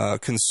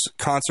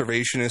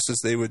conservationists, as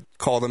they would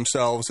call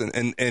themselves.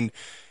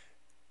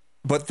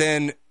 But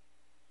then,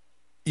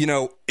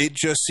 it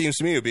just seems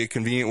to me it would be a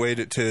convenient way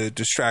to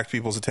distract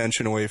people's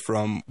attention away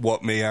from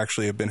what may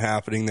actually have been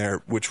happening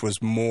there, which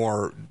was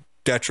more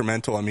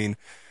detrimental,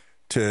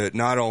 to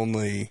not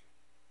only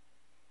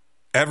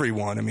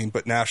everyone,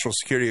 but national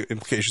security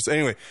implications.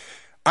 Anyway,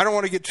 I don't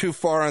want to get too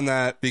far on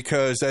that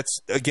because that's,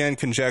 again,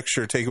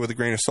 conjecture. Take it with a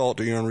grain of salt.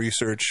 Do your own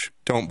research.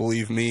 Don't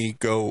believe me.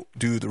 Go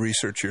do the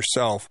research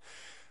yourself.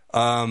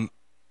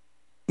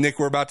 Nick,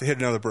 we're about to hit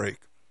another break.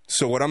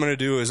 So what I'm going to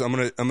do is I'm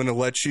going to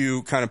let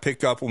you kind of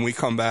pick up when we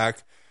come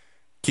back.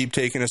 Keep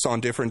taking us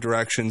on different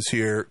directions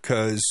here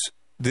because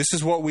this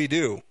is what we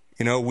do.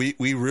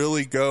 We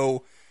really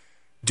go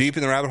deep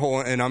in the rabbit hole,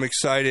 and I'm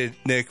excited,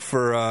 Nick,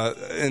 for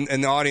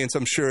and the audience,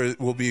 I'm sure,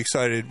 will be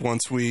excited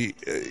once we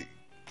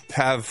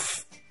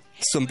have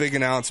some big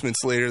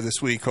announcements later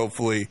this week,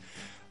 hopefully,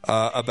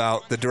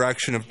 about the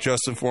direction of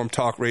Just Informed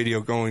Talk Radio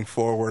going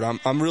forward.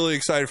 I'm really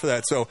excited for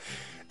that. So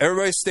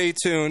everybody stay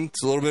tuned.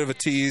 It's a little bit of a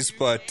tease,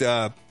 but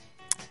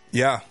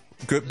yeah,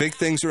 good, big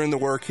things are in the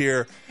work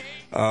here.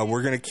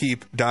 We're going to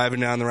keep diving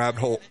down the rabbit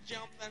hole,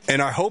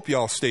 and I hope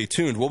y'all stay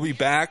tuned. We'll be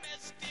back.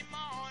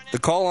 The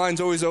call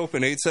line's always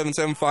open,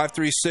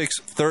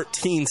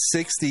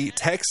 877-536-1360.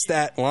 Text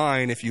that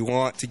line if you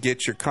want to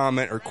get your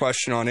comment or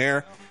question on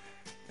air,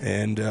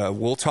 and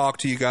we'll talk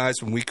to you guys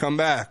when we come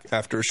back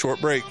after a short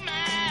break.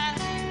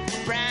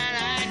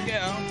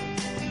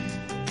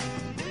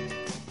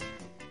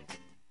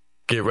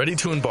 Get ready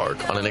to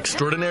embark on an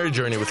extraordinary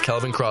journey with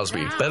Kelvin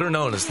Crosby, better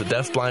known as the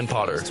Deaf Blind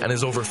Potter, and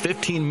his over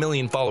 15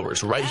 million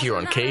followers right here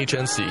on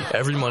KHNC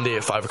every Monday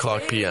at 5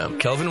 o'clock p.m.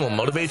 Kelvin will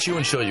motivate you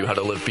and show you how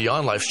to live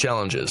beyond life's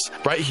challenges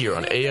right here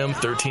on AM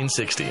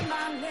 1360.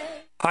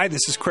 Hi,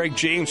 this is Craig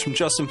James from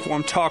Just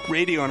Informed Talk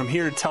Radio, and I'm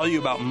here to tell you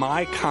about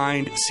My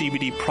Kind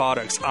CBD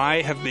products.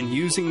 I have been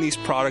using these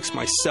products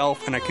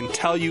myself, and I can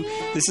tell you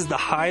this is the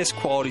highest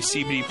quality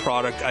CBD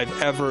product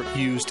I've ever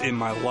used in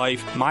my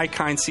life. My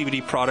Kind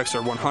CBD products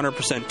are 100%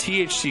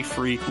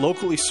 THC-free,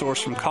 locally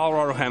sourced from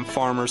Colorado hemp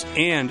farmers,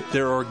 and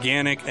they're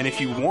organic. And if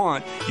you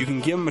want, you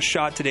can give them a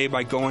shot today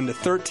by going to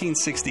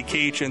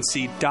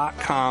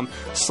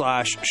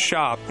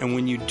 1360khnc.com/shop. And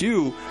when you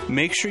do,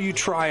 make sure you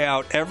try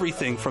out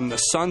everything from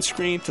the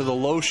sunscreen to the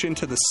lotion,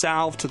 to the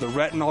salve, to the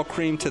retinol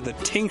cream, to the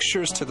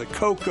tinctures, to the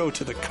cocoa,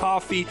 to the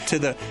coffee, to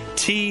the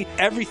tea,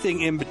 everything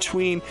in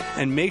between.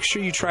 And make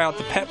sure you try out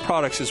the pet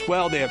products as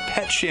well. They have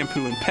pet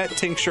shampoo and pet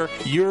tincture.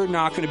 You're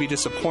not going to be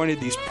disappointed.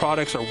 These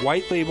products are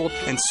white labeled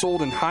and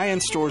sold in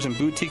high-end stores and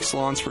boutique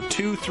salons for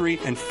 2, 3,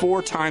 and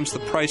 4 times the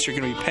price you're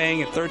going to be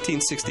paying at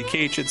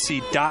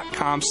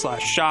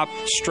 1360khnc.com/shop,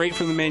 straight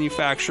from the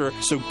manufacturer.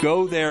 So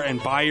go there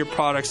and buy your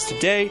products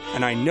today,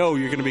 and I know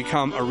you're going to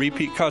become a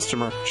repeat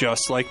customer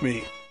just like me.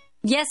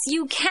 Yes,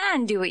 you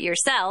can do it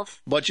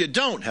yourself. But you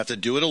don't have to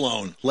do it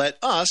alone. Let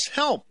us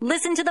help.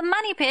 Listen to the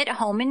Money Pit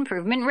Home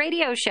Improvement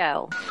Radio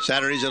Show.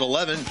 Saturdays at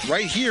 11,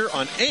 right here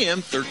on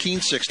AM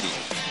 1360.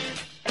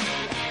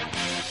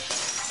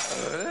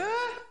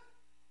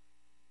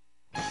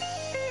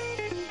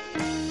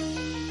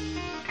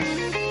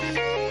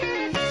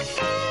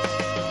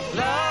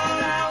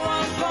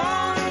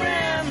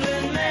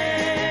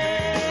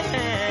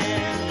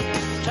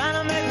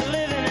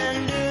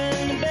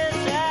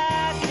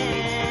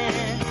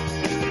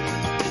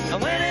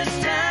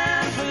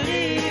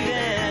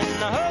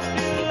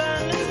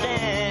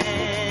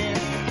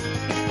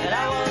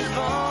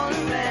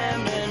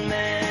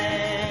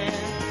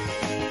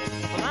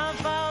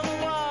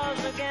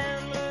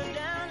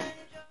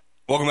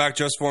 Welcome back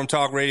to Just Informed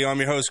Talk Radio. I'm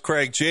your host,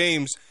 Craig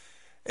James,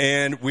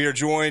 and we are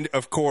joined,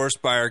 of course,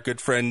 by our good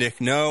friend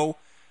Nick No.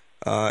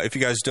 If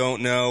you guys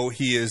don't know,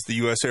 he is the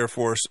U.S. Air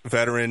Force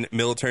veteran,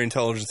 military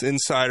intelligence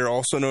insider,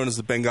 also known as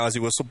the Benghazi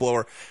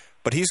whistleblower.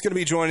 But he's going to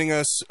be joining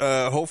us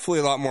hopefully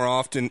a lot more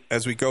often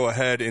as we go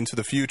ahead into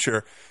the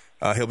future.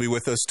 He'll be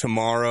with us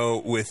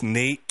tomorrow with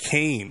Nate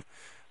Kane,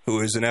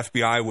 who is an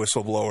FBI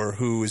whistleblower,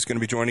 who is going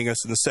to be joining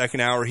us in the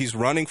second hour. He's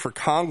running for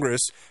Congress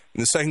in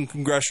the 2nd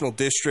Congressional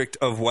District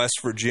of West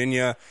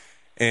Virginia,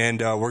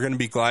 and we're going to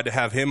be glad to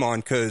have him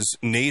on because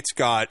Nate's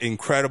got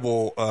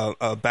incredible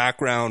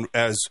background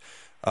as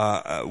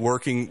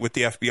working with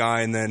the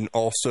FBI and then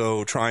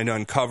also trying to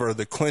uncover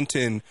the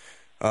Clinton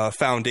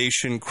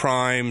Foundation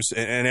crimes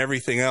and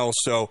everything else.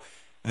 So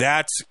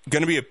that's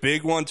going to be a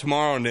big one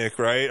tomorrow, Nick,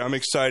 right? I'm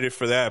excited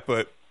for that,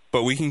 but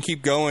we can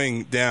keep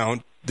going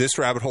down this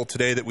rabbit hole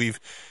today that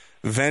we've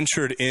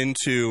ventured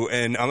into.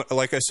 And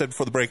like I said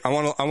before the break, I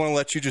want to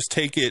let you just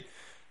take it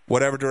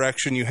whatever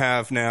direction you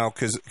have now,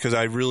 because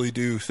I really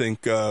do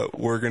think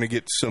we're going to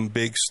get some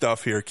big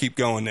stuff here. Keep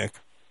going, Nick.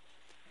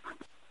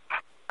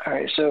 All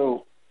right,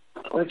 so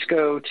let's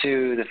go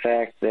to the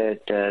fact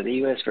that the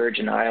U.S.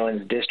 Virgin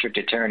Islands District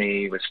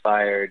Attorney was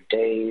fired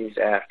days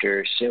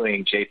after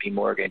suing J.P.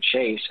 Morgan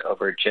Chase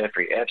over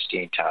Jeffrey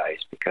Epstein ties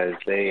because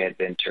they had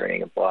been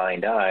turning a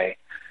blind eye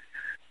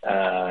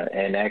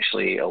and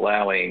actually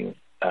allowing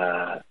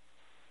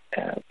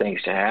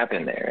things to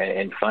happen there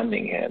and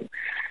funding him.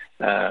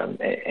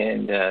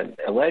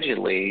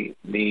 Allegedly,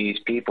 these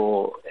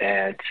people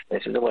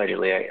this is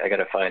allegedly, I got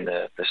to find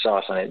the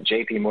sauce on it,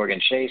 J.P. Morgan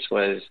Chase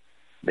was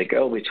the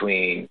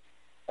go-between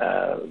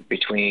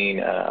between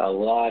a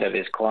lot of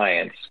his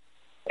clients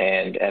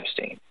and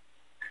Epstein.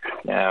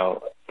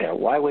 Now,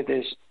 why would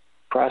this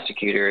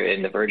prosecutor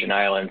in the Virgin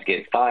Islands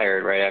get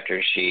fired right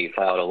after she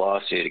filed a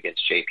lawsuit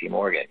against J.P.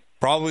 Morgan?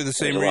 Probably the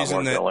same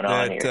reason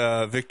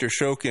that Victor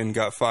Shokin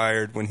got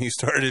fired when he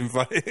started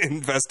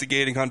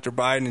investigating Hunter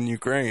Biden in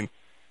Ukraine.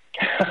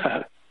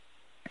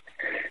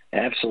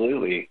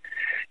 Absolutely,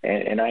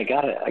 and I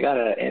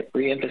gotta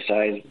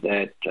reemphasize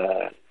that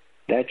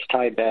that's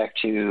tied back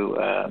to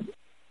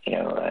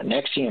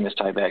NXIVM is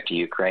tied back to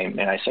Ukraine,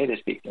 and I say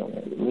this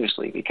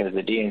loosely because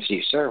the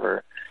DNC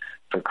server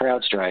for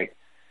CrowdStrike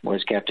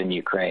was kept in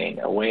Ukraine,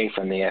 away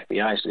from the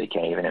FBI, so they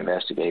can't even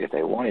investigate if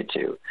they wanted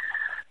to.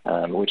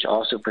 Which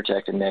also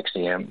protected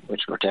NXIVM,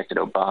 which protected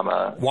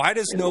Obama. Why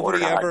does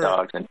nobody ever hot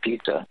dogs and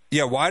pizza?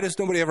 Yeah, why does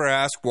nobody ever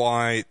ask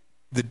why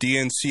the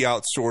DNC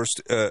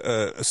outsourced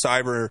a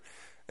cyber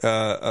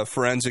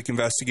forensic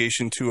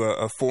investigation to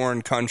a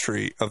foreign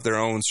country of their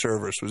own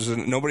servers? Was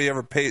nobody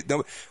ever paid?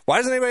 Why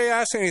doesn't anybody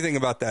ask anything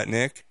about that,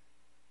 Nick?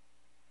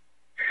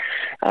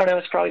 I don't know.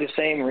 It's probably the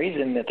same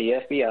reason that the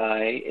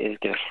FBI is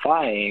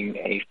defying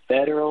a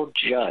federal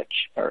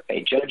judge, or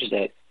a judge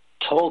that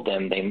told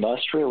them they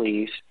must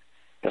release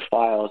the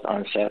files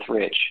on Seth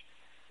Rich.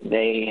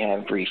 They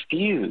have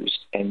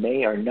refused, and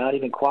they are not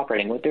even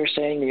cooperating. What they're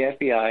saying, the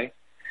FBI,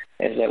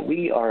 is that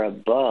we are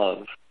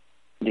above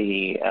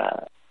the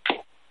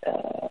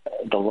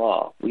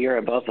law. We are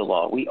above the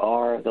law. We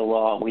are the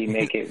law. We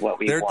make it what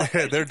we want.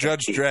 They're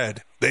Judge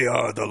Dredd. They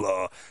are the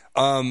law.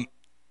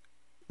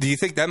 Do you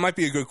think that might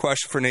be a good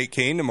question for Nate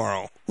Kane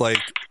tomorrow?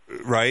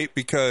 Right?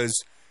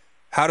 Because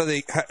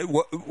do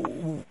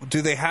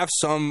they have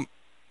some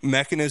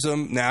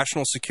mechanism,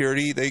 national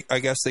security, I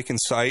guess they can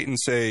cite and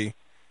say,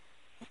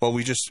 well,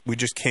 we just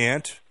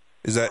can't?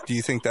 Do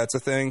you think that's a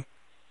thing?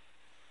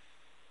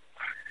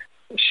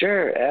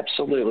 Sure,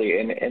 absolutely.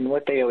 And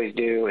what they always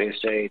do is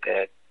say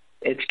that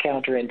it's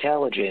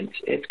counterintelligence.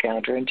 It's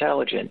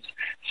counterintelligence.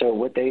 So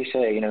what they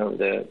say,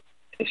 the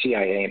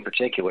CIA in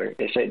particular,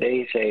 they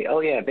say, oh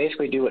yeah,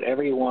 basically do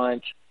whatever you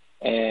want,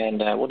 and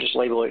we'll just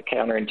label it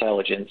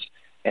counterintelligence.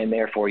 And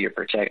therefore you're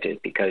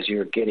protected because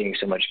you're getting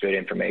so much good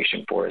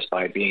information for us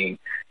by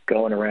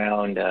going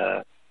around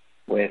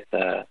with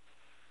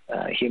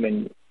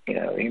human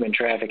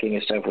trafficking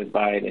and stuff with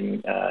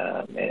Biden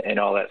and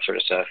all that sort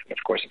of stuff. And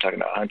of course, I'm talking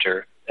about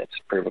Hunter. That's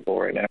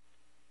provable right now.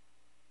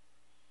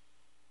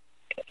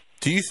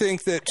 Do you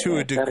think that to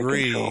a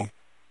degree?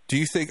 Do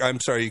you think? I'm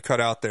sorry, you cut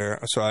out there.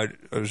 So I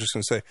was just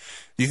going to say,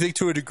 do you think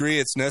to a degree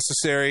it's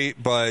necessary,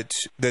 but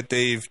that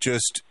they've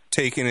just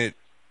taken it?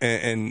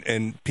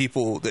 And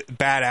people,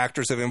 bad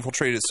actors have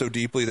infiltrated so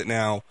deeply that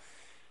now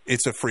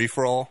it's a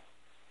free-for-all?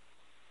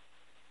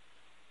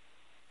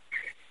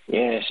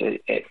 Yes,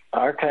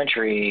 our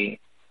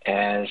country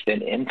has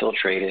been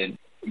infiltrated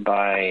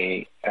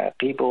by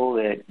people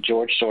that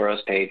George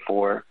Soros paid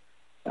for,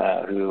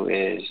 who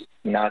is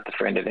not the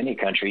friend of any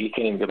country. You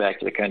can't even go back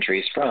to the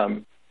country he's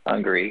from,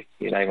 Hungary.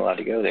 He's not even allowed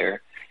to go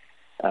there.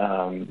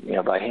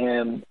 By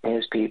him,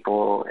 his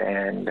people,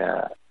 and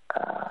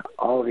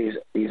all of these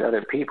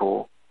other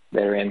people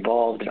that are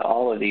involved in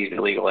all of these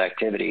illegal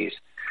activities.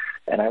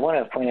 And I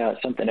want to point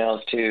out something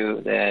else,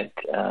 too, that,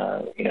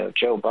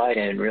 Joe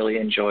Biden really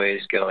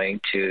enjoys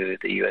going to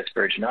the U.S.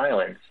 Virgin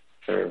Islands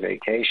for a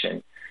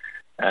vacation.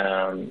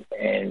 I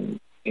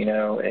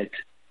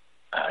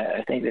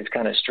think it's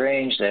kind of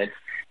strange that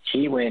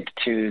he went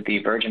to the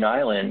Virgin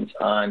Islands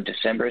on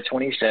December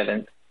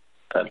 27th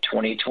of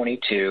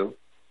 2022.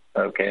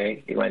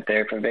 Okay, he went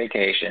there for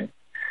vacation,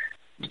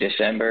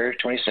 December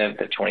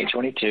 27th of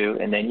 2022,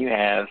 and then you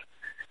have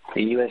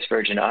the U.S.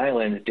 Virgin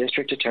Islands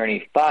District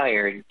Attorney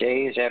fired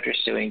days after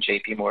suing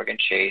J.P. Morgan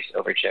Chase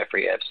over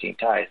Jeffrey Epstein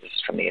ties. This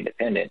is from The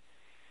Independent,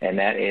 and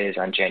that is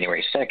on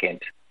January 2nd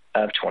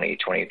of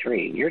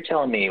 2023. You're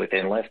telling me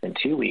within less than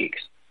 2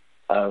 weeks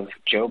of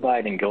Joe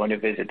Biden going to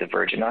visit the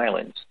Virgin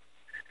Islands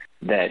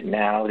that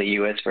now the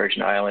U.S.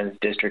 Virgin Islands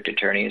District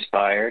Attorney is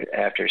fired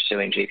after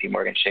suing J.P.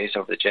 Morgan Chase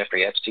over the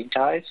Jeffrey Epstein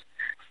ties?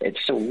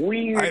 It's so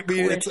weird. I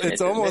mean, it's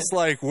almost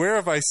like, where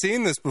have I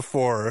seen this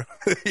before?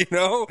 You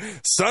know,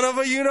 son of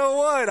a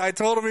you-know-what. I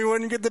told him he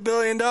wouldn't get the $1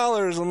 billion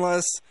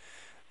unless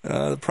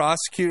the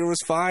prosecutor was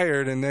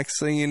fired. And next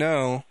thing you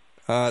know,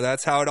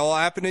 that's how it all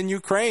happened in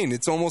Ukraine.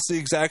 It's almost the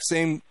exact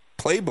same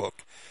playbook.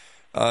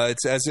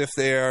 It's as if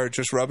they are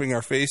just rubbing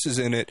our faces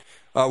in it.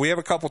 We have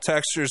a couple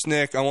texters,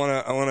 Nick. I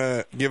want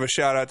to give a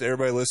shout out to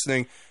everybody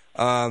listening.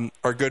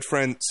 Our good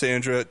friend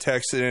Sandra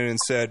texted in and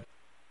said,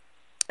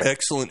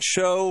 "Excellent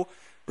show.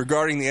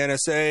 Regarding the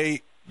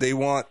NSA, they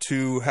want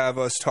to have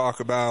us talk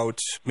about,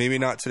 maybe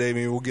not today,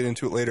 maybe we'll get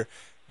into it later,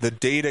 the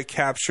data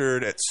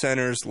captured at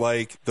centers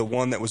like the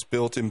one that was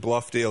built in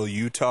Bluffdale,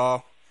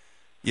 Utah.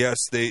 Yes,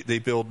 they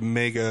build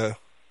mega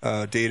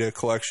data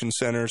collection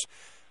centers."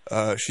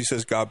 She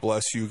says, "God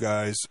bless you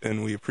guys,"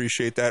 and we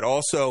appreciate that.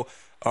 Also,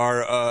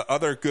 our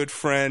other good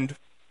friend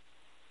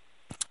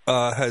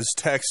has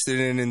texted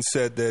in and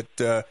said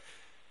that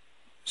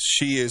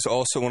she is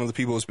also one of the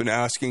people who's been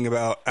asking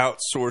about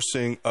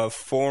outsourcing of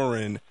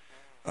foreign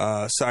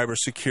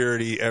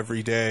cybersecurity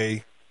every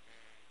day.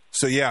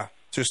 So, yeah,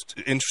 just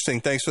interesting.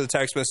 Thanks for the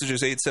text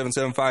messages,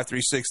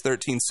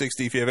 877-536-1360.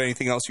 If you have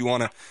anything else you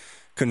want to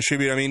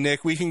contribute. I mean,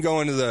 Nick, we can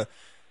go into the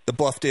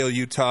Bluffdale,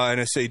 Utah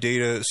NSA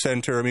data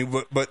center. I mean,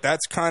 but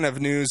that's kind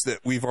of news that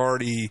we've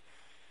already,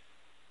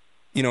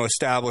 you know,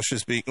 established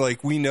as being,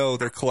 like, we know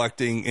they're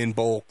collecting in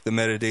bulk the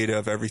metadata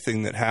of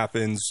everything that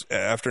happens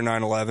after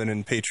 9/11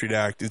 and Patriot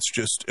Act. It's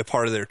just a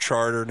part of their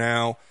charter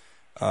now.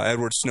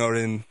 Edward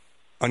Snowden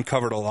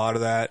uncovered a lot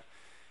of that.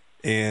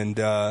 And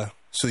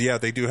so, yeah,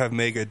 they do have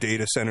mega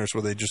data centers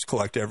where they just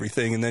collect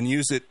everything and then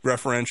use it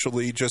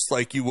referentially, just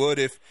like you would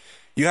if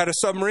you had a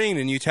submarine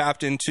and you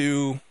tapped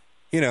into,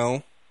 you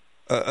know,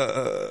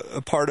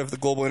 a part of the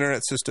global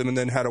internet system and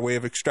then had a way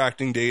of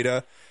extracting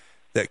data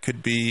that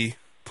could be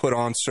put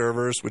on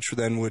servers, which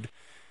then would,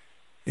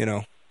 you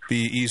know, be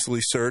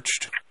easily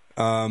searched.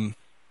 Keywords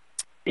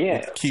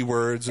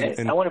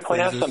and I want to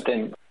point phrases. out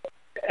something.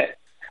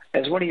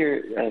 As one of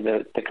your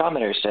the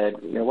commenter said,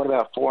 you know, what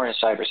about foreign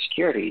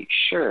cybersecurity?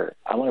 Sure,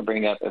 I want to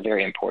bring up a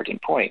very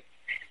important point.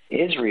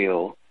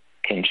 Israel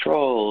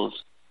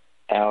controls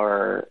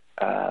our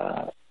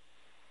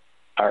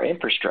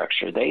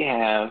infrastructure. They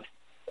have,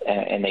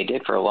 and they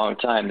did for a long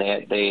time.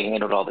 They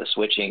handled all the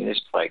switching. This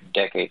is like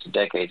decades and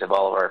decades of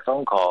all of our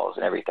phone calls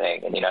and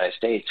everything in the United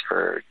States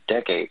for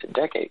decades and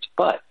decades.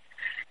 But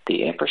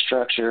the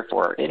infrastructure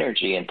for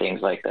energy and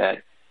things like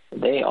that,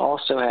 they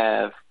also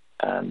have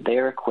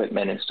their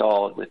equipment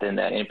installed within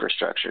that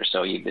infrastructure.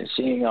 So you've been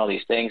seeing all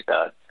these things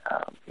about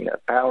you know,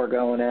 power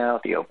going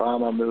out, the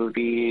Obama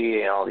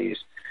movie, and all these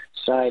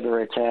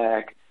cyber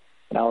attack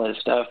and all this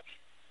stuff.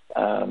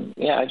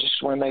 I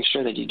just want to make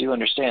sure that you do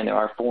understand there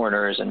are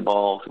foreigners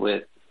involved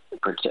with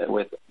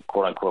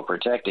quote unquote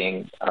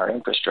protecting our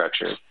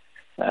infrastructure,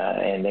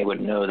 and they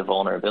would know the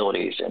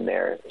vulnerabilities in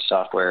their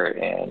software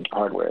and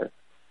hardware.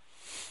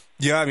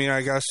 Yeah, I mean,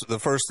 I guess the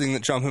first thing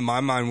that jumped in my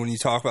mind when you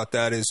talk about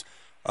that is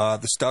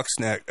the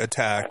Stuxnet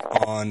attack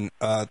on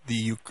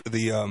the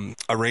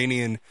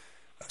Iranian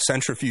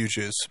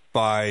centrifuges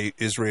by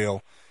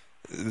Israel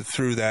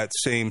through that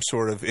same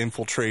sort of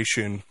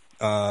infiltration.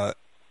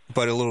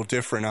 But a little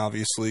different,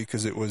 obviously,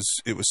 because it was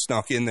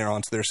snuck in there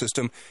onto their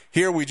system.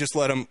 Here, we just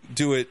let them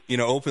do it, you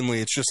know, openly.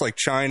 It's just like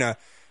China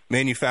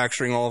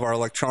manufacturing all of our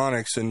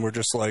electronics, and we're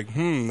just like,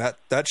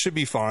 that should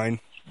be fine.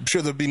 I'm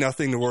sure there'll be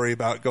nothing to worry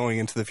about going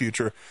into the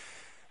future.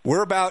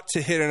 We're about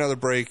to hit another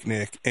break,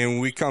 Nick, and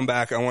when we come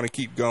back, I want to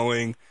keep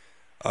going.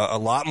 A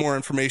lot more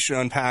information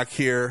to unpack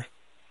here,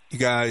 you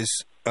guys.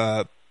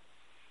 But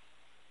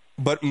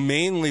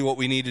mainly what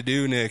we need to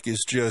do, Nick,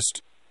 is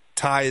just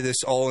tie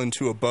this all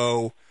into a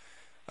bow,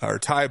 or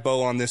tie a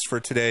bow on this for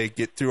today,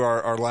 get through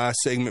our last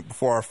segment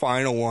before our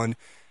final one,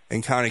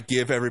 and kind of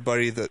give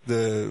everybody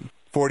the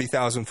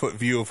 40,000-foot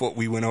view of what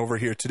we went over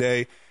here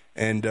today,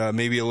 and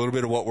maybe a little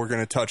bit of what we're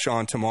going to touch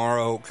on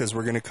tomorrow, because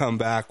we're going to come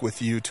back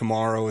with you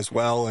tomorrow as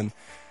well. And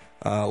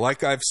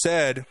like I've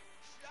said,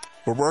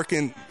 we're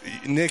working,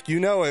 Nick, you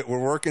know it, we're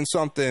working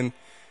something.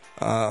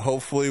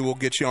 Hopefully we'll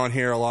get you on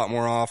here a lot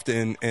more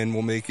often, and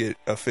we'll make it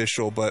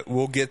official, but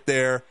we'll get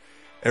there.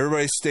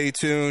 Everybody stay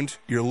tuned.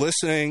 You're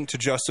listening to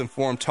Just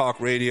Informed Talk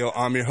Radio.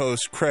 I'm your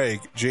host, Craig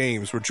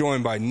James. We're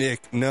joined by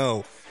Nick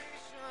No.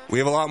 We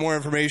have a lot more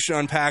information to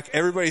unpack.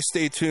 Everybody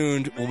stay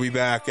tuned. We'll be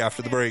back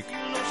after the break.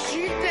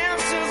 She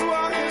dances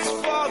while his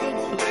father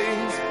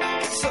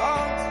plays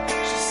guitar.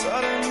 She's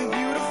sudden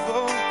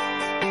beautiful,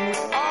 and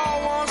we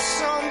all want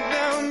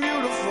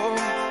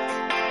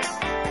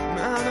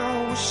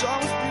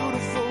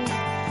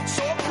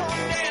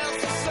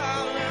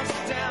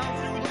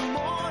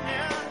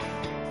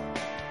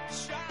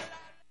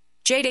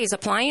J-Days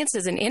Appliance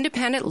is an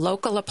independent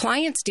local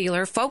appliance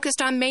dealer focused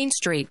on Main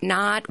Street,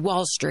 not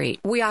Wall Street.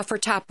 We offer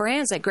top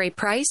brands at great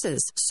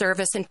prices,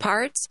 service and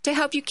parts to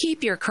help you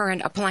keep your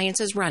current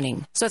appliances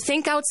running. So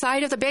think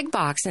outside of the big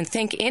box and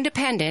think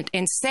independent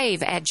and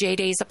save at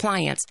J-Days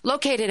Appliance,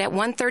 located at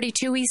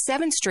 132 East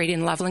 7th Street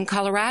in Loveland,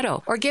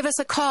 Colorado, or give us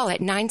a call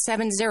at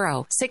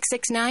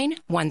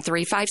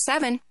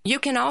 970-669-1357. You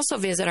can also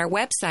visit our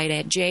website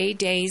at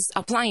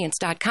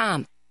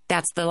jdaysappliance.com.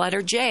 That's the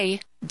letter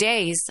J,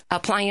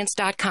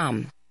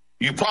 daysappliance.com.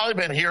 You've probably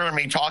been hearing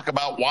me talk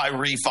about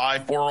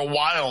Y-Refi for a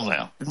while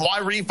now.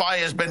 Y-Refi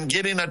has been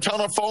getting a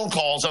ton of phone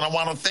calls, and I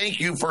want to thank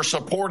you for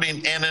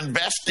supporting and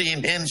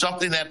investing in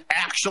something that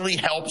actually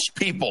helps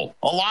people.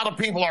 A lot of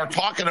people are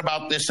talking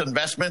about this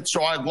investment,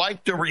 so I'd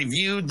like to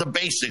review the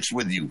basics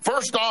with you.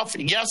 First off,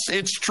 yes,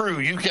 it's true.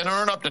 You can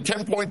earn up to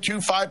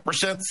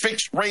 10.25%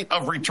 fixed rate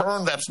of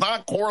return that's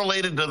not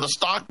correlated to the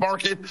stock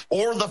market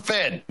or the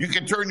Fed. You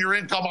can turn your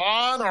income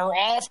on or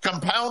off,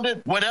 compound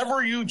it,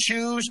 whatever you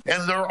choose,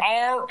 and there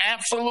are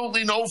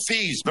absolutely no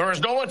fees. There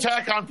is no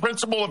attack on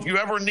principal if you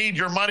ever need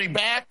your money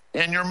back,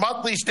 and your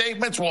monthly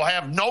statements will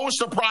have no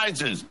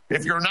surprises.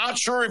 If you're not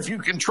sure if you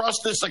can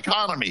trust this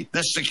economy,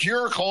 this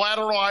secure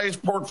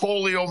collateralized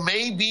portfolio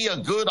may be a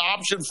good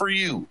option for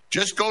you.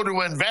 Just go to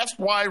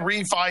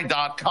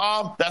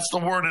investyrefi.com. That's the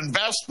word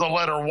invest, the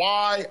letter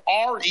Y,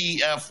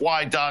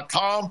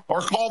 REFY.com,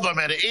 or call them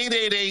at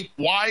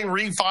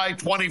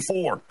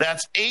 888-Y-REFI-24.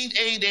 That's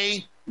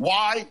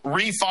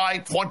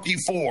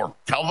 888-Y-REFI-24.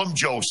 Tell them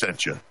Joe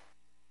sent you.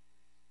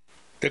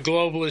 The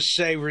globalists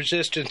say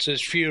resistance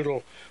is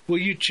futile. Will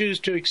you choose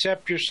to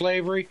accept your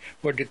slavery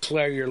or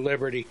declare your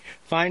liberty?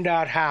 Find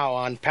out how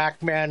on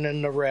Pac-Man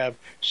and the Rev,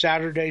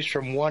 Saturdays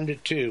from 1 to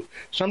 2.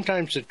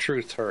 Sometimes the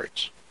truth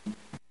hurts.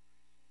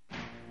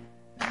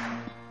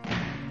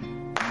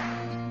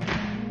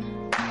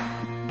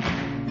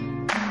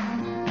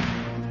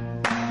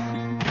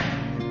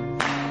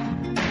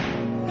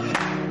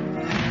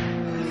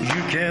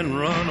 You can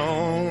run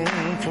on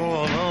for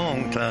a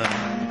long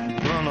time,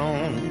 run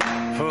on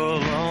for a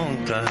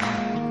long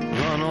time,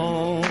 run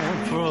on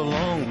for a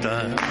long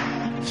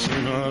time.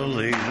 Sooner or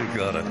later,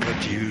 gotta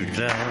cut you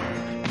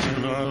down.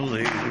 Sooner or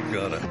later,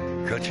 gotta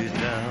cut you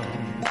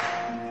down.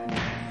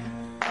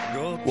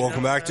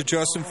 Welcome back to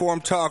Just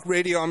Informed Talk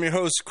Radio. I'm your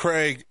host,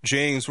 Craig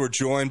James. We're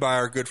joined by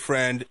our good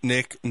friend,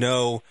 Nick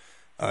No.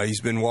 He's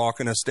been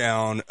walking us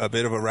down a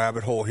bit of a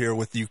rabbit hole here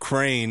with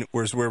Ukraine,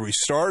 where we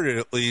started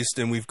at least,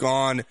 and we've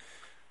gone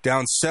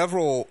down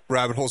several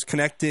rabbit holes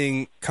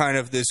connecting kind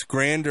of this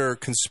grander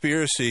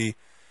conspiracy,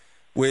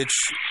 which,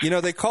 you know,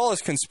 they call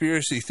us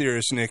conspiracy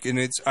theorists, Nick, and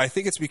I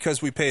think it's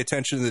because we pay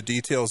attention to the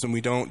details and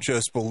we don't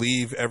just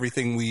believe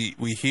everything we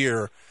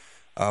hear.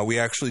 We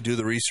actually do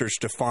the research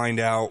to find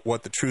out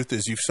what the truth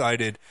is. You've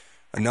cited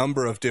a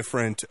number of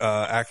different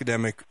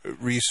academic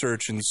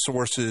research and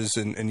sources,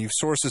 and you've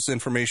sourced this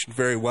information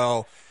very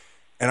well.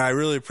 And I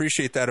really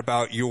appreciate that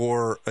about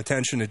your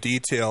attention to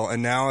detail.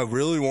 And now I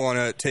really want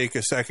to take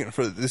a second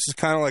for this is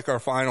kind of like our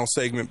final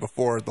segment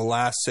before the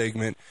last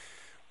segment,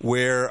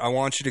 where I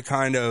want you to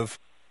kind of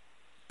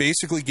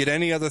basically get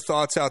any other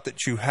thoughts out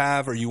that you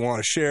have or you want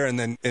to share, and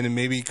then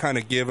maybe kind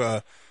of give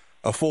a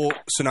full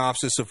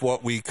synopsis of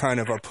what we kind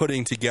of are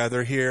putting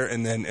together here,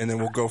 and then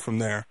we'll go from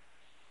there.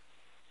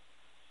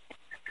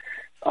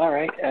 All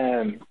right.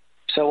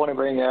 So I want to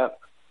bring up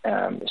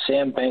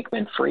Sam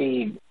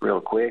Bankman-Fried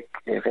real quick.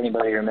 If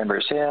anybody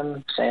remembers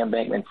him, Sam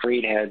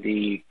Bankman-Fried had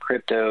the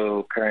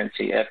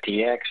cryptocurrency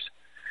FTX,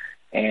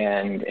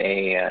 and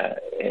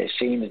it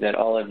seems that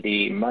all of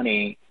the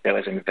money that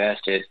was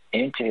invested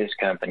into his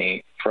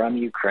company from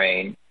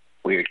Ukraine,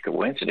 weird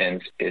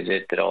coincidence is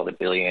it that all the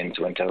billions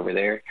went over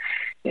there,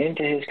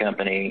 into his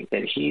company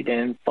that he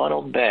then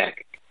funneled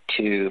back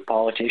to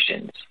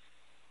politicians.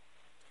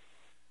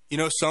 You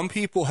know, some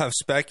people have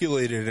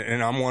speculated,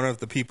 and I'm one of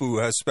the people who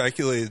has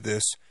speculated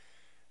this.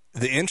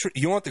 You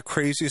know what the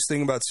craziest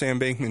thing about Sam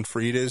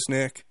Bankman-Fried is,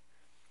 Nick?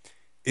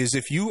 Is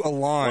if you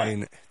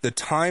align the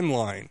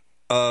timeline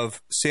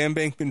of Sam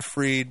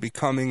Bankman-Fried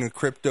becoming a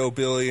crypto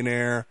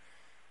billionaire,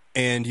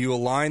 and you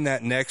align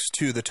that next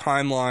to the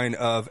timeline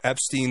of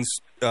Epstein's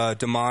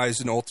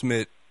demise and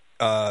ultimate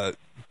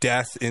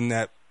death in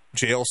that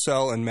jail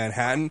cell in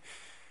Manhattan,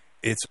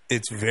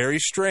 it's very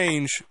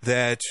strange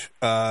that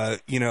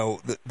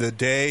the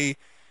day,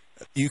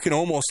 you can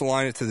almost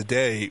align it to the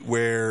day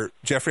where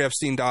Jeffrey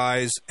Epstein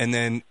dies, and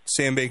then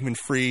Sam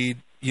Bankman-Fried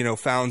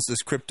founds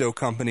this crypto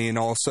company and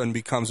all of a sudden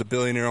becomes a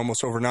billionaire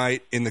almost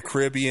overnight in the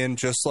Caribbean,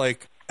 just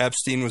like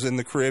Epstein was in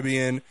the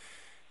Caribbean,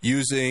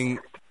 using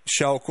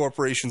shell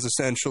corporations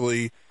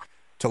essentially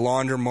to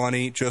launder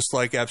money, just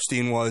like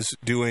Epstein was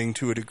doing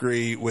to a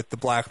degree with the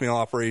blackmail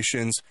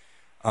operations.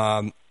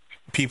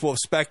 People have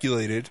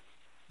speculated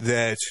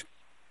that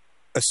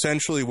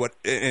essentially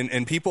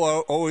and people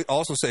always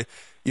also say,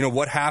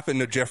 what happened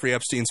to Jeffrey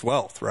Epstein's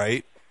wealth,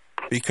 right?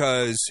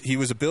 Because he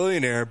was a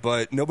billionaire,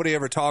 but nobody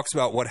ever talks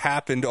about what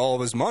happened to all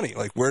of his money.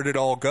 Like, where did it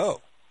all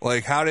go?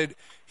 Like, how did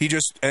he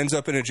just ends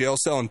up in a jail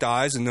cell and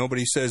dies, and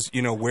nobody says,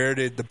 where's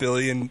the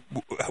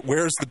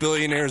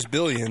billionaire's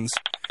billions?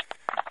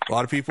 A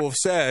lot of people have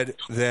said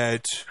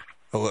that,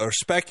 or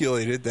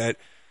speculated that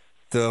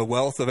the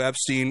wealth of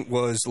Epstein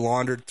was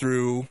laundered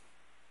through,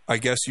 I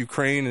guess,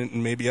 Ukraine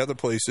and maybe other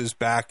places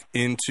back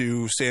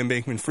into Sam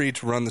Bankman-Fried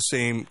to run the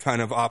same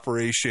kind of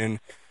operation,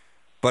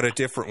 but a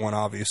different one,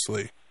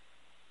 obviously.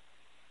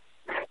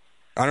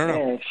 I don't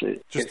know.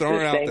 Just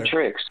throwing it out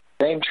there.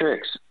 Same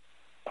tricks.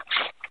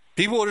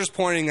 People are just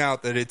pointing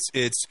out that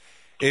it's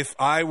if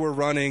I were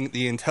running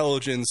the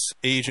intelligence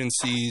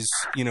agencies,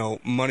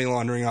 money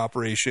laundering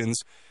operations,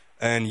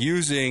 and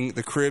using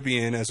the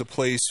Caribbean as a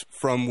place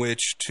from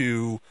which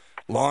to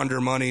launder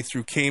money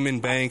through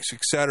Cayman banks,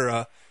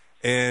 etc.,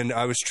 and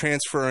I was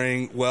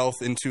transferring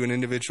wealth into an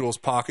individual's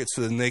pocket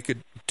so then they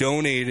could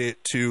donate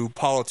it to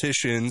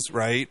politicians,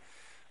 right?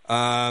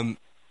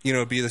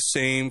 It'd be the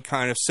same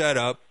kind of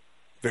setup,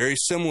 very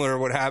similar to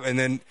what happened,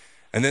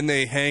 and then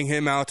they hang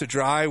him out to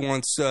dry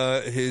once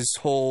his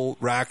whole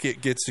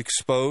racket gets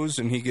exposed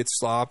and he gets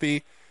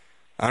sloppy.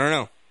 I don't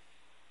know.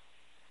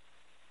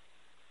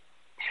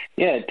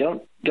 Yeah,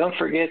 don't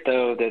forget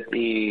though that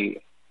the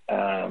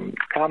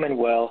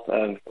Commonwealth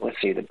of,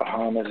 the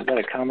Bahamas, is that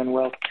a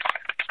Commonwealth?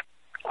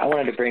 I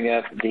wanted to bring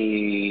up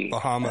the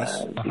Bahamas,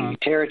 the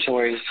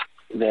territories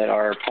that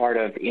are part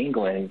of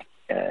England,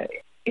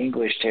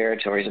 English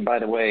territories. And by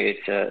the way,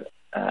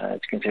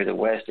 it's considered the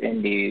West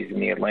Indies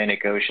and the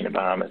Atlantic Ocean, the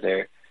Bahamas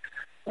there.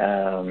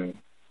 A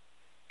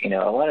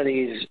lot of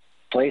these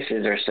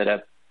places are set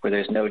up where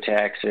there's no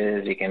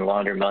taxes, you can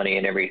launder money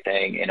and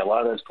everything. And a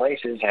lot of those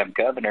places have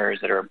governors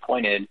that are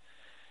appointed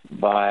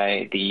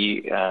by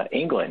the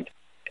England,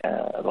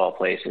 of all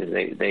places.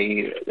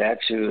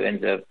 That's who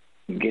ends up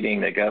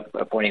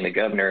appointing the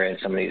governor in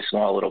some of these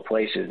small little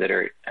places that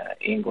are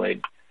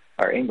English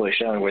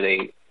owned, where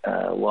they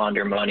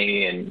launder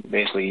money and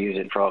basically use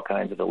it for all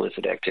kinds of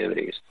illicit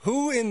activities.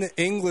 Who in the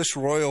English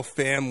royal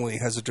family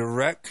has a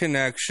direct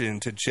connection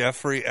to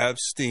Jeffrey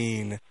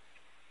Epstein?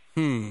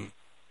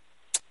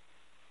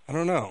 I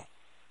don't know.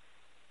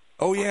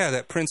 Oh, yeah,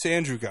 that Prince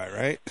Andrew guy,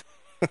 right?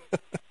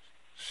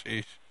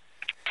 Sheesh.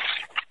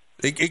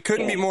 It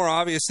couldn't be more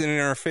obvious than in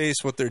our face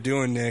what they're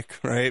doing, Nick,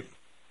 right?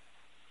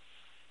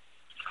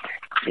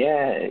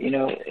 Yeah,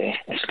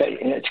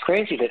 it's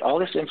crazy that all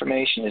this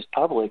information is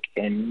public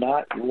and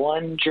not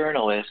one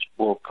journalist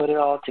will put it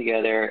all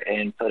together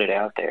and put it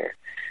out there.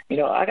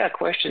 I got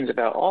questions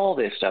about all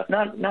this stuff,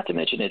 not to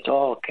mention it's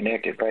all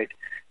connected, right?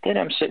 Then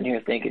I'm sitting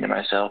here thinking to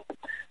myself,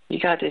 you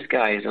got this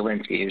guy,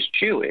 Zelensky, who's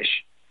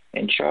Jewish,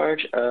 in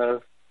charge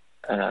of,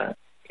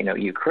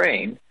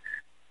 Ukraine,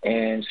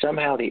 and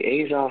somehow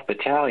the Azov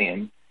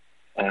Battalion,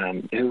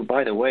 who,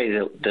 by the way,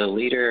 the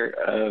leader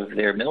of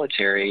their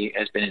military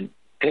has been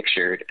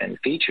pictured and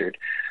featured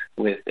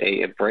with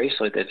a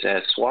bracelet that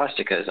has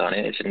swastikas on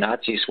it. It's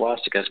Nazi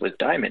swastikas with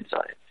diamonds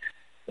on it.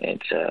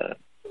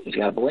 It's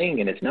got bling,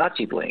 and it's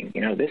Nazi bling.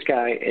 This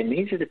guy, and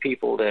these are the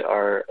people that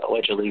are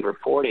allegedly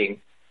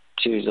reporting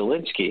to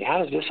Zelensky.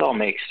 How does this all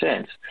make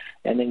sense?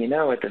 And then,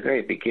 at the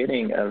very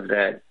beginning of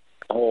that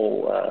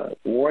whole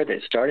war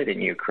that started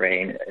in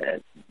Ukraine,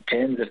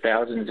 tens of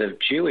thousands of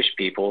Jewish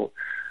people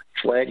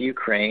fled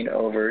Ukraine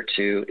over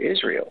to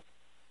Israel.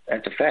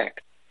 That's a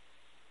fact.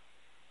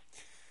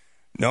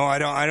 No, I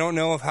don't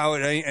know of how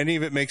any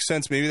of it makes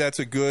sense. Maybe that's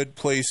a good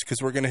place,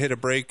 because we're going to hit a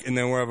break and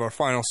then we'll have our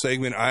final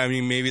segment. I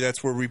mean, maybe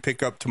that's where we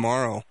pick up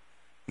tomorrow,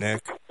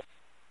 Nick.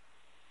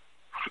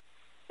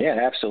 Yeah,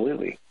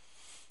 absolutely.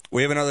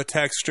 We have another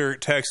texter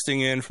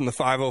texting in from the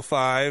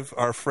 505,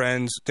 our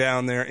friends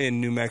down there in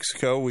New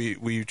Mexico.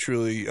 We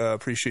truly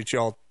appreciate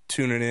y'all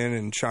tuning in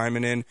and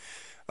chiming in.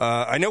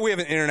 I know we have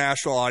an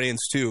international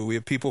audience, too. We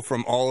have people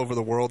from all over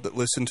the world that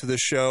listen to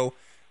this show.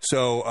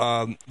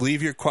 So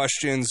leave your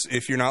questions.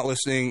 If you're not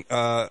listening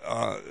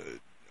on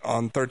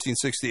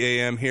 1360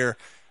 AM here,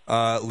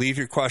 leave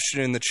your question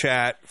in the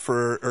chat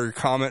or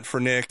comment for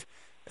Nick,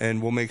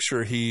 and we'll make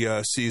sure he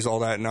sees all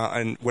that.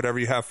 And whatever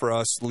you have for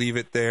us, leave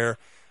it there.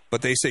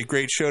 But they say,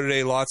 great show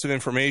today, lots of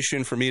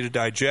information for me to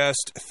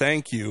digest.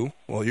 Thank you.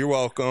 Well, you're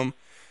welcome.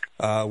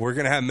 We're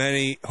going to have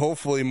many,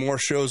 hopefully more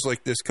shows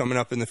like this coming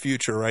up in the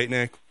future, right,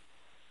 Nick?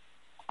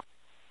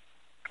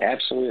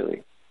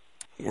 Absolutely.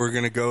 We're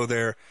going to go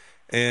there.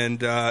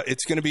 And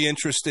it's going to be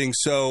interesting.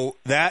 So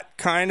that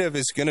kind of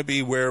is going to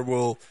be where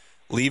we'll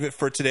leave it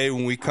for today.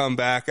 When we come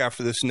back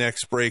after this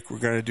next break, we're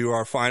going to do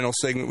our final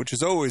segment, which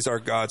is always our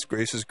God's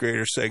Grace is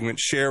Greater segment.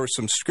 Share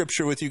some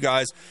scripture with you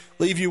guys.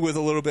 Leave you with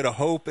a little bit of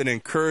hope and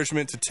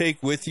encouragement to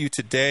take with you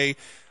today.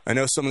 I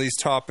know some of these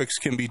topics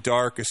can be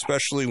dark,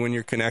 especially when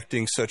you're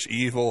connecting such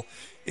evil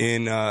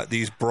in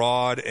these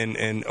broad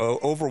and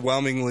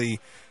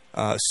overwhelmingly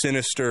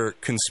sinister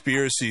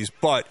conspiracies.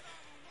 But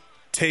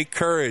take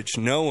courage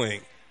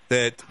knowing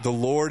that the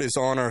Lord is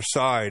on our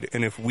side.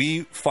 And if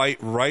we fight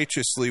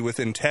righteously with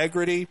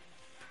integrity,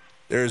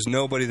 there is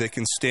nobody that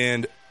can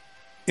stand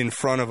in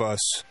front of us.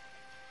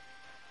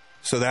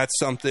 So that's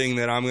something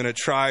that I'm going to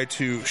try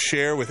to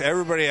share with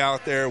everybody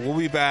out there. We'll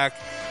be back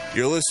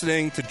You're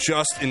listening to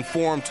Just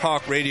Informed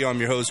Talk Radio. I'm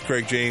your host,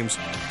 Craig James.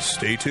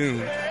 Stay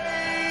tuned.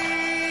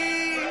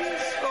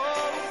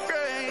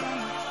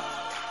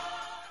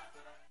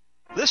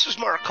 This is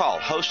Mark Call,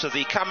 host of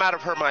the Come Out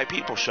of Her My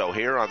People show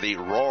here on the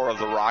Roar of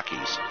the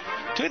Rockies.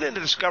 Tune in to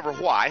discover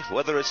why,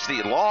 whether it's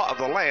the law of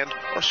the land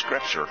or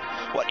Scripture,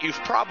 what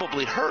you've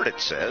probably heard it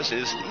says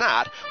is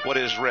not what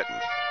is written.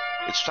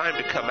 It's time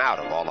to come out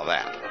of all of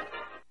that.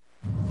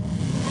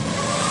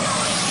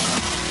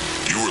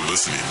 You are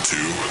listening to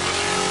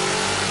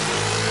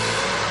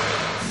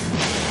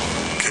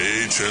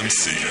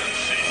KHNC,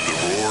 the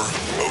Roar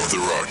of the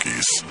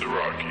Rockies. The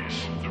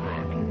Rockies.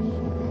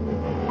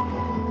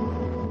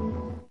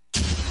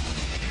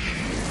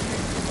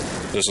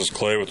 This is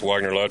Clay with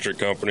Wagner Electric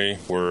Company.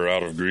 We're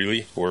out of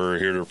Greeley. We're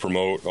here to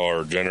promote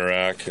our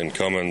Generac and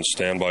Cummins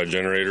standby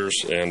generators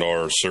and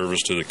our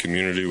service to the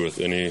community with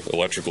any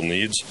electrical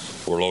needs.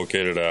 We're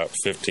located at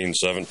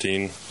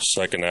 1517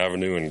 2nd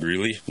Avenue in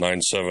Greeley,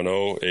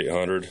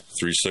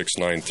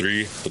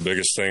 970-800-3693. The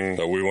biggest thing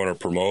that we want to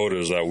promote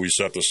is that we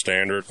set the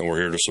standard, and we're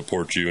here to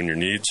support you and your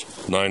needs.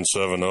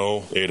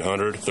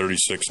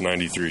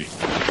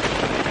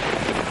 970-800-3693.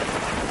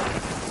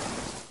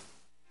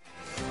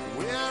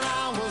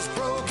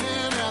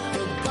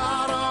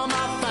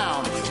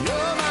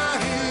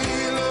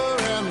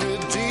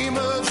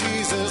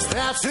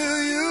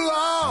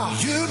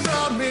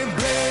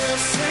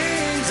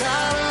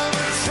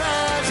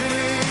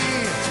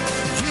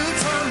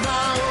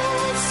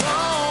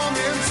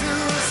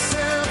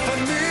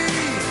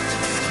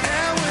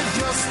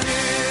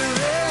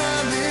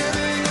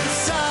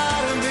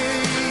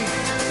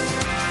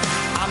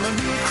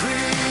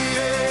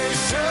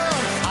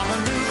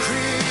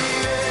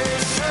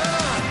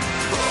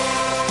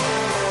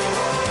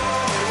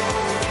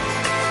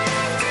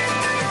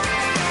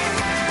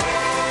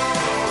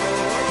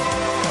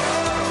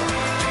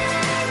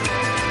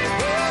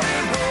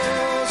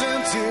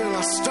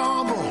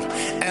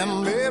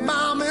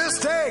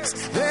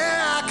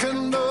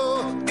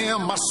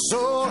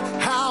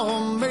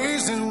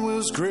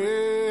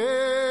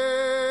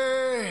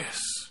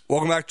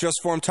 Welcome back to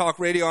Just Informed Talk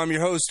Radio. I'm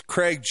your host,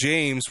 Craig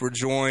James. We're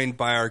joined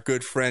by our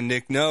good friend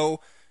Nick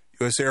No,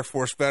 U.S. Air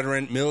Force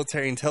veteran,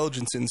 military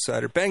intelligence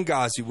insider,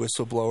 Benghazi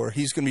whistleblower.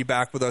 He's going to be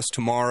back with us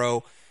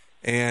tomorrow,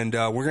 and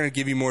we're going to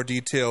give you more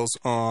details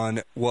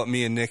on what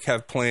me and Nick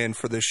have planned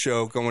for this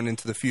show going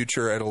into the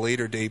future at a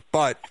later date.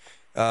 But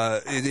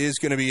it is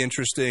going to be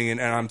interesting, and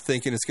I'm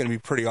thinking it's going to be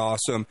pretty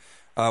awesome.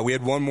 We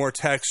had one more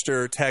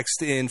texter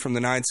text in from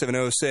the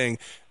 970 saying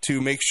to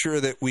make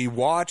sure that we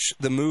watch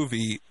the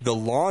movie The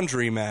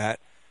Laundromat,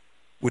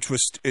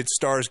 it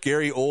stars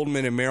Gary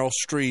Oldman and Meryl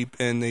Streep,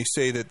 and they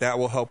say that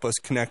will help us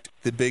connect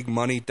the big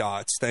money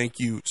dots. Thank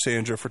you,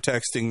 Sandra, for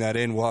texting that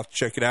in. We'll have to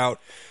check it out.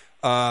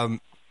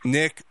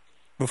 Nick,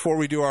 before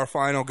we do our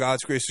final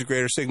God's Grace is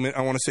Greater segment,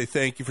 I want to say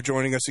thank you for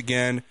joining us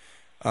again.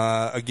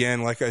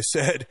 Like I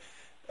said,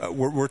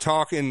 we're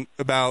talking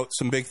about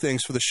some big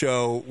things for the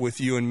show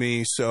with you and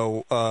me,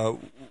 so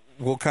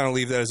we'll kind of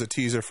leave that as a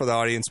teaser for the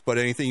audience. But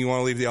anything you want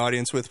to leave the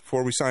audience with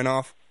before we sign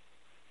off?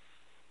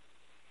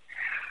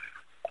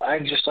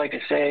 I'd just like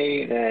to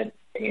say that,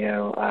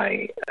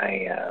 I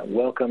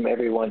welcome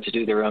everyone to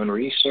do their own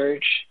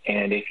research.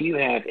 And if you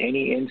have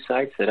any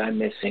insights that I'm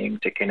missing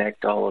to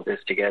connect all of this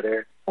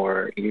together,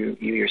 or you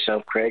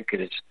yourself, Craig,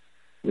 because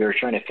we were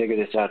trying to figure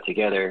this out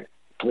together,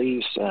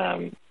 please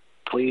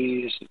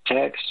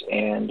text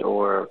and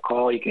or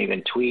call. You can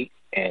even tweet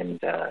and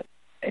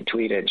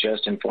tweet at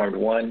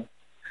JustInformed1,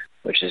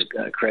 which is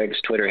Craig's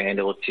Twitter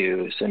handle,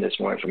 to send us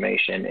more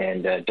information.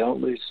 And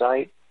don't lose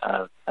sight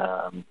of,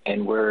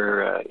 and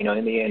we're,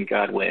 in the end,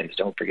 God wins.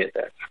 Don't forget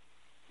that.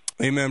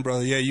 Amen,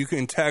 brother. Yeah, you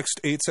can text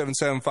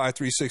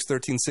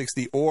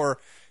 877-536-1360, or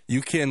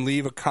you can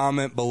leave a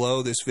comment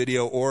below this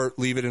video or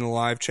leave it in a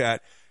live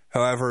chat,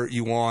 however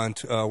you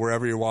want,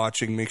 wherever you're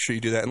watching. Make sure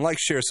you do that. And like,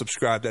 share,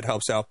 subscribe. That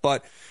helps out.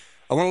 But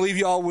I want to leave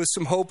you all with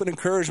some hope and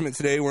encouragement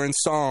today. We're in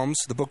Psalms,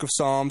 the book of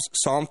Psalms,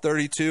 Psalm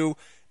 32.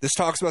 This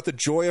talks about the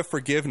joy of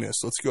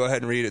forgiveness. Let's go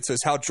ahead and read it. It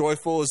says, "How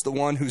joyful is the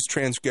one whose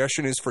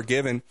transgression is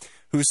forgiven,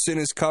 whose sin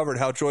is covered.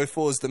 How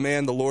joyful is the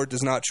man the Lord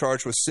does not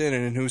charge with sin,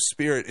 and in whose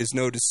spirit is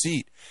no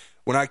deceit.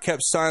 When I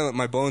kept silent,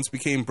 my bones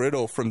became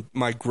brittle from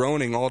my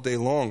groaning all day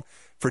long.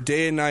 For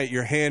day and night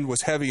your hand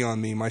was heavy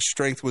on me. My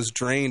strength was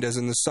drained as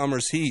in the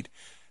summer's heat.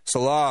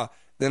 Selah.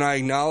 Then I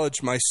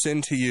acknowledged my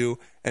sin to you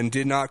and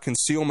did not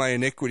conceal my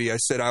iniquity. I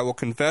said, I will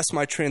confess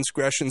my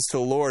transgressions to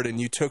the Lord,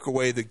 and you took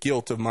away the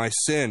guilt of my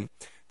sin.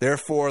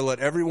 Therefore, let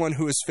everyone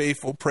who is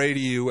faithful pray to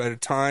you at a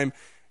time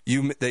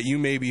that you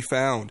may be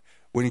found.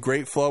 When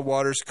great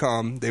floodwaters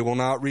come, they will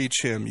not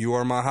reach him. You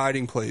are my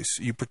hiding place.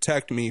 You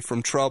protect me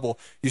from trouble.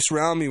 You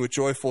surround me with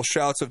joyful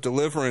shouts of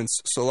deliverance.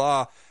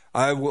 Selah,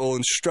 I will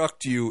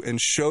instruct you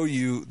and show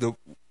you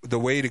the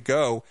way to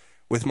go.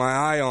 With my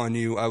eye on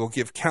you, I will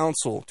give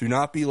counsel. Do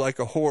not be like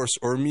a horse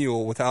or a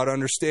mule without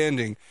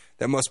understanding,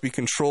 that must be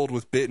controlled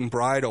with bit and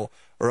bridle,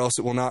 or else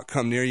it will not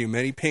come near you.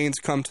 Many pains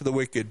come to the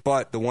wicked,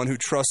 but the one who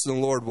trusts in the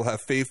Lord will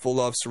have faithful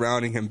love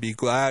surrounding him. Be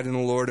glad in the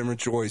Lord and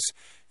rejoice,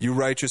 You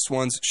righteous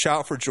ones,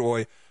 shout for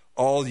joy,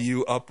 all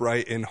you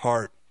upright in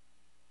heart.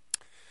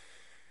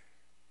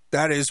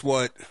 That is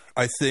what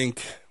I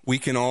think we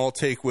can all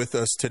take with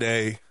us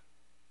today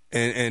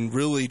and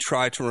really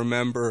try to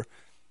remember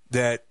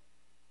that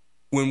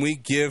when we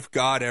give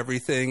God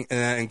everything, and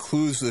that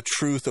includes the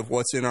truth of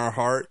what's in our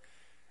heart,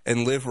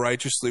 and live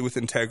righteously with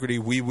integrity,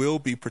 we will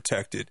be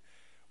protected.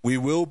 We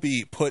will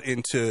be put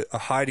into a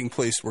hiding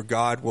place where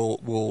God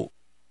will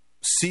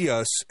see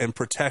us and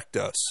protect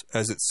us,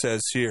 as it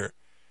says here.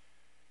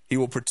 He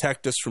will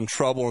protect us from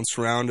trouble and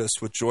surround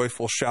us with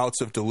joyful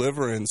shouts of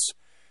deliverance.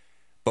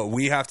 But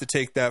we have to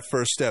take that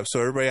first step. So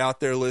everybody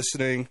out there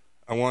listening,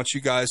 I want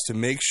you guys to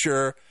make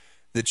sure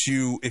that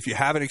if you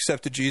haven't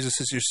accepted Jesus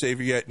as your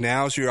Savior yet,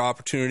 now's your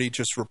opportunity.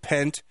 Just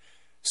repent,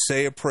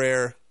 say a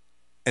prayer,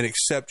 and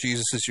accept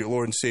Jesus as your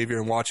Lord and Savior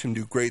and watch him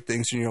do great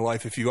things in your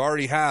life. If you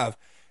already have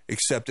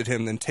accepted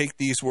him, then take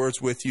these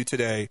words with you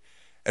today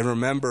and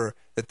remember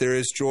that there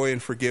is joy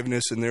and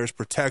forgiveness and there is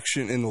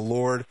protection in the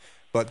Lord.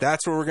 But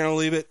that's where we're going to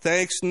leave it.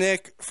 Thanks,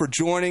 Nick, for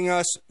joining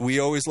us. We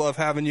always love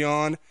having you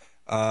on.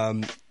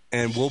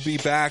 And we'll be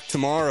back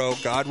tomorrow,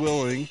 God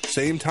willing,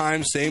 same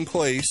time, same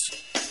place.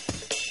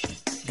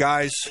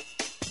 Guys,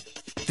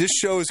 this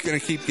show is going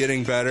to keep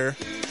getting better,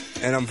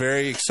 and I'm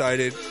very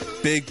excited.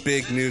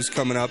 Big news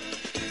coming up.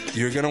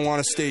 You're going to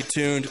want to stay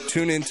tuned.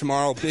 Tune in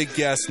tomorrow. Big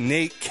guest,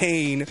 Nate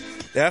Kane,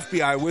 the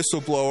FBI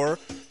whistleblower,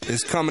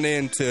 is coming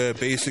in to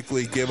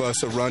basically give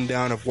us a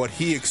rundown of what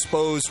he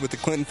exposed with the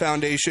Clinton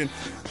Foundation.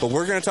 But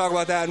we're going to talk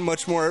about that and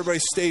much more. Everybody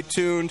stay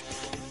tuned,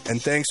 and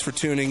thanks for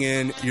tuning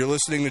in. You're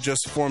listening to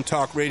Just Informed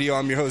Talk Radio.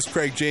 I'm your host,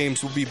 Craig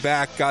James. We'll be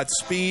back.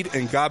 Godspeed,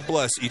 and God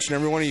bless each and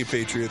every one of you,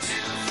 Patriots.